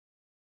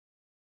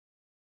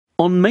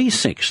 On May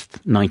 6,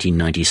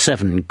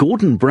 1997,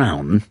 Gordon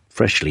Brown,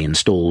 freshly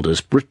installed as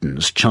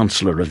Britain's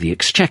Chancellor of the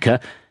Exchequer,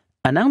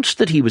 announced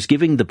that he was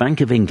giving the Bank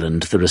of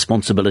England the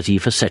responsibility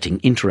for setting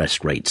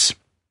interest rates.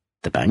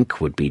 The bank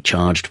would be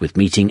charged with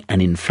meeting an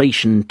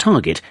inflation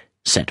target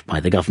set by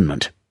the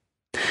government.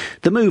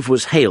 The move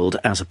was hailed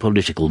as a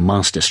political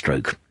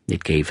masterstroke.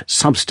 It gave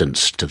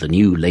substance to the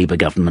new Labour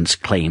government's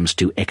claims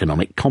to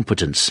economic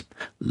competence.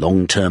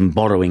 Long-term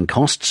borrowing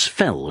costs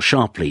fell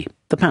sharply.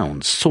 The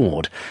pound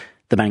soared.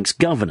 The bank's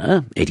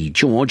governor, Eddie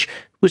George,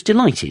 was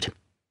delighted.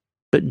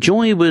 But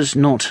joy was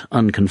not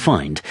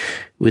unconfined.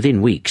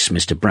 Within weeks,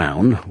 Mr.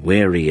 Brown,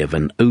 wary of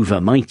an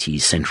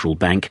overmighty central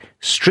bank,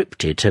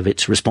 stripped it of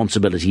its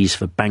responsibilities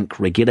for bank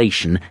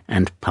regulation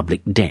and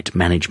public debt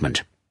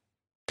management.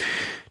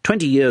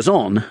 20 years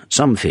on,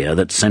 some fear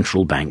that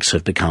central banks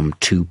have become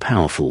too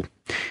powerful.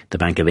 The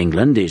Bank of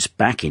England is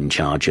back in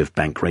charge of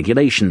bank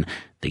regulation.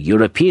 The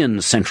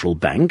European Central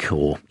Bank,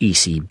 or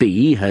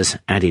ECB, has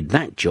added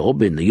that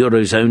job in the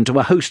Eurozone to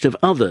a host of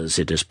others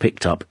it has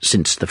picked up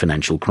since the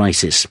financial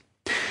crisis.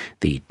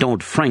 The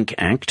Dodd-Frank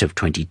Act of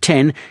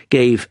 2010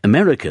 gave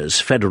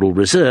America's Federal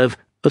Reserve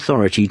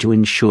authority to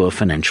ensure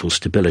financial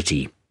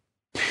stability.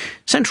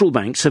 Central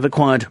banks have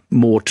acquired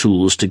more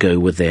tools to go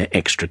with their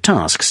extra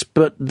tasks,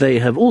 but they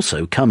have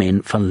also come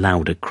in for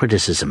louder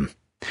criticism.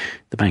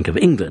 The Bank of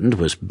England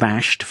was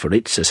bashed for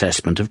its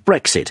assessment of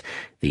Brexit.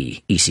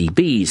 The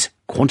ECB's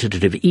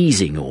quantitative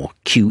easing, or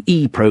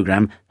QE,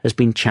 programme has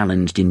been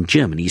challenged in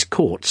Germany's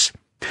courts.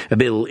 A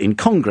bill in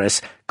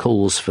Congress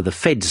calls for the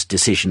Fed's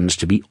decisions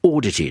to be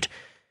audited.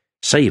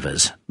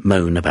 Savers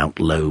moan about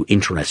low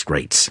interest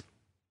rates.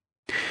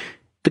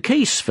 The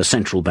case for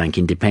central bank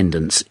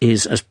independence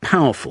is as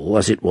powerful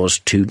as it was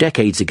 2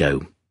 decades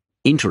ago.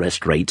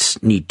 Interest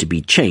rates need to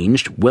be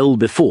changed well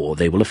before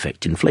they will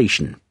affect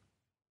inflation.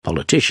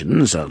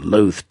 Politicians are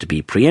loath to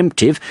be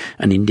preemptive.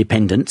 An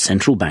independent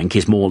central bank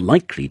is more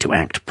likely to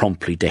act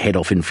promptly to head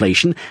off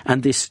inflation,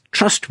 and this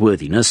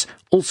trustworthiness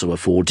also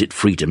affords it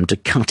freedom to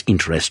cut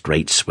interest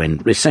rates when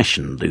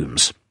recession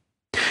looms.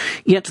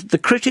 Yet the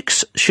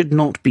critics should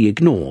not be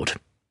ignored.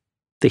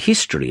 The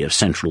history of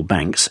central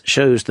banks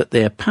shows that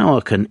their power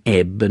can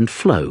ebb and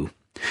flow.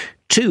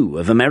 2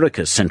 of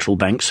America's central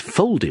banks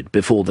folded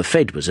before the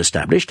Fed was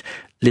established.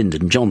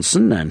 Lyndon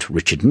Johnson and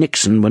Richard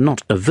Nixon were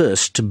not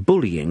averse to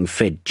bullying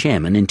Fed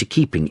chairmen into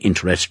keeping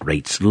interest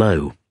rates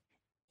low.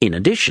 In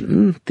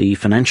addition, the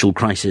financial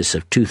crisis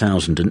of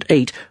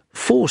 2008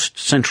 forced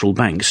central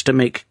banks to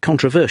make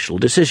controversial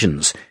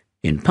decisions,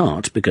 in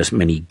part because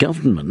many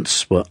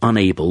governments were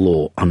unable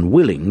or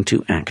unwilling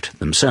to act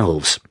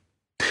themselves.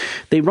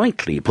 They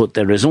rightly put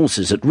their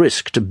resources at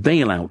risk to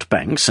bail out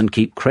banks and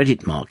keep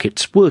credit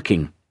markets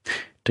working.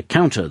 To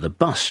counter the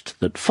bust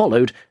that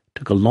followed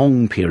took a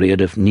long period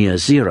of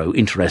near-zero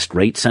interest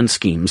rates and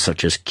schemes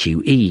such as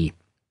QE.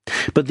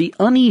 But the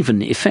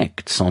uneven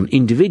effects on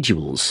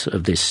individuals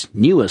of this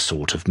newer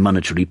sort of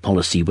monetary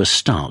policy were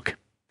stark.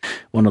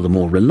 One of the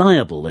more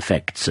reliable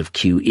effects of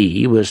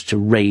QE was to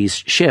raise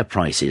share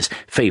prices,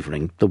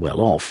 favouring the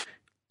well-off.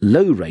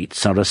 Low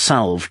rates are a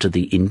salve to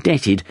the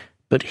indebted,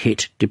 but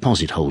hit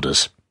deposit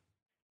holders.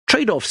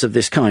 Trade-offs of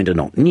this kind are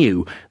not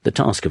new. The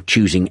task of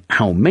choosing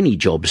how many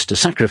jobs to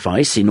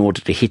sacrifice in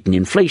order to hit an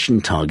inflation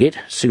target,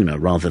 sooner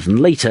rather than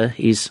later,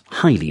 is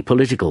highly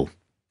political.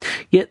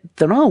 Yet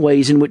there are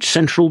ways in which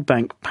central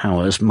bank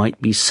powers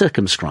might be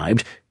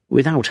circumscribed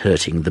without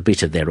hurting the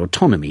bit of their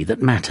autonomy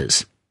that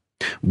matters.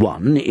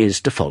 One is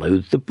to follow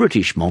the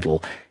British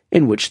model,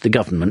 in which the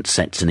government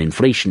sets an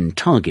inflation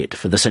target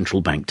for the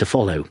central bank to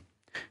follow.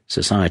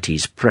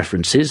 Society's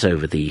preferences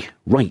over the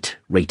right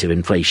rate of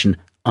inflation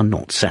are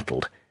not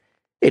settled.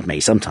 It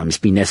may sometimes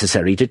be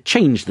necessary to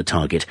change the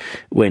target.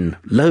 When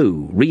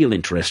low real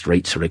interest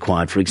rates are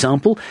required, for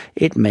example,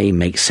 it may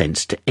make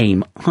sense to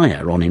aim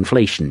higher on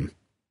inflation.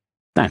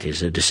 That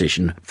is a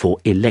decision for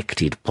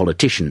elected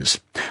politicians.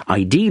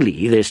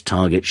 Ideally, this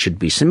target should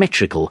be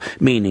symmetrical,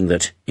 meaning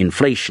that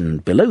inflation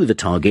below the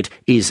target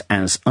is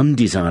as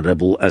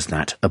undesirable as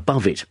that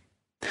above it.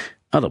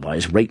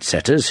 Otherwise, rate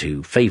setters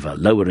who favour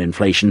lower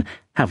inflation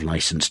have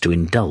licence to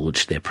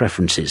indulge their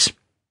preferences.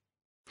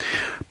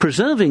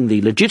 Preserving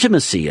the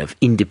legitimacy of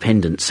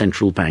independent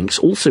central banks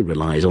also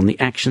relies on the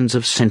actions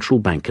of central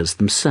bankers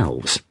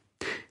themselves.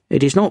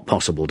 It is not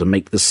possible to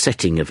make the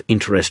setting of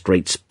interest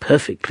rates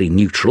perfectly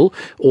neutral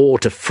or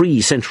to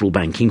free central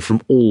banking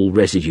from all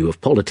residue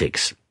of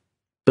politics.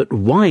 But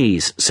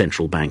wise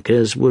central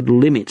bankers would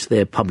limit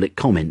their public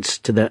comments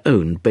to their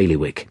own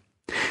bailiwick.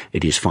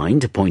 It is fine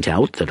to point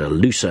out that a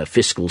looser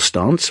fiscal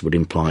stance would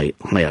imply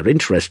higher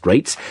interest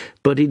rates,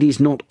 but it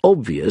is not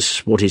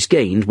obvious what is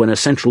gained when a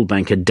central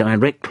banker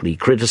directly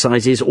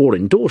criticises or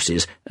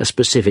endorses a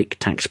specific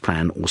tax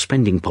plan or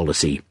spending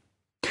policy.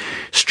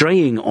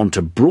 Straying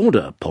onto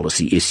broader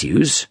policy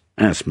issues,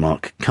 as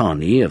Mark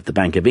Carney of the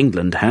Bank of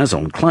England has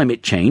on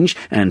climate change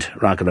and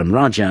Raghuram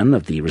Rajan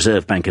of the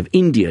Reserve Bank of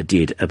India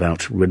did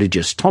about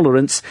religious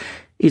tolerance,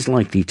 is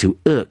likely to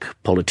irk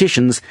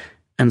politicians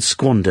and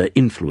squander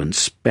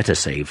influence better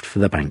saved for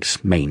the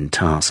bank's main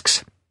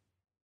tasks.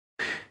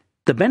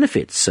 The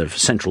benefits of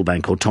central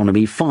bank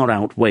autonomy far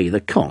outweigh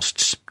the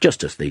costs,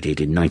 just as they did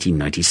in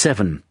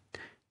 1997.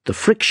 The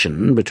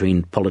friction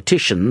between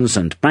politicians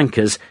and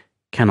bankers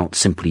cannot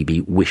simply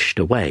be wished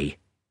away.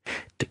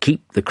 To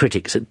keep the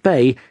critics at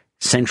bay,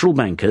 central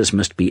bankers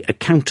must be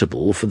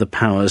accountable for the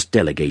powers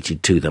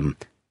delegated to them,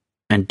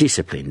 and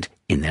disciplined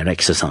in their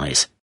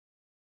exercise.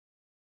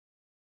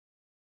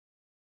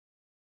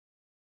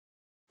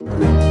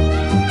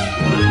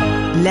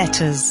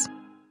 Letters.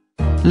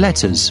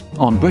 Letters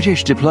on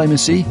British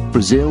diplomacy,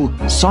 Brazil,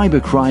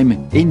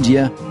 cybercrime,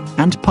 India,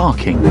 and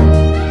parking.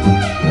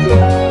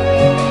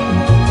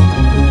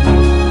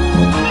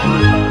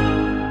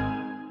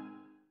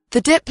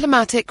 The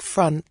Diplomatic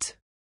Front.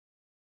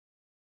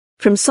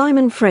 From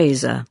Simon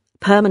Fraser,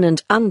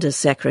 Permanent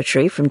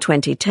Under-Secretary from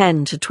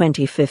 2010 to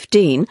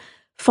 2015,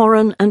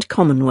 Foreign and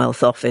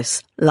Commonwealth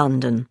Office,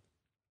 London.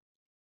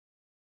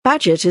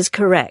 Badgett is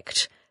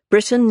correct.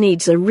 Britain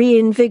needs a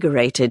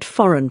reinvigorated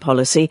foreign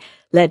policy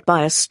led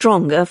by a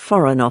stronger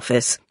Foreign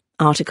Office.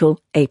 Article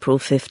April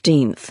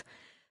 15th.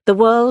 The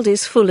world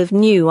is full of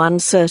new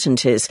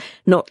uncertainties,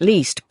 not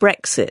least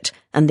Brexit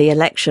and the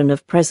election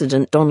of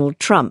President Donald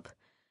Trump.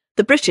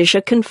 The British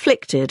are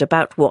conflicted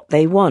about what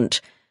they want.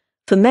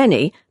 For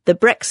many, the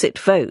Brexit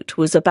vote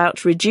was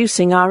about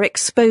reducing our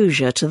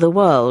exposure to the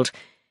world.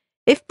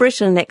 If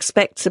Britain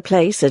expects a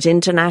place at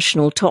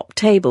international top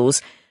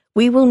tables,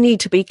 we will need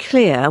to be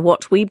clear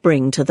what we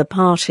bring to the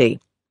party.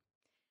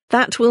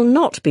 That will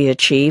not be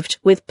achieved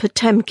with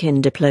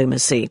Potemkin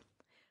diplomacy.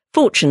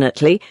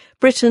 Fortunately,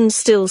 Britain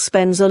still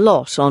spends a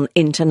lot on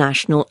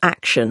international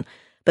action,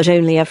 but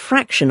only a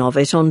fraction of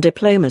it on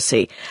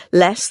diplomacy,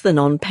 less than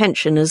on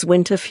pensioners'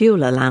 winter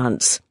fuel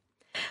allowance.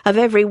 Of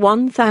every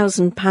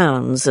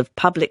 £1,000 of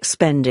public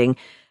spending,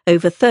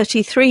 over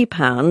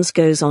 £33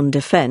 goes on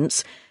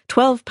defence,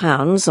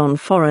 £12 on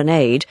foreign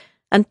aid,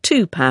 and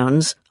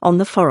 £2 on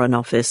the Foreign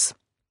Office.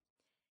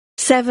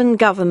 7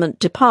 government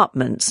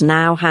departments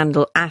now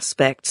handle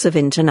aspects of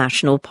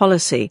international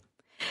policy.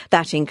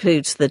 That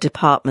includes the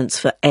departments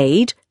for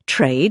aid,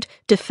 trade,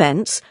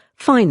 defence,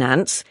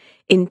 finance,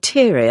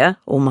 interior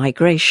or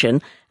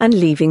migration, and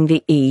leaving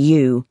the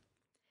EU.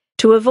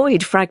 To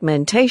avoid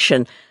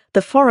fragmentation,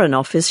 the Foreign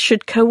Office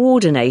should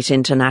coordinate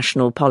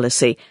international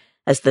policy,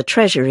 as the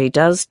Treasury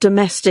does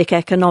domestic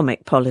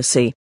economic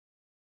policy.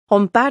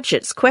 On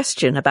Badgett's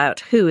question about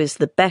who is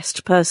the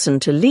best person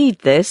to lead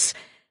this,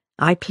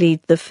 I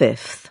plead the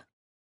fifth.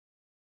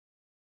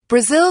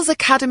 Brazil's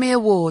Academy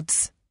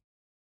Awards.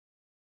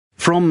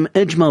 From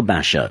Ejmal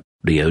Basha,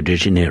 Rio de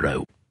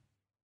Janeiro.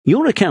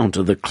 Your account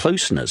of the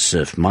closeness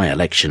of my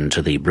election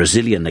to the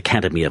Brazilian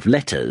Academy of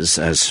Letters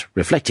as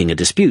reflecting a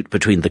dispute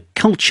between the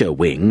culture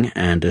wing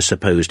and a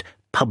supposed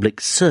public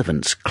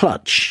servants'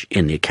 clutch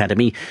in the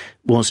Academy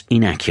was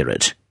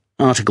inaccurate.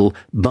 Article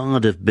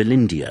Bard of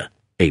Belindia,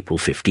 April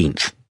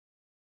 15th.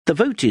 The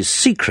vote is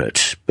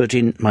secret, but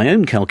in my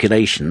own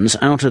calculations,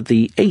 out of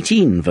the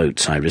 18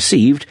 votes I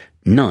received,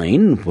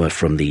 9 were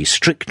from the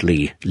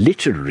strictly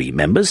literary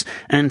members,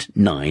 and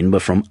 9 were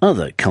from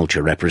other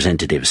culture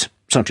representatives,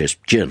 such as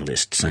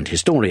journalists and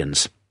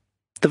historians.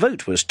 The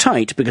vote was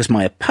tight because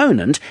my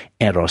opponent,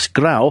 Eros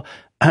Grau,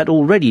 had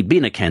already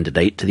been a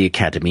candidate to the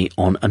Academy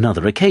on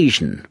another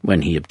occasion,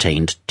 when he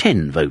obtained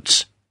 10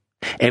 votes.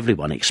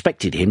 Everyone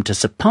expected him to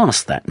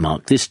surpass that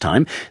mark this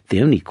time.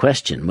 The only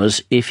question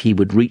was if he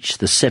would reach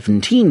the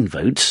 17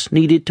 votes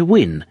needed to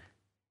win.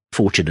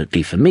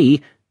 Fortunately for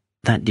me,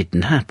 that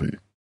didn't happen.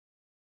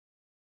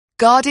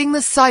 Guarding the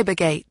Cyber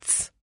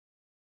Gates.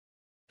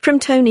 From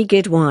Tony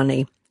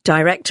Gidwani,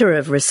 Director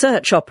of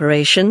Research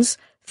Operations,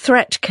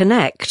 Threat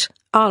Connect,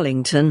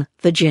 Arlington,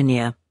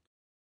 Virginia.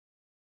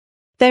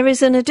 There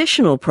is an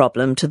additional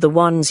problem to the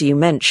ones you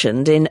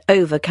mentioned in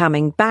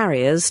overcoming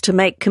barriers to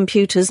make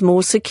computers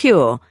more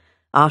secure.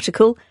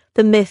 Article,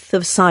 The Myth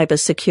of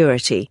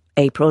Cybersecurity,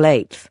 April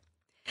 8th.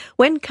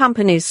 When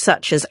companies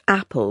such as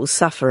Apple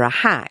suffer a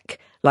hack,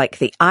 like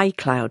the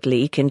iCloud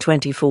leak in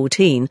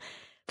 2014,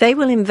 they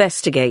will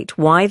investigate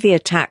why the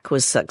attack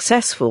was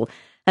successful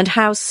and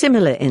how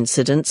similar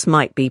incidents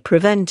might be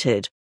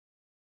prevented.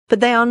 But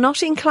they are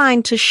not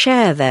inclined to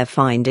share their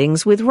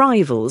findings with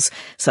rivals,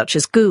 such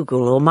as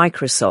Google or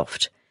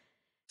Microsoft.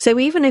 So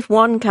even if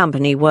one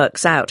company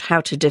works out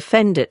how to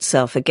defend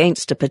itself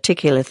against a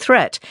particular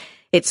threat,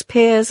 its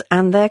peers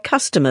and their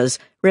customers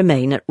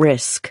remain at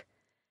risk.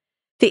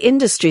 The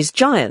industry's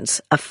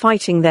giants are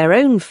fighting their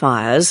own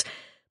fires,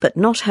 but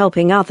not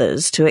helping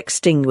others to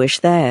extinguish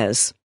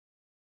theirs.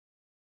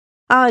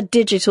 Our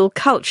digital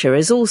culture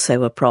is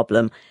also a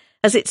problem,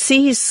 as it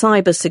sees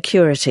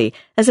cybersecurity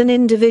as an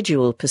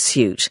individual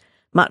pursuit,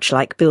 much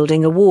like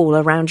building a wall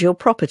around your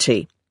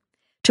property.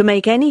 To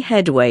make any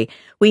headway,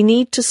 we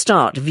need to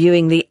start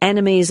viewing the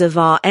enemies of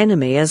our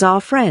enemy as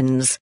our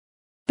friends.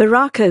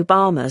 Barack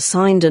Obama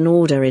signed an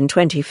order in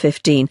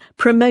 2015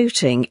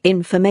 promoting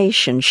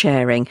information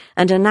sharing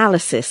and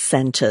analysis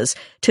centres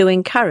to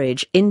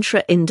encourage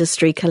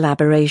intra-industry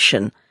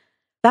collaboration.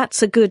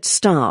 That's a good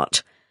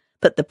start.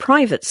 But the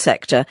private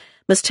sector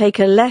must take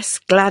a less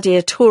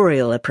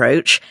gladiatorial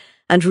approach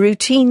and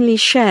routinely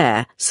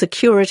share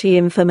security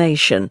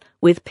information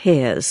with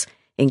peers,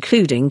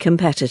 including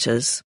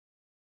competitors.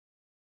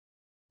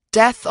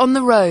 Death on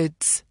the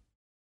Roads.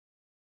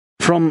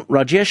 From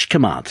Rajesh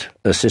Kamath,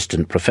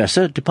 Assistant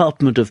Professor,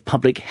 Department of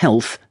Public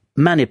Health,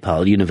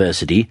 Manipal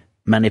University,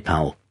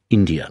 Manipal,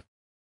 India.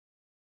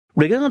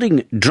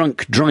 Regarding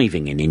drunk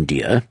driving in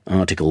India,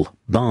 article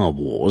Bar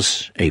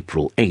Wars,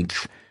 April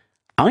 8th,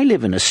 I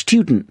live in a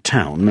student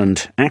town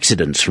and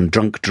accidents from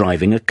drunk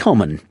driving are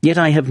common, yet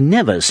I have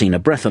never seen a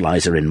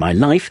breathalyzer in my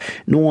life,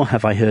 nor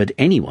have I heard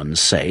anyone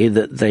say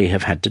that they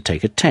have had to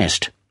take a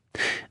test.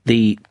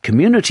 The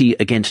Community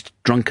Against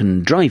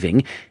Drunken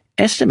Driving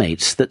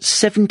estimates that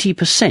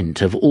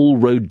 70% of all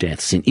road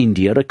deaths in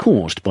India are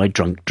caused by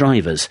drunk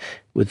drivers,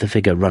 with the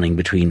figure running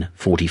between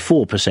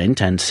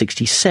 44% and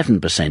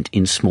 67%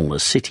 in smaller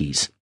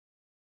cities.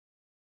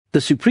 The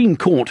Supreme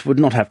Court would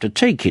not have to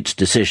take its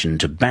decision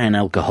to ban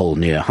alcohol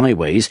near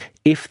highways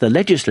if the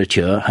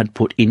legislature had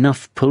put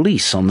enough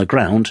police on the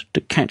ground to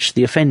catch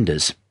the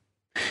offenders.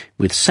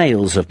 With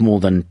sales of more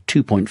than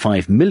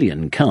 2.5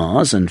 million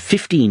cars and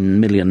 15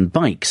 million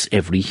bikes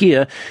every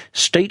year,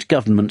 state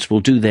governments will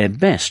do their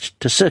best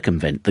to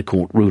circumvent the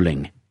court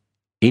ruling.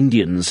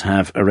 Indians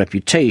have a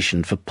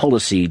reputation for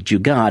policy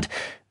jugaad.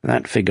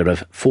 That figure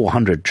of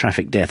 400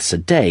 traffic deaths a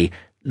day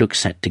looks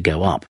set to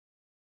go up.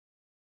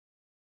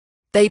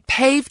 They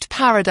paved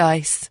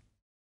paradise.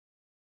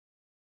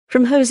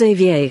 From José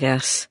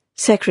Viegas,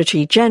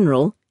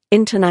 Secretary-General,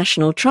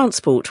 International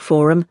Transport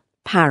Forum,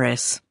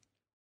 Paris.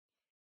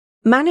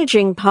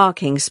 Managing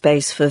parking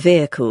space for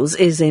vehicles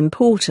is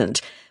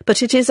important,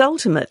 but it is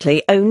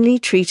ultimately only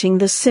treating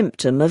the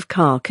symptom of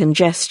car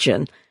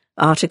congestion.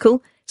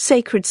 Article,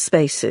 Sacred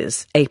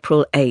Spaces,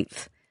 April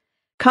 8th.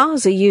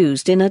 Cars are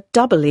used in a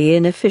doubly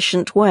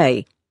inefficient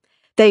way.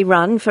 They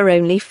run for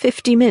only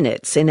 50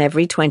 minutes in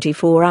every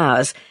 24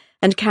 hours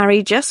and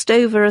carry just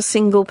over a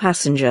single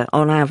passenger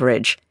on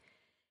average.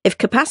 If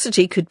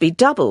capacity could be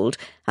doubled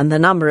and the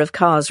number of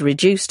cars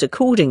reduced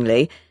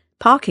accordingly,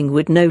 parking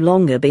would no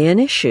longer be an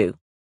issue.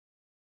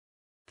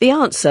 The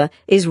answer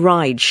is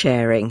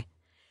ride-sharing.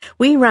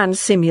 We ran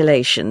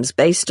simulations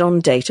based on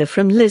data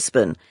from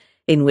Lisbon,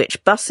 in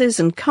which buses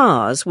and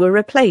cars were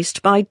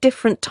replaced by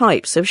different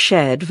types of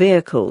shared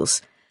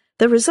vehicles.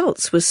 The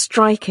results were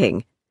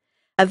striking.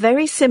 A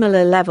very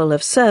similar level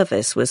of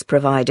service was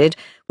provided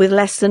with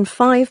less than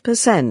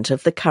 5%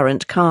 of the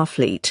current car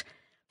fleet.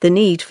 The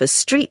need for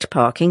street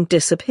parking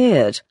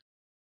disappeared.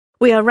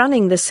 We are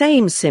running the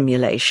same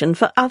simulation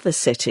for other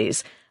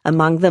cities,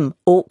 among them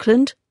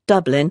Auckland,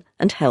 Dublin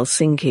and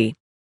Helsinki.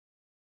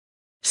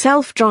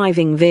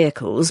 Self-driving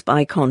vehicles,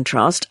 by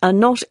contrast, are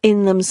not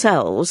in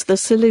themselves the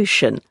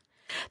solution.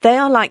 They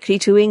are likely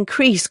to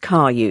increase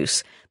car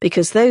use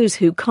because those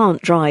who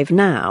can't drive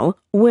now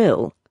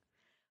will.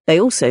 They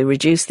also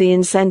reduce the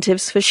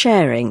incentives for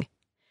sharing.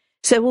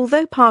 So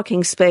although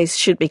parking space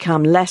should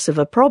become less of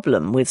a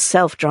problem with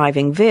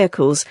self-driving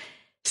vehicles,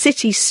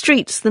 city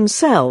streets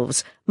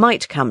themselves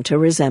might come to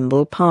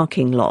resemble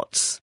parking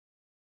lots.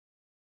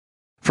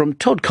 From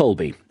Todd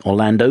Colby,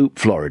 Orlando,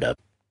 Florida.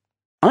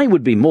 I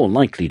would be more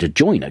likely to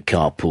join a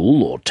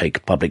carpool or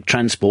take public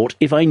transport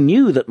if I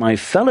knew that my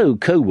fellow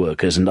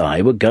co-workers and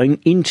I were going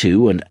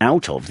into and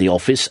out of the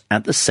office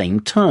at the same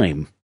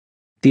time.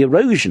 The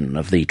erosion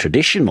of the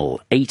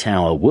traditional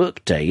 8-hour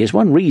workday is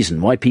one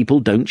reason why people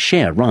don't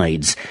share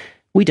rides.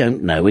 We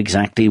don't know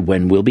exactly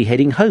when we'll be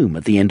heading home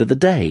at the end of the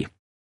day.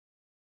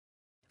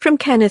 From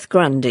Kenneth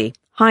Grundy,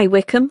 High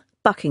Wycombe,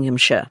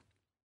 Buckinghamshire.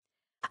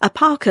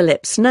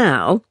 Apocalypse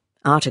Now,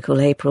 article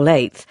April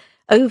 8th,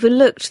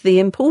 overlooked the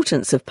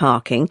importance of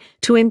parking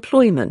to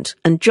employment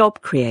and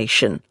job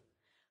creation.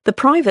 The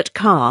private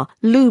car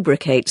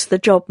lubricates the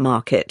job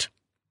market.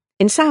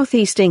 In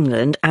southeast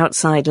England,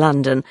 outside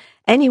London,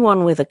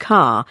 anyone with a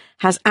car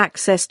has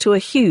access to a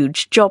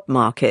huge job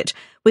market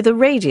with a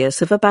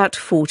radius of about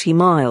 40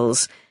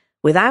 miles.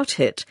 Without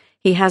it,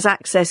 he has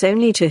access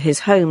only to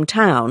his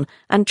hometown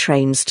and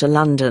trains to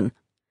London.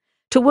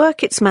 To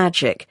work its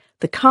magic,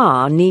 the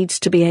car needs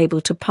to be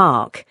able to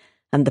park,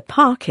 and the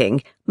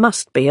parking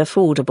must be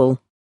affordable.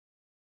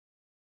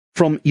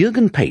 From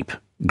Jürgen Pape,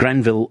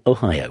 Granville,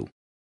 Ohio.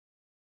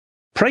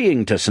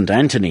 Praying to St.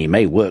 Anthony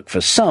may work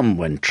for some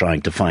when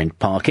trying to find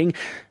parking.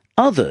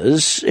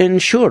 Others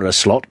ensure a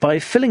slot by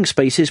filling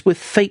spaces with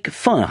fake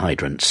fire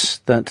hydrants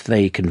that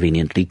they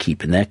conveniently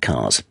keep in their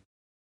cars.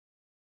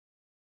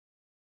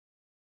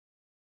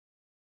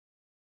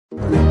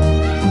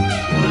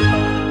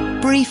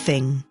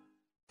 Briefing.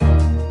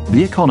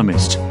 The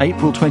Economist,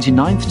 April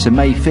 29th to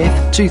May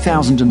 5th,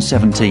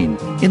 2017.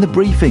 In the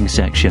briefing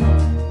section,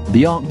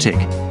 the Arctic,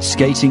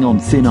 skating on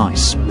thin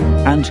ice,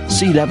 and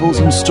sea levels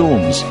and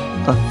storms,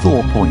 a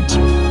thaw point.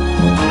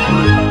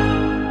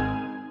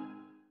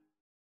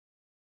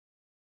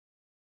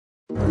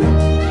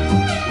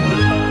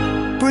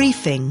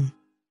 Briefing.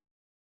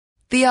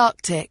 The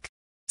Arctic,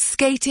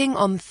 skating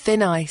on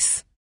thin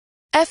ice.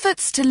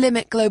 Efforts to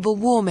limit global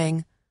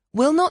warming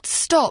will not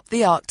stop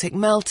the Arctic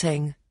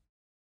melting.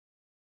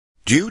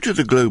 Due to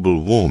the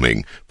global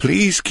warming,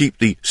 please keep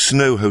the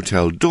Snow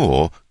Hotel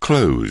door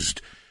closed,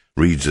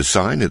 reads a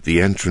sign at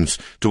the entrance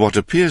to what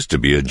appears to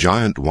be a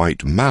giant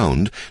white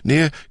mound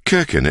near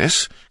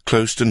Kirkenes,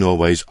 close to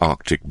Norway's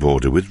Arctic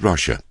border with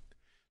Russia.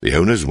 The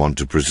owners want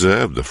to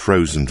preserve the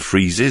frozen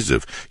friezes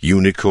of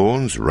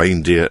unicorns,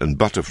 reindeer and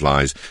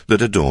butterflies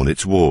that adorn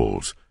its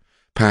walls.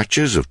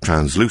 Patches of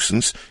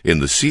translucence in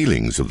the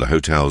ceilings of the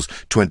hotel's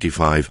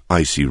 25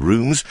 icy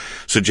rooms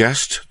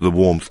suggest the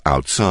warmth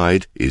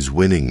outside is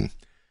winning.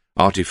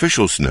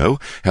 Artificial snow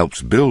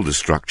helps build a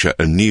structure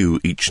anew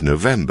each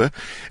November,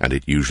 and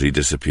it usually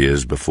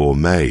disappears before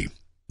May.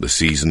 The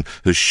season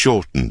has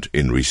shortened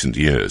in recent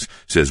years,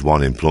 says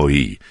one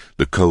employee.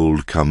 The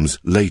cold comes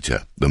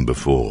later than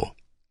before.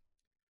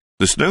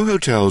 The Snow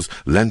Hotel's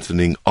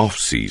lengthening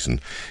off-season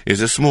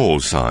is a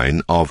small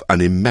sign of an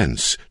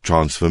immense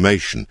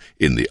transformation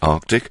in the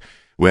Arctic,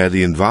 where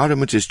the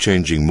environment is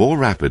changing more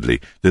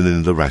rapidly than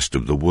in the rest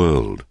of the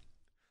world.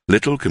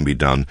 Little can be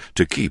done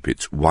to keep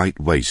its white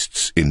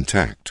wastes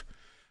intact.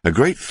 A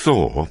great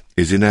thaw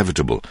is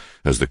inevitable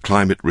as the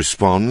climate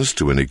responds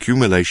to an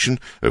accumulation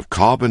of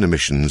carbon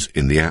emissions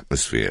in the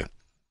atmosphere.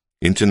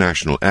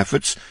 International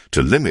efforts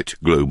to limit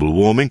global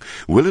warming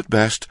will at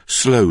best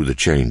slow the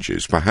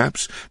changes,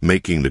 perhaps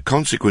making the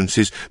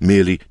consequences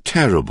merely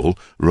terrible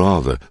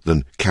rather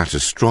than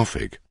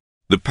catastrophic.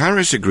 The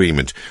Paris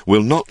Agreement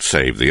will not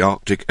save the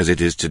Arctic as it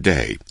is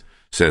today,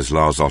 says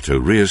Lars Otto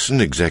Rierson,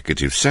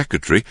 Executive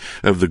Secretary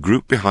of the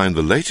group behind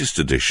the latest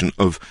edition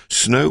of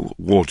Snow,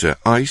 Water,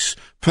 Ice,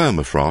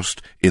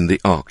 Permafrost in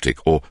the Arctic,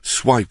 or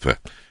SWIPER,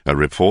 a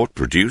report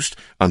produced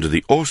under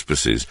the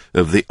auspices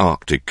of the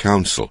Arctic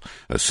Council,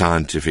 a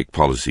scientific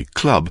policy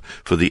club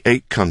for the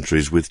 8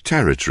 countries with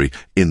territory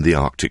in the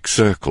Arctic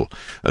Circle,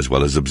 as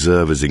well as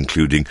observers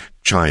including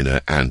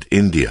China and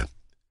India.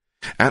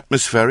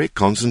 Atmospheric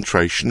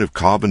concentration of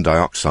carbon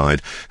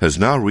dioxide has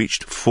now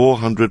reached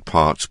 400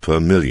 parts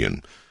per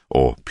million,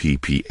 or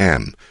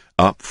ppm,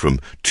 up from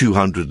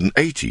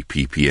 280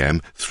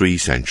 ppm 3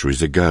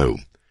 centuries ago.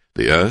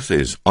 The Earth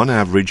is, on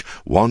average,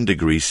 1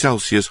 degree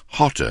Celsius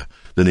hotter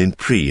than in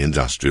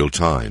pre-industrial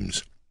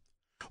times.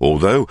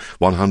 Although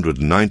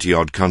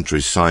 190-odd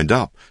countries signed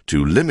up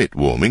to limit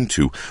warming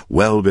to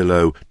well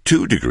below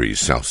 2 degrees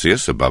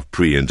Celsius above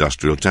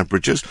pre-industrial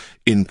temperatures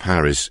in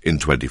Paris in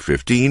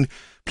 2015,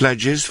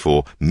 pledges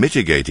for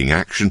mitigating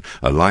action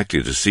are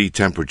likely to see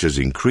temperatures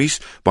increase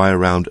by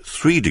around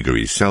 3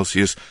 degrees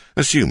Celsius,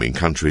 assuming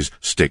countries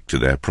stick to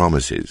their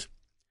promises.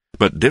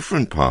 But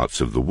different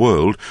parts of the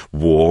world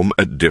warm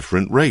at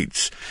different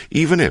rates.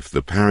 Even if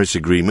the Paris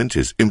Agreement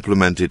is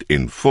implemented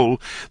in full,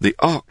 the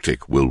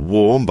Arctic will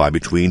warm by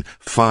between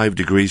 5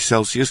 degrees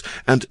Celsius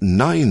and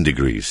 9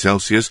 degrees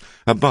Celsius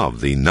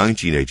above the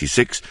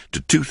 1986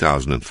 to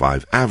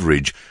 2005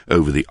 average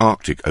over the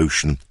Arctic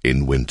Ocean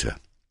in winter.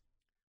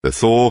 The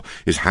thaw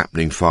is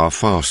happening far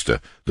faster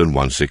than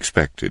once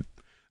expected.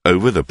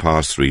 Over the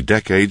past 3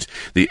 decades,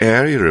 the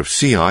area of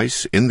sea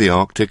ice in the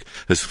Arctic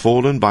has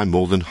fallen by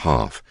more than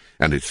half,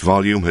 and its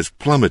volume has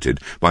plummeted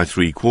by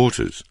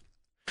 3/4.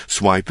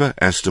 SWIPER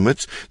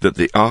estimates that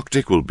the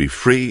Arctic will be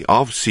free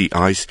of sea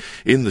ice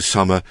in the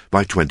summer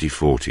by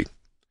 2040.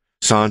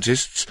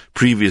 Scientists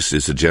previously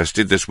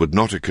suggested this would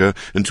not occur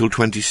until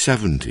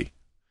 2070.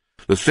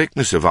 The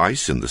thickness of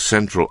ice in the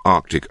central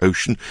Arctic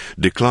Ocean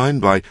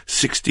declined by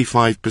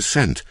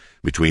 65%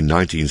 between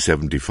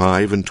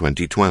 1975 and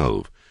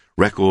 2012.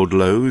 Record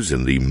lows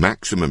in the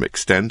maximum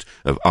extent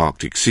of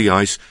Arctic sea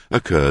ice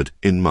occurred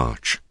in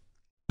March.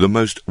 The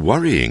most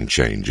worrying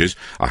changes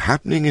are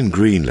happening in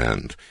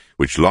Greenland,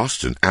 which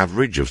lost an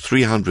average of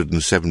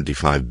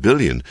 375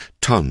 billion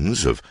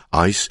tons of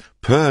ice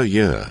per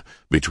year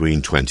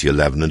between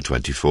 2011 and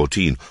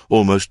 2014,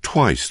 almost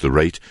twice the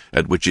rate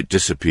at which it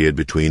disappeared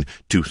between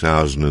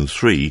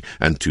 2003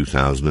 and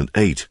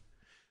 2008.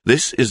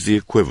 This is the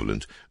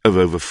equivalent of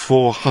over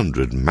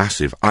 400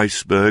 massive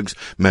icebergs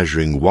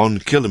measuring 1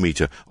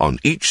 kilometre on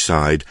each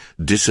side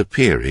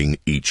disappearing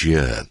each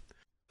year.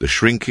 The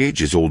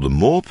shrinkage is all the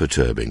more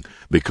perturbing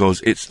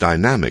because its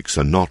dynamics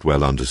are not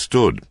well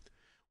understood.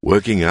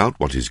 Working out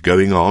what is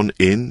going on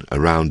in,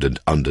 around and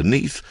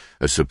underneath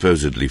a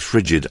supposedly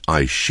frigid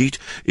ice sheet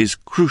is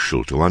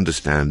crucial to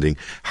understanding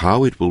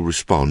how it will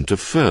respond to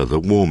further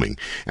warming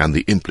and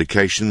the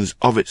implications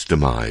of its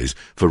demise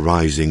for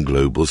rising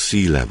global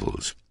sea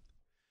levels.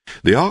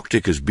 The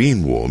Arctic has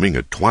been warming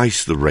at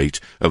twice the rate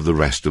of the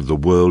rest of the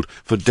world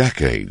for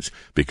decades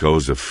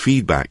because of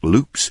feedback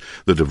loops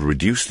that have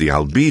reduced the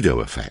albedo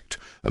effect,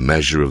 a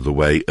measure of the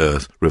way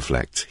Earth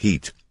reflects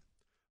heat.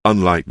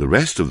 Unlike the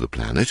rest of the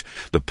planet,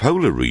 the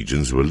polar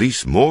regions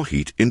release more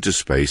heat into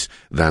space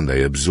than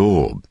they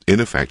absorb, in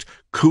effect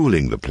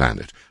cooling the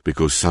planet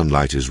because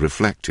sunlight is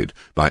reflected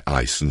by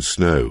ice and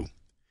snow.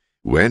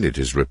 When it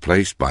is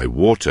replaced by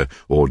water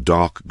or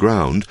dark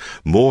ground,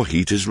 more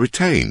heat is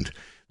retained.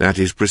 That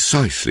is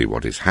precisely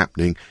what is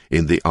happening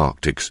in the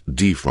Arctic's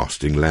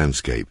defrosting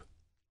landscape.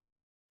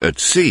 At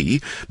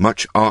sea,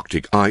 much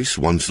Arctic ice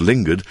once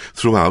lingered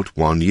throughout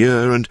 1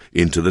 year and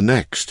into the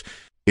next.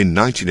 In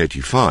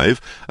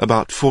 1985,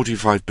 about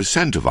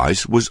 45% of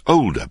ice was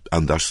older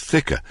and thus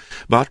thicker,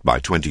 but by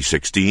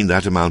 2016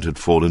 that amount had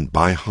fallen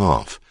by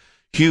half.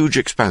 Huge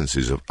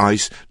expanses of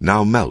ice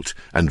now melt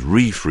and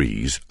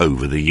refreeze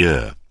over the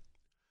year.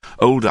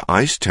 Older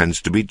ice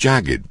tends to be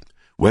jagged.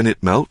 When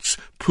it melts,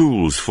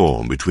 pools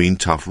form between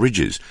tough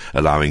ridges,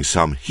 allowing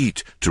some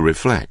heat to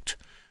reflect.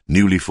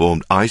 Newly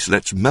formed ice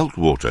lets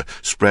meltwater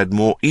spread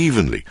more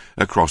evenly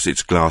across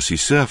its glassy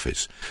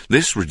surface.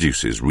 This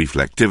reduces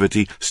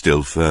reflectivity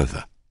still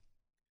further.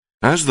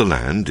 As the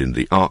land in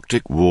the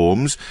Arctic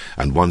warms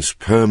and once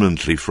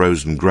permanently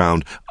frozen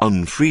ground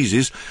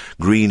unfreezes,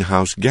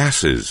 greenhouse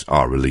gases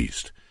are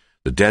released.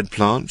 The dead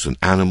plants and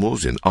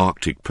animals in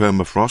Arctic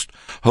permafrost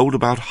hold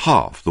about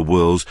half the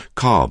world's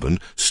carbon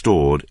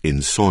stored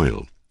in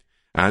soil.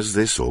 As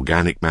this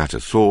organic matter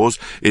thaws,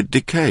 it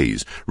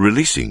decays,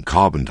 releasing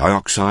carbon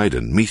dioxide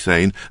and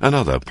methane,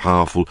 another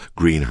powerful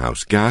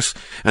greenhouse gas,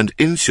 and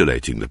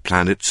insulating the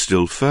planet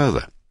still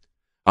further.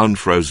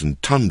 Unfrozen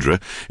tundra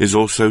is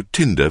also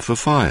tinder for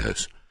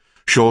fires.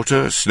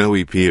 Shorter,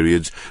 snowy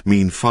periods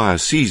mean fire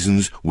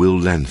seasons will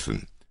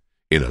lengthen.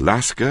 In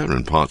Alaska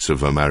and parts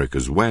of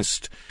America's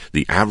West,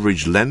 the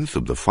average length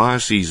of the fire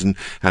season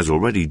has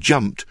already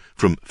jumped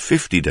from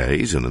 50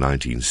 days in the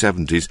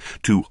 1970s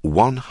to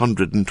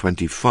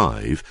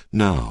 125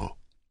 now.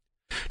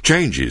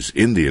 Changes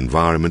in the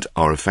environment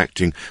are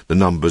affecting the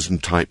numbers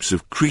and types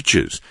of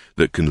creatures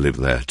that can live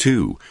there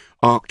too.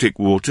 Arctic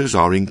waters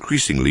are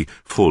increasingly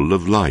full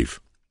of life.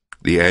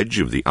 The edge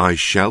of the ice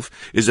shelf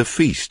is a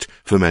feast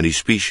for many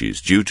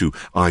species due to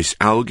ice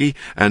algae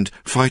and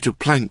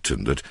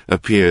phytoplankton that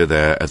appear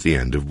there at the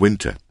end of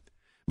winter.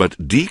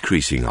 But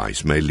decreasing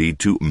ice may lead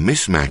to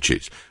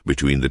mismatches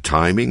between the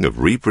timing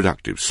of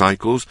reproductive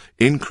cycles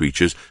in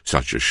creatures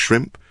such as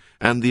shrimp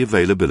and the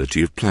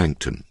availability of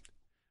plankton.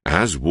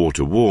 As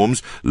water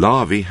warms,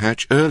 larvae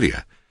hatch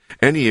earlier.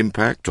 Any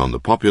impact on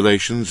the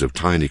populations of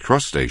tiny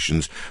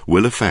crustaceans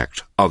will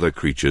affect other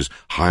creatures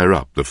higher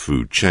up the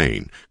food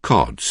chain,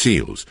 cod,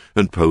 seals,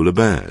 and polar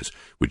bears,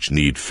 which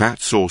need fat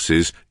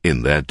sources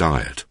in their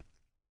diet.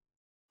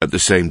 At the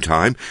same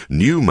time,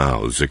 new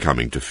mouths are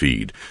coming to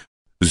feed.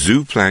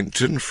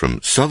 Zooplankton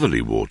from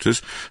southerly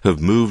waters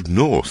have moved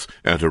north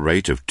at a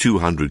rate of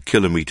 200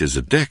 kilometers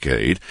a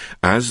decade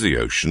as the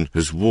ocean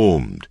has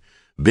warmed.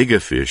 Bigger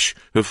fish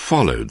have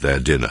followed their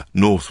dinner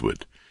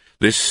northward.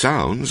 This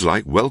sounds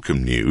like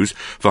welcome news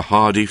for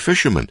hardy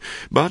fishermen,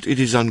 but it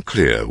is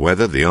unclear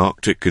whether the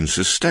Arctic can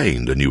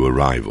sustain the new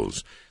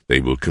arrivals. They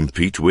will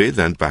compete with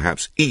and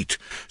perhaps eat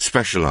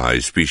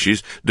specialized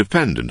species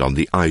dependent on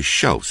the ice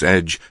shelf's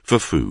edge for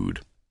food.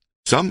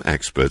 Some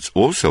experts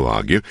also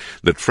argue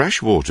that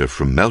fresh water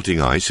from melting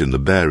ice in the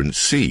Barents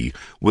Sea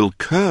will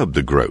curb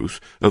the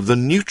growth of the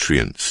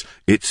nutrients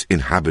its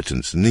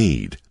inhabitants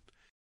need.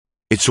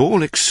 It's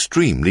all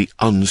extremely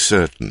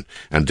uncertain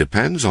and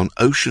depends on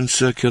ocean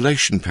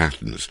circulation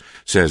patterns,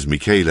 says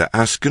Michaela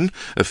Asken,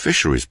 a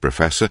fisheries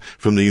professor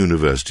from the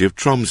University of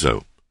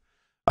Tromsø.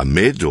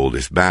 Amid all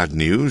this bad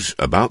news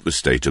about the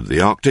state of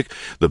the Arctic,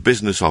 the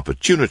business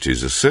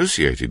opportunities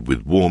associated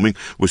with warming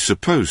were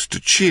supposed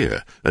to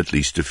cheer at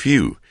least a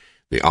few.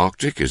 The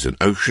Arctic is an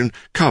ocean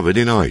covered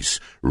in ice,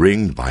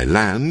 ringed by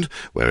land,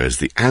 whereas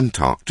the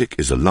Antarctic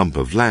is a lump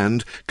of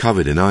land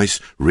covered in ice,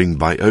 ringed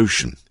by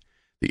ocean.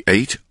 The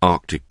 8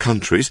 Arctic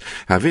countries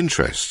have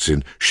interests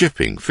in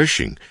shipping,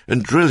 fishing,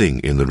 and drilling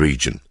in the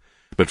region.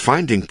 But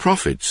finding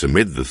profits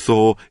amid the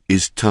thaw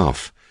is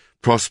tough.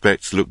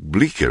 Prospects look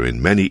bleaker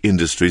in many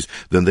industries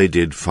than they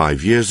did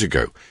 5 years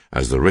ago,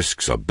 as the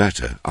risks are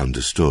better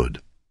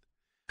understood.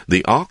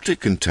 The Arctic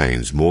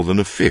contains more than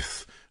a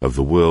fifth of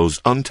the world's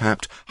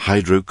untapped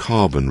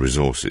hydrocarbon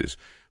resources.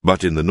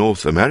 But in the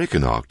North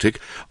American Arctic,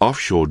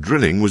 offshore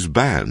drilling was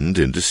banned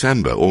in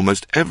December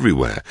almost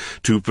everywhere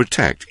to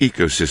protect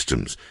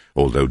ecosystems,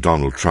 although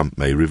Donald Trump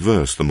may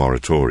reverse the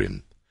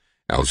moratorium.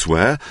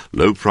 Elsewhere,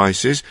 low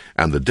prices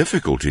and the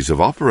difficulties of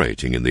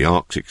operating in the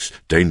Arctic's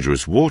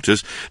dangerous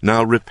waters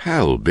now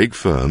repel big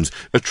firms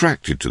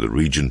attracted to the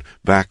region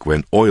back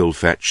when oil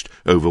fetched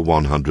over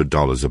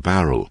 $100 a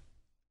barrel.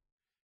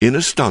 In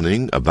a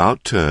stunning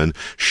about-turn,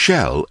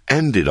 Shell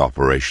ended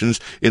operations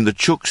in the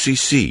Chukchi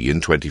Sea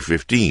in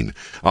 2015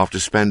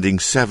 after spending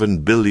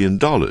 $7 billion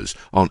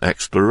on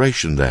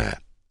exploration there.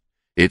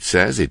 It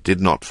says it did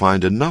not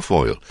find enough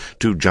oil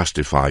to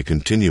justify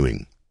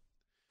continuing.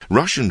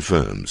 Russian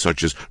firms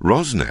such as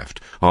Rosneft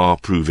are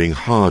proving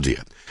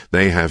hardier.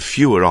 They have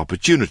fewer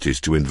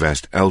opportunities to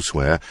invest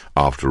elsewhere,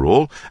 after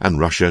all, and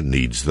Russia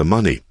needs the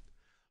money.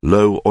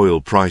 Low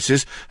oil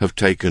prices have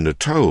taken a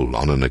toll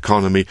on an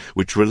economy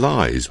which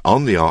relies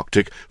on the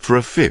Arctic for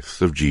a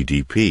fifth of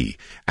GDP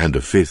and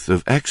a fifth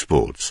of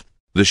exports.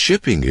 The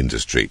shipping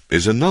industry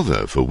is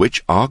another for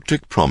which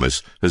Arctic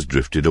promise has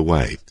drifted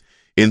away.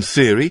 In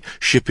theory,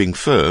 shipping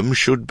firms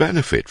should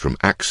benefit from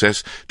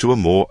access to a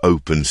more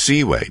open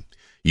seaway.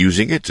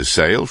 Using it to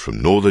sail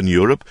from northern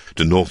Europe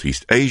to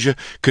northeast Asia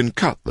can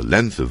cut the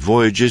length of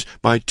voyages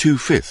by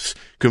 2/5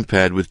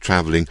 compared with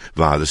travelling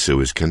via the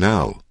Suez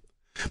Canal.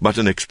 But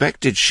an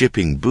expected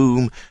shipping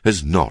boom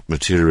has not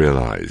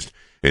materialized.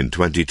 In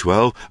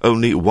 2012,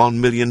 only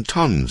 1 million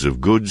tons of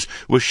goods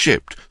were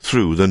shipped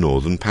through the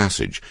Northern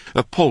Passage,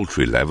 a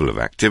paltry level of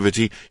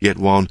activity, yet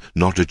one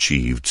not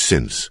achieved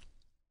since.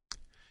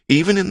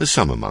 Even in the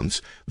summer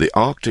months, the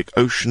Arctic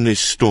Ocean is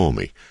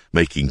stormy,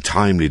 making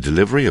timely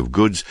delivery of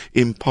goods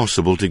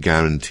impossible to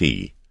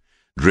guarantee.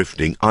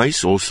 Drifting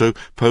ice also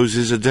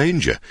poses a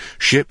danger.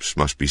 Ships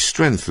must be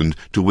strengthened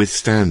to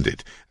withstand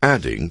it,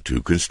 adding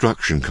to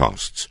construction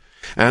costs.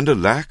 And a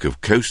lack of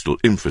coastal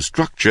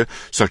infrastructure,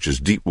 such as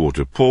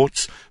deep-water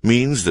ports,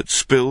 means that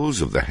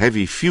spills of the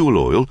heavy fuel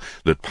oil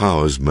that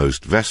powers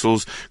most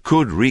vessels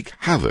could wreak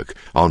havoc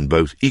on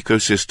both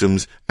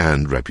ecosystems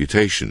and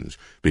reputations,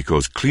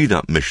 because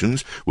clean-up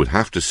missions would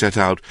have to set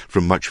out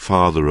from much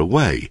farther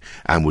away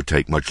and would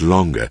take much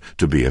longer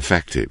to be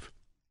effective.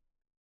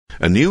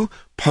 A new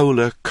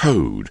polar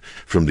code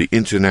from the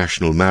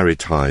International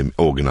Maritime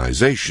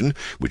Organization,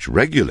 which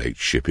regulates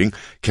shipping,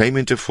 came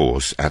into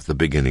force at the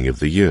beginning of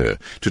the year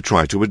to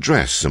try to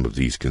address some of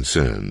these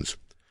concerns.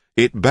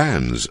 It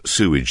bans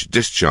sewage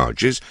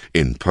discharges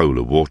in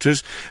polar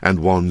waters and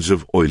ones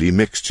of oily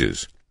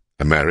mixtures.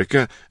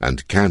 America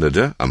and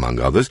Canada, among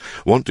others,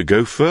 want to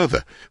go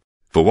further.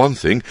 For one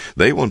thing,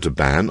 they want a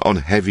ban on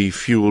heavy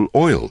fuel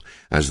oil,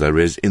 as there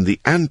is in the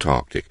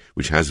Antarctic,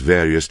 which has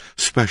various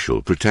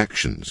special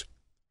protections.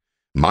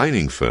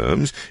 Mining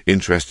firms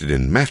interested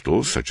in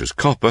metals such as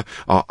copper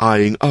are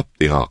eyeing up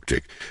the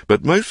Arctic,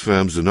 but most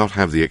firms do not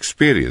have the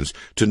experience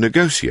to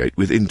negotiate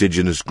with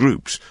indigenous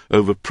groups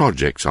over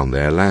projects on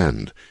their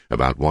land.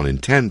 About 1 in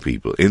 10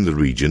 people in the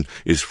region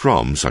is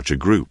from such a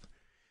group,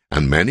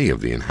 and many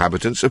of the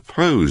inhabitants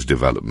oppose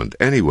development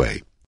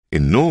anyway.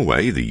 In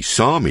Norway, the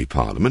Sami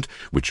Parliament,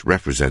 which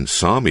represents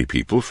Sami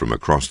people from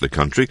across the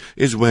country,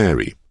 is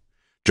wary.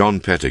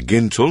 John Petter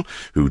Gintel,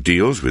 who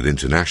deals with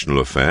international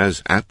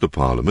affairs at the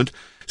Parliament,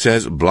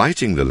 says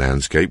blighting the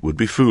landscape would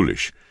be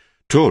foolish.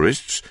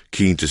 Tourists,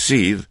 keen to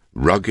see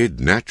rugged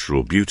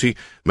natural beauty,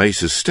 may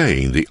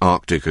sustain the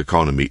Arctic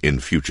economy in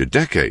future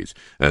decades,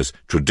 as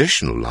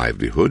traditional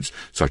livelihoods,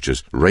 such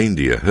as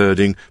reindeer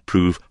herding,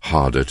 prove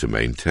harder to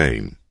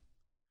maintain.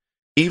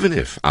 Even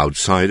if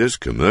outsiders'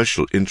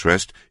 commercial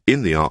interest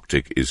in the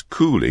Arctic is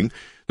cooling,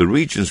 the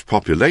region's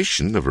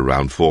population of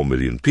around 4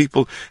 million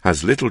people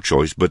has little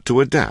choice but to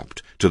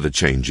adapt to the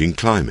changing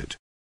climate.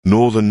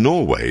 Northern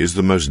Norway is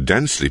the most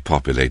densely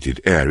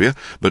populated area,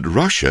 but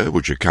Russia,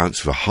 which accounts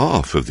for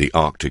half of the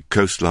Arctic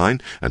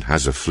coastline and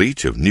has a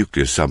fleet of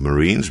nuclear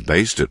submarines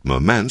based at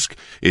Murmansk,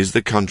 is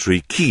the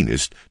country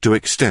keenest to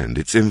extend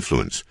its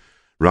influence.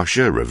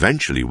 Russia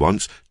eventually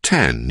wants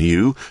 10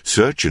 new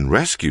search and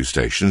rescue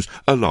stations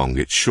along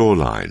its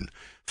shoreline.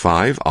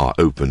 5 are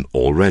open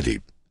already.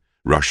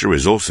 Russia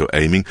is also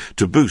aiming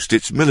to boost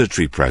its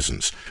military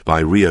presence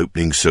by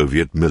reopening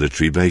Soviet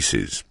military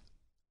bases.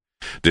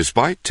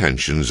 Despite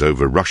tensions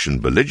over Russian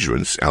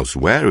belligerence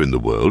elsewhere in the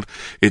world,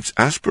 its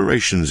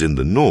aspirations in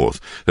the north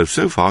have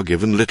so far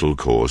given little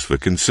cause for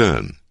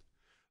concern.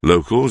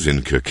 Locals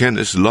in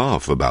Kirkenes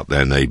laugh about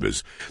their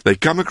neighbours. They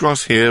come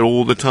across here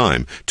all the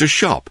time to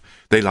shop.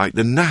 They like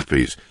the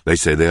nappies. They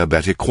say they are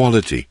better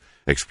quality,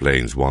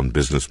 explains one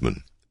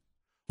businessman.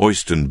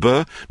 Øystein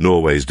Bø,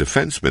 Norway's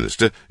defence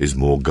minister, is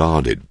more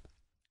guarded.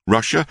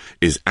 Russia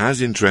is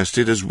as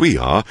interested as we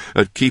are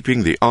at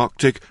keeping the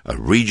Arctic a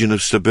region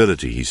of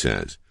stability, he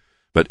says.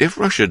 But if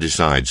Russia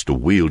decides to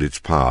wield its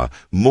power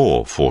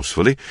more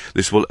forcefully,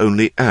 this will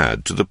only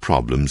add to the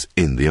problems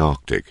in the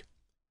Arctic.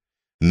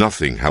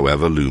 Nothing,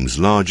 however, looms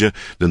larger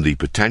than the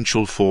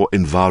potential for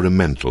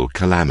environmental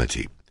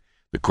calamity.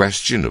 The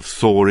question of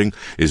thawing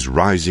is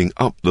rising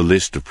up the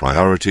list of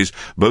priorities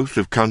both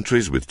of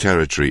countries with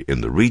territory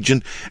in the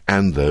region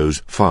and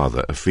those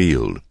farther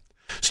afield.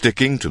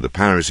 Sticking to the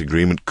Paris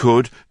Agreement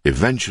could,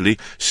 eventually,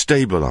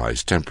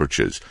 stabilize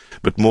temperatures,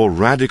 but more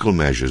radical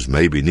measures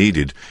may be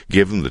needed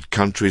given that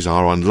countries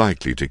are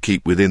unlikely to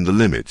keep within the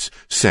limits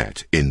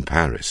set in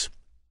Paris.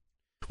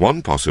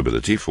 One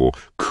possibility for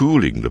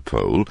cooling the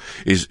pole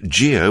is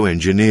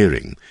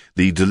geoengineering,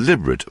 the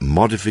deliberate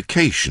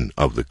modification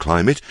of the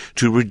climate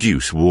to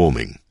reduce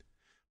warming.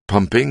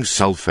 Pumping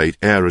sulfate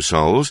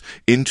aerosols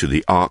into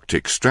the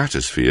Arctic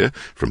stratosphere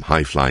from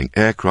high-flying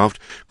aircraft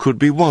could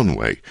be one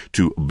way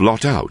to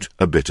blot out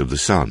a bit of the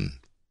sun.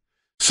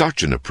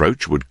 Such an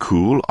approach would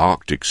cool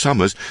Arctic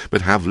summers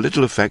but have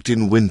little effect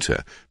in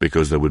winter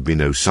because there would be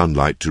no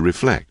sunlight to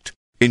reflect.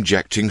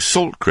 Injecting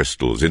salt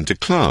crystals into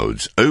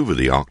clouds over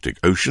the Arctic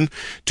Ocean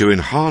to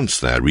enhance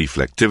their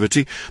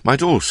reflectivity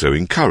might also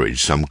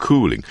encourage some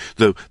cooling,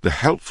 though the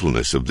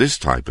helpfulness of this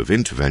type of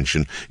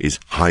intervention is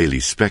highly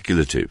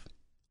speculative.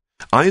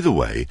 Either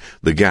way,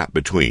 the gap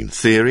between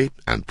theory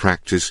and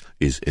practice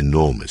is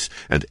enormous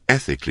and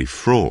ethically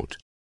fraught.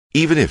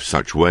 Even if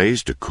such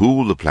ways to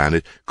cool the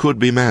planet could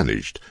be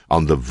managed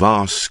on the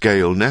vast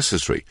scale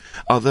necessary,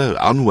 other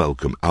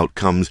unwelcome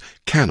outcomes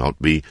cannot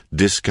be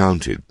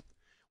discounted.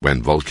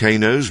 When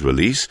volcanoes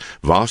release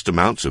vast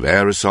amounts of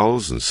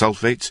aerosols and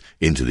sulfates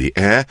into the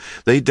air,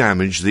 they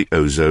damage the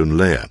ozone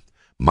layer.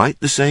 Might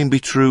the same be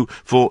true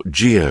for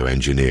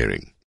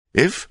geoengineering?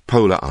 If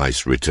polar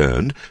ice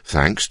returned,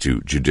 thanks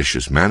to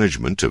judicious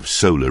management of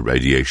solar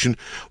radiation,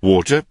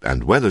 water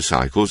and weather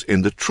cycles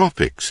in the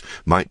tropics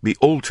might be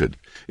altered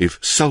if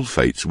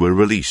sulfates were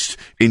released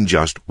in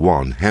just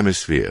one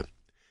hemisphere.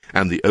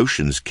 And the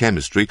ocean's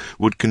chemistry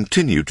would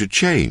continue to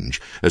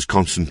change as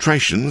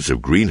concentrations of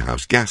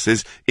greenhouse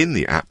gases in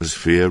the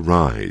atmosphere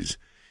rise.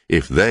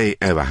 If they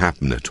ever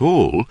happen at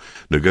all,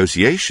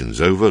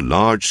 negotiations over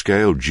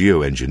large-scale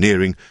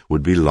geoengineering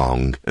would be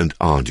long and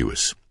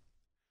arduous.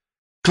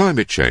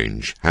 Climate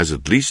change has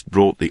at least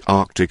brought the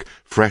Arctic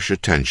fresh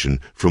attention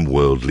from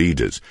world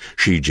leaders.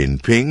 Xi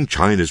Jinping,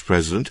 China's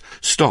president,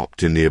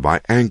 stopped in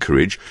nearby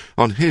Anchorage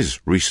on his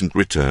recent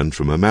return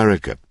from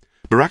America.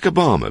 Barack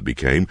Obama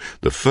became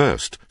the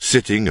first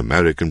sitting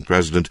American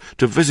president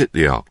to visit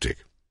the Arctic.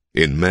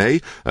 In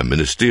May, a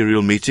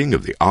ministerial meeting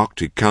of the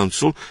Arctic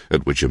Council,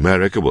 at which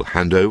America will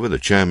hand over the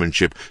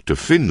chairmanship to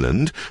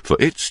Finland for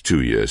its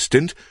 2-year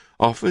stint,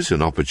 offers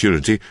an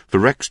opportunity for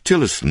Rex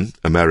Tillerson,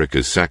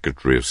 America's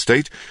Secretary of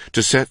State,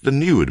 to set the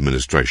new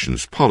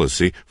administration's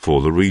policy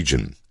for the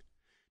region.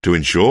 To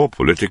ensure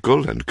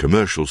political and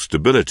commercial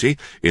stability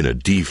in a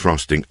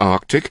defrosting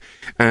Arctic,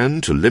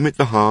 and to limit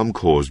the harm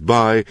caused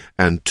by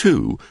and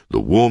to the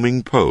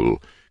warming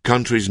pole,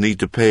 countries need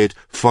to pay it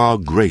far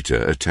greater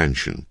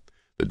attention.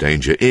 The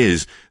danger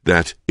is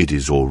that it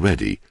is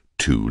already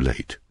too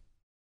late.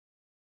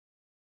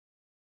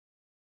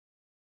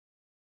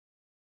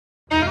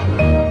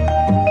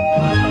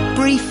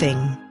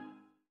 Briefing.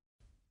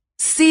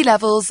 Sea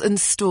levels and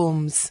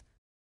storms.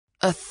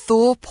 A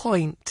thaw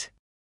point.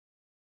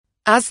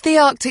 As the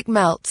Arctic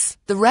melts,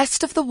 the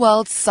rest of the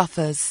world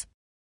suffers.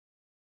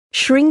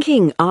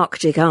 Shrinking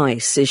Arctic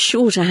ice is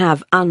sure to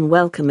have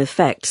unwelcome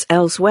effects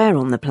elsewhere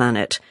on the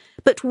planet.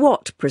 But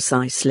what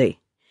precisely?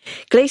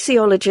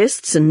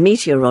 Glaciologists and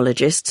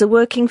meteorologists are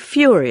working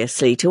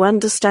furiously to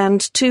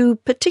understand two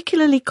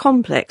particularly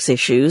complex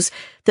issues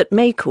that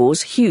may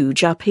cause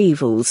huge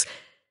upheavals: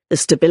 the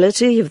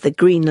stability of the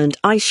Greenland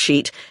ice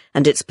sheet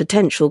and its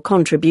potential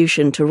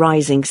contribution to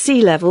rising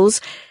sea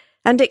levels,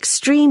 and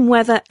extreme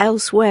weather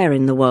elsewhere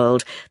in the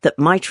world that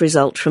might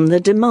result from the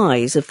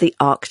demise of the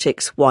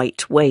Arctic's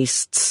white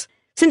wastes.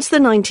 Since the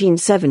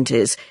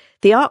 1970s,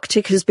 the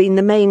Arctic has been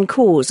the main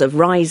cause of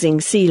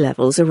rising sea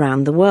levels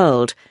around the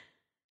world.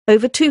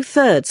 Over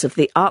 2/3 of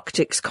the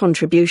Arctic's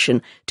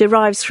contribution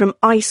derives from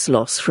ice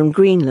loss from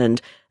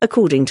Greenland,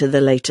 according to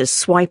the latest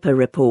Swiper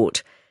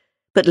report.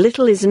 But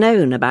little is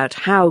known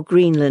about how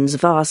Greenland's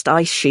vast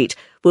ice sheet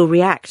will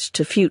react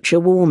to future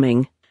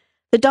warming.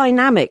 The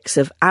dynamics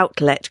of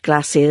outlet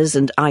glaciers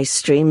and ice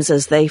streams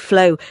as they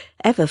flow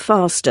ever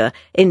faster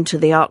into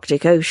the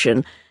Arctic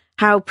Ocean,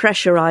 how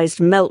pressurized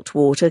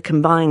meltwater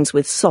combines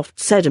with soft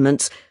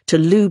sediments to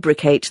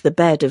lubricate the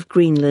bed of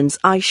Greenland's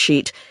ice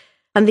sheet,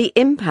 and the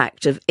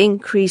impact of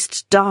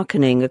increased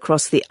darkening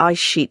across the ice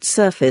sheet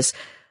surface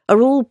are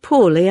all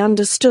poorly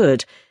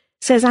understood,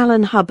 says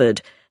Alan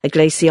Hubbard, a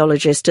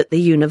glaciologist at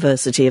the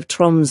University of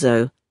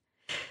Tromsø.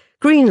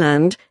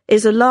 Greenland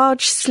is a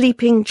large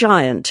sleeping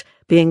giant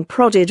being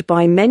prodded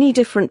by many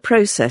different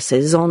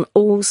processes on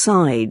all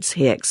sides,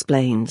 he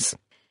explains.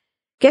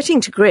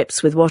 Getting to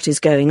grips with what is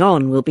going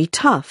on will be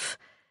tough.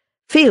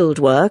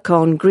 Fieldwork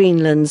on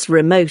Greenland's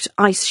remote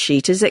ice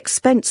sheet is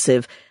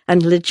expensive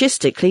and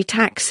logistically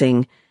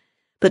taxing,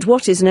 but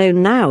what is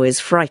known now is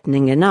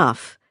frightening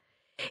enough.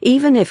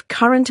 Even if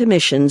current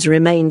emissions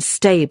remain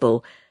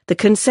stable, the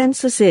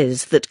consensus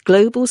is that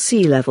global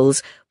sea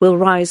levels will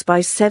rise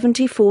by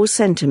 74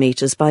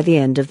 centimetres by the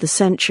end of the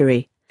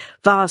century.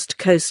 Vast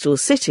coastal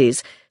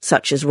cities,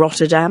 such as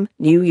Rotterdam,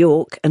 New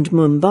York and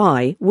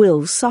Mumbai,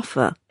 will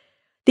suffer.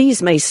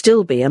 These may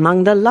still be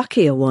among the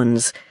luckier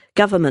ones.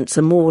 Governments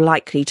are more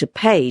likely to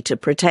pay to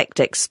protect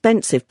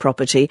expensive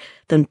property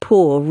than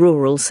poor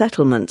rural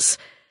settlements.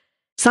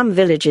 Some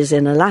villages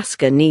in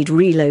Alaska need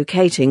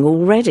relocating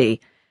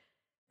already.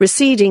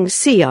 Receding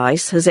sea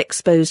ice has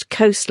exposed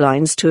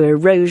coastlines to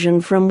erosion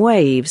from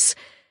waves,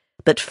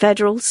 but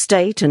federal,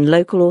 state and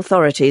local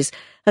authorities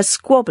are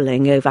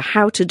squabbling over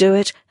how to do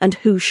it and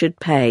who should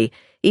pay,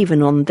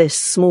 even on this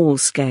small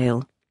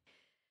scale.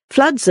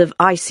 Floods of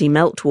icy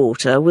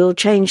meltwater will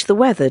change the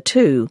weather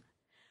too.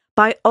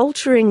 By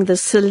altering the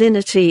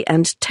salinity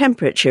and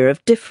temperature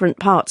of different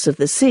parts of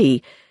the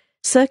sea,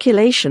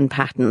 circulation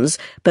patterns,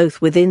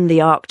 both within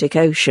the Arctic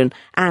Ocean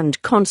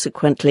and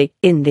consequently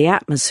in the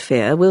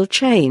atmosphere, will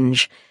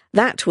change.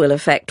 That will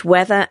affect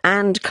weather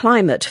and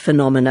climate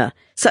phenomena,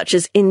 such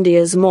as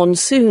India's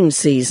monsoon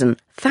season,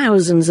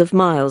 thousands of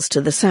miles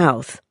to the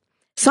south.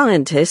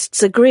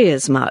 Scientists agree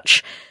as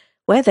much.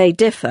 Where they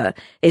differ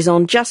is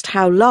on just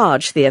how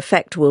large the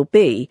effect will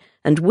be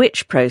and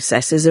which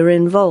processes are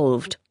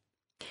involved.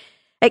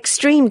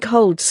 Extreme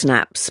cold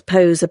snaps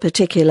pose a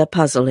particular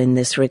puzzle in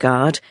this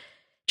regard.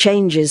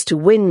 Changes to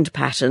wind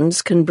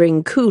patterns can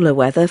bring cooler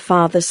weather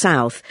farther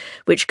south,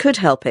 which could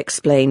help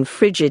explain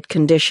frigid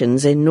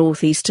conditions in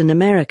northeastern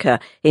America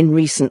in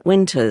recent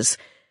winters.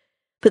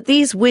 But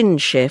these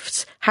wind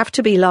shifts have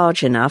to be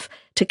large enough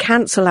to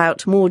cancel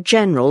out more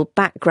general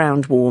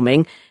background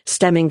warming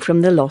stemming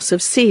from the loss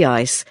of sea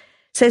ice,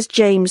 says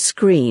James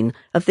Screen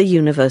of the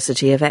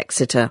University of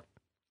Exeter.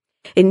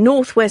 In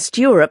northwest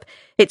Europe,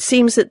 it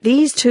seems that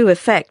these two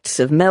effects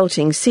of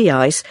melting sea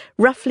ice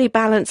roughly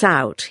balance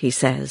out, he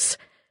says.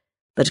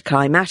 But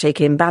climatic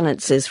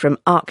imbalances from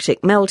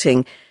Arctic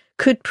melting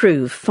could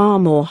prove far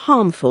more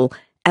harmful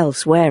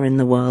elsewhere in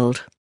the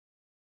world.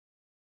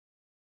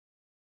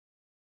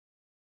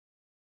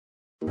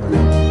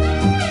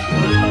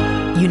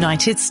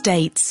 United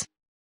States.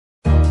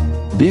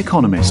 The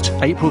Economist,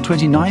 April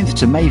 29th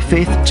to May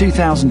 5th,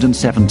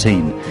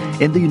 2017.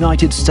 In the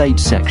United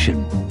States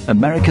section,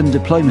 American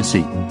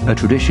diplomacy, a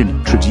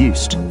tradition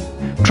traduced.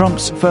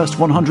 Trump's first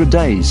 100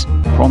 days,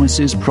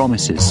 promises,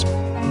 promises.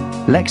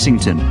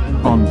 Lexington,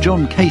 on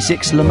John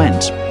Kasich's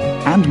lament,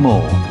 and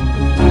more.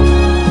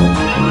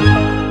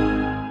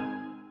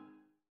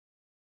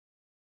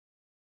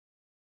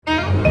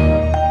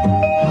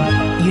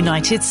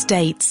 United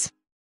States.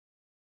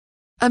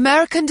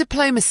 American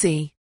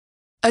diplomacy,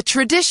 A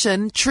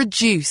tradition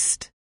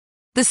traduced.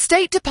 The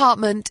State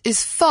Department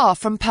is far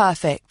from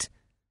perfect,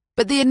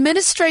 but the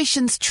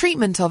administration's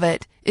treatment of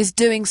it is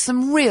doing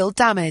some real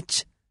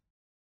damage.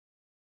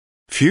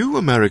 Few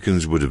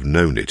Americans would have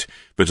known it,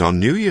 but on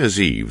New Year's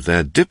Eve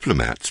their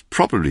diplomats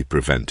probably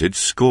prevented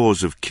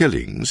scores of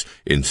killings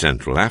in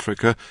Central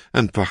Africa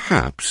and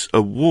perhaps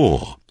a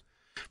war.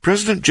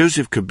 President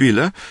Joseph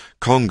Kabila,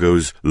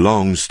 Congo's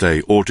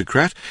long-stay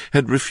autocrat,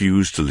 had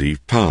refused to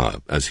leave power,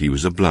 as he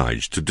was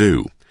obliged to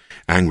do.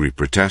 Angry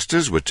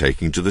protesters were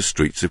taking to the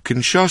streets of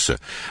Kinshasa,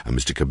 and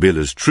Mr.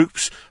 Kabila's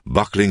troops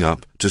buckling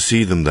up to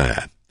see them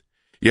there.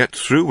 Yet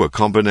through a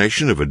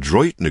combination of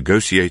adroit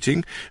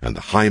negotiating and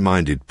the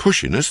high-minded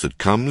pushiness that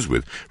comes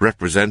with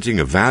representing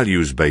a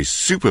values-based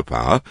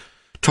superpower,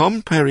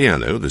 Tom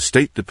Perriello, the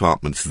State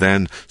Department's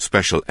then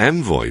Special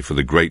Envoy for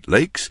the Great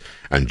Lakes,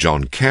 and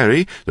John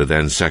Kerry, the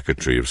then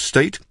Secretary of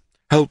State,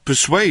 helped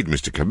persuade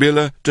Mr.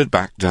 Kabila to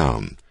back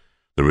down.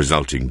 The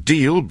resulting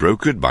deal,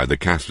 brokered by the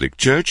Catholic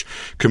Church,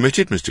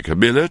 committed Mr.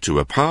 Kabila to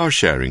a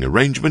power-sharing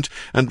arrangement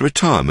and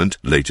retirement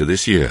later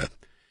this year.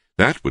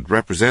 That would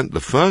represent the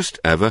first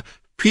ever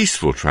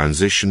peaceful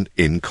transition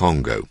in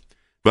Congo.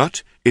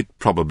 But it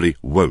probably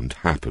won't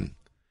happen.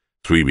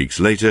 3 weeks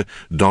later,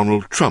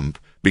 Donald Trump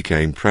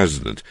became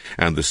president,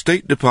 and the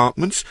State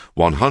Department's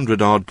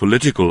 100-odd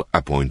political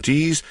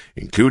appointees,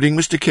 including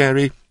Mr.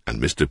 Kerry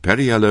and Mr.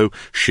 Perriello,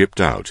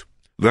 shipped out.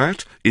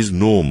 That is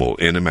normal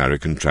in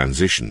American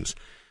transitions.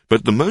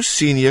 But the most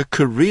senior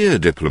career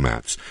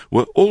diplomats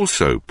were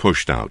also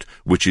pushed out,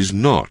 which is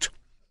not.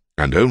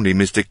 And only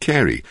Mr.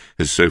 Kerry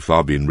has so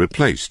far been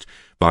replaced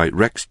by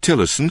Rex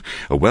Tillerson,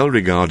 a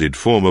well-regarded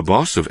former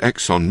boss of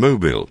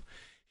ExxonMobil.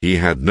 He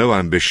had no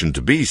ambition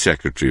to be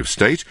Secretary of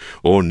State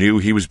or knew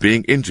he was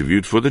being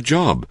interviewed for the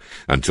job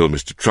until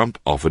Mr. Trump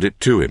offered it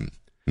to him.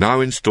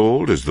 Now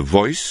installed as the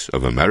voice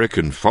of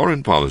American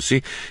foreign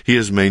policy, he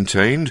has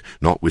maintained,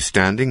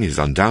 notwithstanding his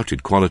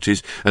undoubted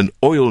qualities, an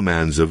oil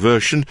man's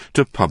aversion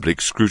to public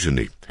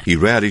scrutiny. He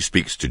rarely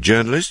speaks to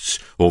journalists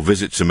or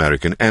visits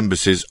American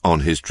embassies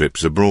on his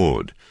trips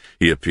abroad.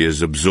 He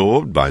appears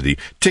absorbed by the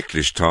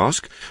ticklish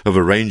task of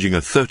arranging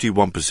a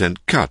 31%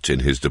 cut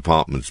in his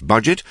department's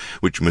budget,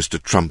 which Mr.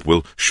 Trump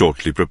will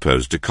shortly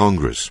propose to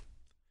Congress.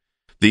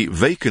 The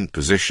vacant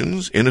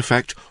positions, in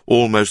effect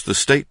almost the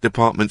State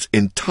Department's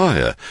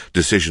entire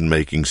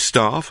decision-making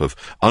staff of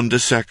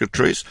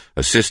undersecretaries,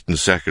 assistant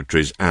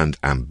secretaries and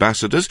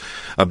ambassadors,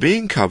 are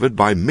being covered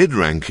by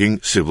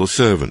mid-ranking civil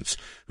servants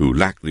who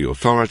lack the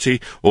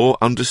authority or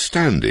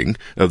understanding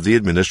of the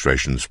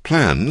administration's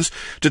plans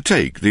to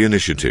take the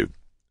initiative.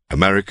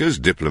 America's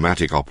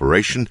diplomatic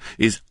operation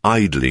is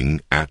idling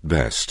at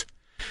best.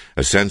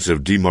 A sense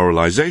of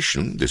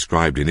demoralization,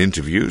 described in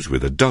interviews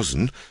with a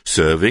dozen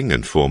serving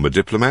and former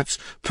diplomats,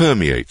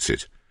 permeates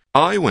it.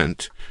 I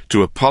went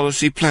to a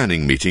policy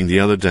planning meeting the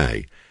other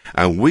day,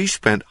 and we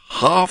spent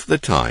half the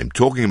time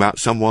talking about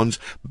someone's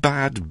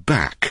bad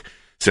back,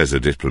 says a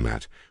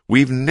diplomat.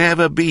 We've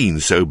never been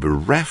so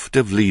bereft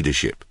of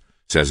leadership,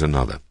 says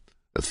another.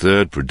 A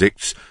third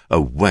predicts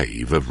a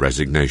wave of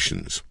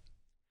resignations.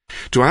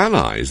 To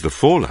allies, the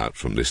fallout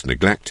from this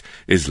neglect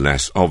is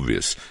less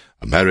obvious.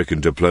 American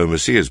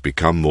diplomacy has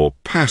become more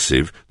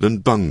passive than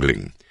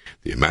bungling.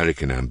 The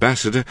American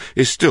ambassador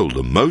is still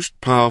the most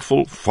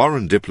powerful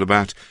foreign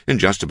diplomat in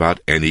just about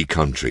any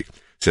country,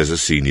 says a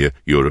senior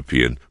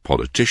European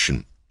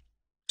politician.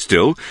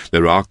 Still,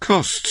 there are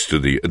costs to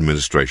the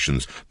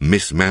administration's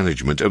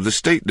mismanagement of the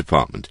State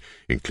Department,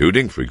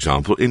 including, for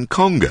example, in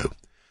Congo.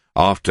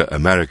 After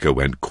America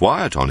went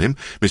quiet on him,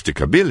 Mr.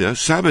 Kabila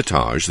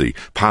sabotaged the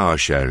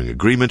power-sharing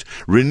agreement,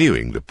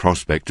 renewing the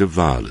prospect of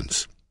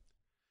violence.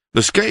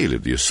 The scale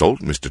of the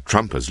assault Mr.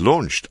 Trump has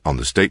launched on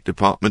the State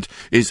Department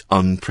is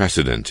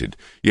unprecedented,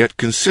 yet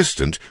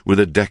consistent with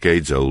a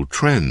decades-old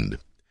trend.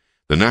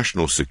 The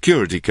National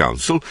Security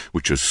Council,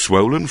 which has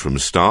swollen from a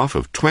staff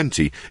of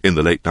 20 in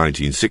the late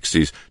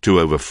 1960s to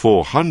over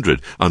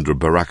 400 under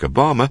Barack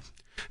Obama,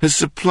 has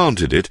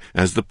supplanted it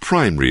as the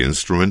primary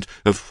instrument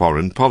of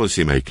foreign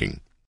policy making.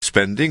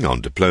 Spending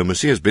on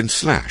diplomacy has been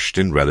slashed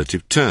in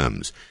relative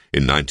terms.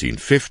 In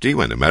 1950,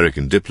 when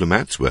American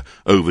diplomats were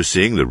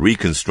overseeing the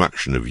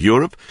reconstruction of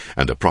Europe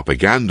and a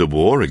propaganda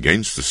war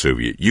against the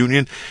Soviet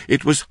Union,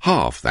 it was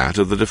half that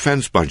of the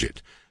defense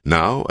budget.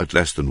 Now, at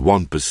less than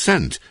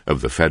 1%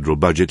 of the federal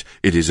budget,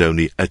 it is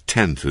only a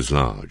tenth as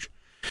large.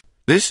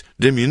 This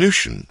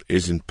diminution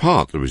is in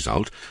part the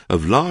result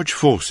of large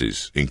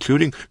forces,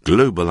 including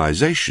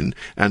globalization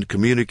and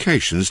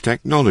communications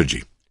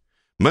technology.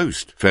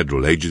 Most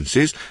federal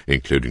agencies,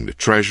 including the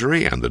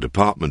Treasury and the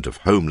Department of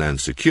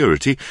Homeland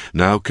Security,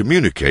 now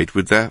communicate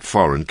with their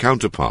foreign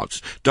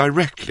counterparts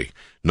directly,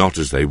 not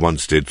as they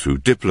once did through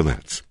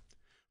diplomats.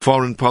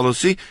 Foreign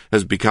policy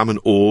has become an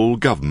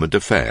all-government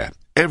affair.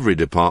 Every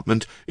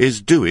department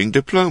is doing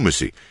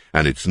diplomacy,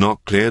 and it's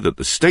not clear that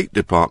the State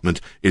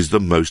Department is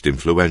the most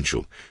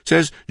influential,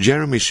 says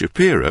Jeremy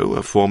Shapiro,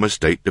 a former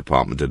State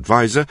Department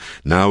advisor,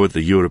 now at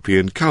the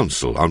European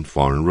Council on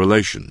Foreign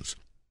Relations.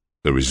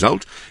 The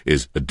result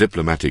is a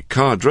diplomatic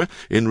cadre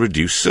in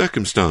reduced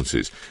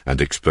circumstances and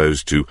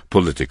exposed to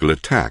political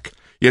attack,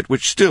 yet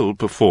which still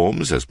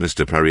performs, as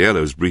Mr.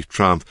 Pariello's brief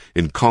triumph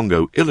in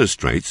Congo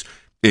illustrates,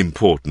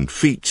 important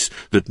feats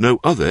that no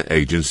other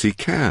agency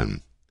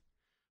can.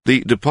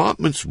 The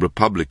department's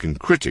Republican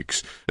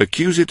critics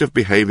accuse it of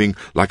behaving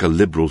like a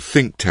liberal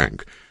think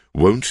tank,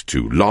 wont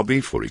to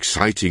lobby for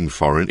exciting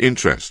foreign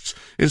interests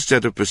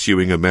instead of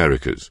pursuing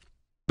America's.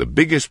 The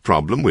biggest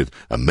problem with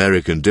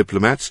American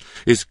diplomats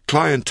is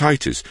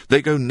clientitis.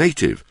 They go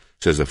native,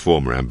 says a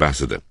former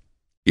ambassador.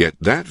 Yet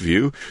that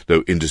view,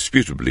 though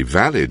indisputably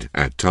valid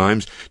at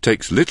times,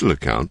 takes little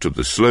account of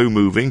the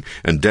slow-moving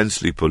and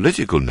densely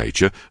political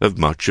nature of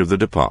much of the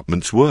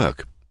department's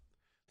work.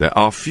 There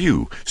are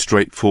few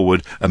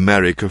straightforward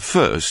America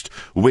first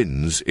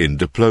wins in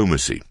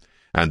diplomacy,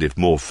 and if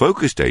more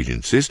focused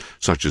agencies,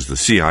 such as the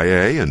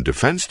CIA and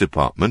Defense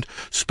Department,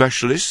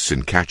 specialists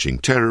in catching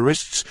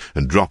terrorists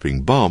and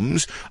dropping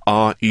bombs,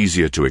 are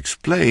easier to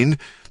explain,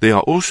 they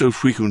are also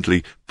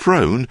frequently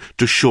prone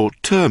to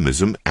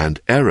short-termism and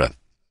error.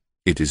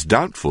 It is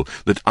doubtful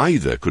that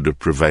either could have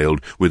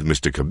prevailed with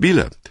Mr.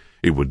 Kabila.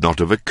 It would not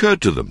have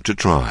occurred to them to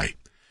try.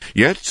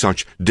 Yet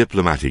such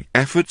diplomatic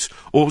efforts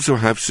also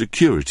have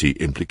security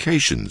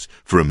implications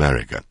for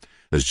America.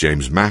 As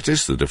James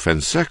Mattis, the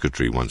Defense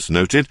Secretary, once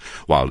noted,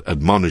 while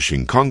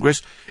admonishing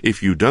Congress,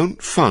 if you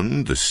don't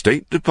fund the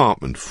State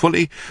Department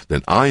fully,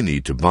 then I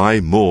need to buy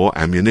more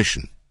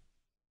ammunition.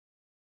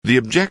 The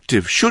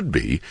objective should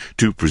be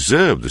to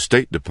preserve the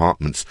State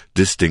Department's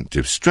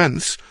distinctive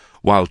strengths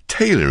while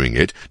tailoring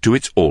it to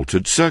its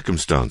altered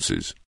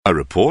circumstances. A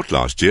report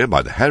last year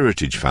by the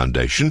Heritage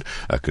Foundation,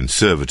 a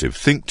conservative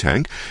think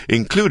tank,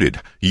 included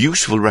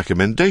useful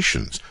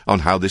recommendations on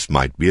how this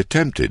might be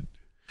attempted.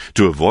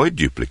 To avoid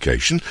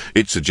duplication,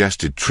 it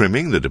suggested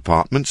trimming the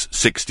department's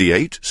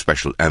 68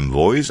 special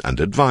envoys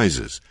and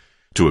advisers.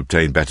 To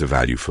obtain better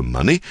value for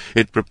money,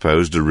 it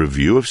proposed a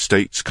review of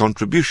states'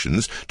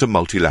 contributions to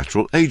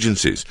multilateral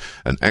agencies,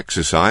 an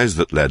exercise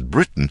that led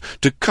Britain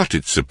to cut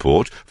its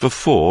support for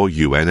 4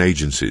 UN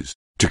agencies.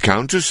 To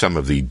counter some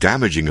of the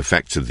damaging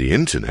effects of the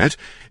Internet,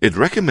 it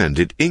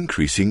recommended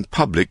increasing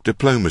public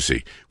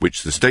diplomacy,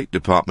 which the State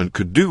Department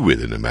could do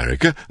with in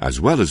America,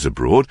 as well as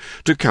abroad,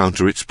 to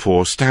counter its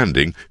poor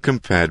standing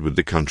compared with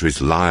the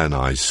country's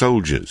lionized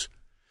soldiers.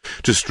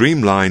 To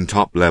streamline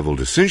top-level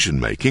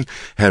decision-making,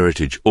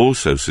 Heritage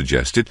also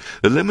suggested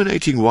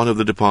eliminating one of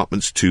the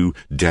department's 2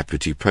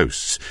 deputy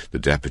posts, the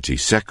Deputy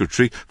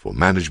Secretary for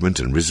Management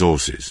and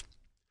Resources.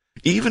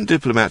 Even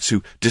diplomats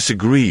who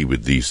disagree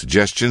with these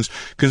suggestions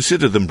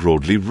consider them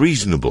broadly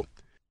reasonable.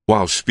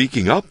 While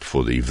speaking up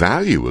for the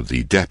value of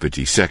the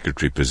Deputy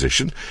Secretary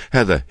position,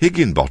 Heather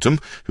Higginbottom,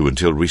 who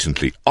until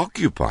recently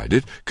occupied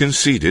it,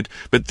 conceded,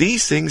 but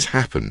these things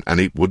happen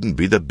and it wouldn't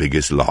be the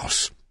biggest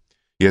loss.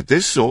 Yet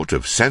this sort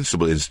of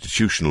sensible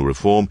institutional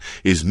reform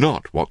is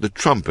not what the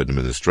Trump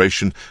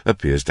administration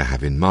appears to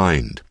have in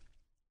mind.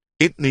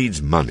 It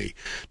needs money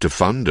to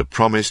fund a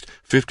promised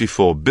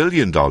 $54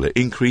 billion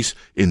increase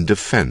in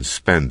defense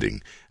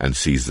spending and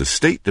sees the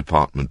State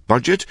Department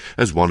budget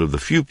as one of the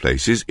few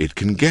places it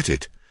can get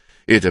it.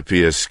 It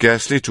appears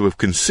scarcely to have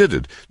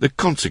considered the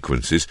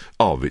consequences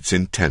of its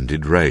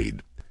intended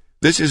raid.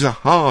 This is a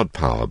hard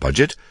power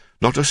budget,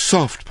 not a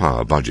soft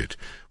power budget,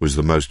 was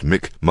the most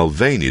Mick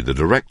Mulvaney, the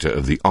director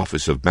of the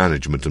Office of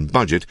Management and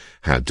Budget,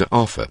 had to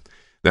offer.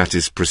 That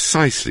is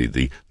precisely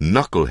the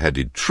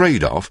knuckle-headed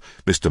trade-off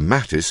Mr.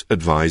 Mattis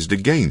advised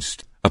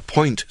against, a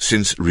point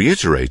since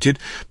reiterated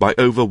by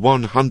over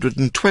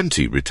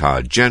 120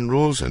 retired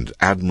generals and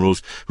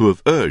admirals who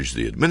have urged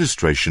the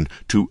administration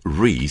to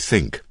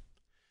rethink.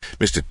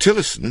 Mr.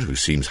 Tillerson, who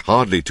seems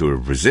hardly to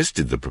have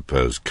resisted the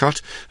proposed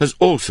cut, has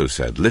also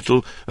said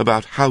little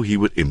about how he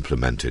would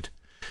implement it.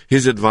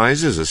 His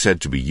advisers are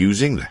said to be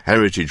using the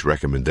Heritage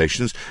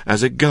recommendations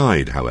as a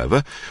guide,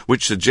 however,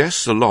 which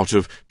suggests a lot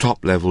of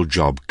top-level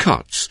job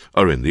cuts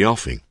are in the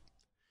offing.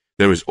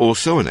 There is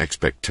also an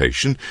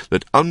expectation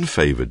that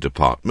unfavoured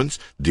departments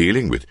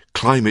dealing with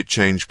climate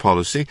change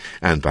policy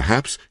and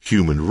perhaps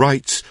human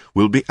rights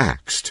will be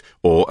axed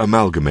or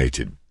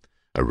amalgamated.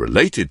 A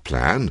related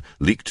plan,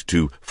 leaked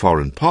to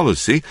Foreign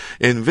Policy,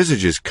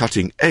 envisages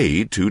cutting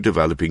aid to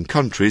developing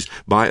countries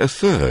by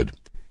 1/3.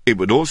 It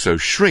would also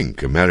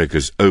shrink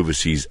America's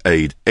overseas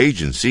aid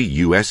agency,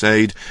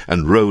 USAID,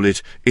 and roll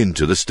it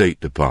into the State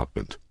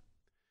Department.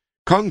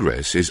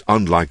 Congress is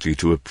unlikely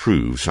to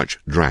approve such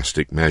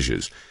drastic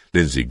measures.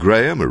 Lindsey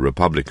Graham, a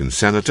Republican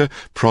senator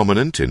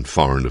prominent in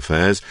foreign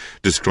affairs,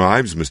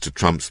 describes Mr.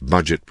 Trump's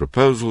budget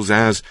proposals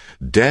as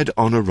dead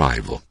on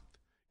arrival.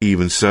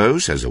 Even so,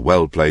 says a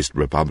well-placed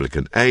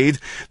Republican aide,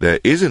 there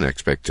is an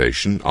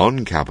expectation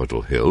on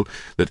Capitol Hill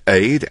that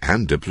aid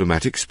and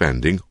diplomatic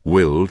spending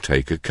will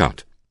take a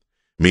cut.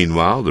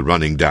 Meanwhile, the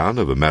running down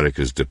of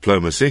America's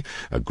diplomacy,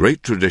 a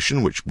great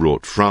tradition which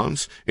brought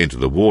France into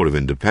the War of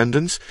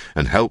Independence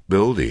and helped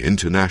build the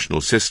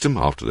international system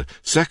after the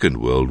Second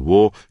World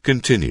War,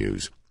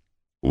 continues.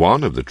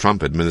 One of the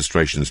Trump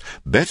administration's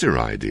better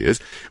ideas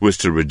was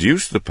to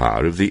reduce the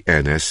power of the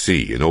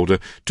NSC in order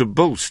to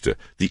bolster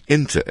the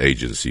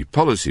interagency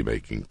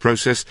policy-making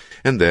process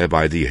and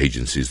thereby the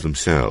agencies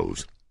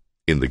themselves.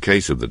 In the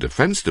case of the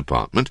Defense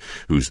Department,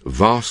 whose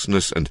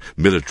vastness and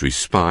military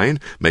spine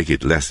make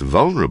it less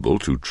vulnerable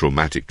to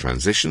traumatic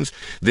transitions,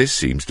 this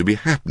seems to be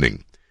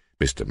happening.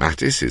 Mr.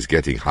 Mattis is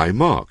getting high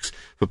marks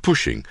for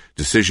pushing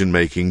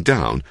decision-making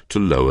down to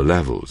lower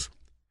levels.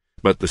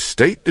 But the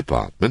State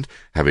Department,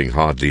 having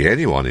hardly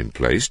anyone in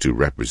place to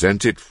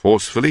represent it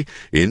forcefully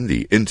in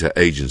the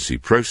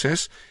interagency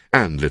process,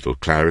 and little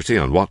clarity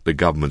on what the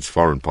government's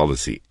foreign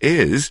policy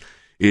is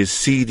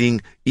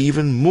ceding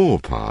even more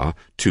power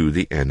to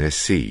the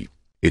NSC.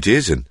 It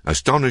is an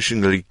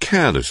astonishingly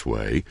careless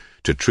way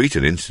to treat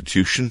an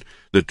institution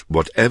that,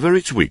 whatever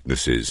its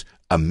weaknesses,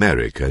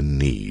 America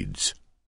needs.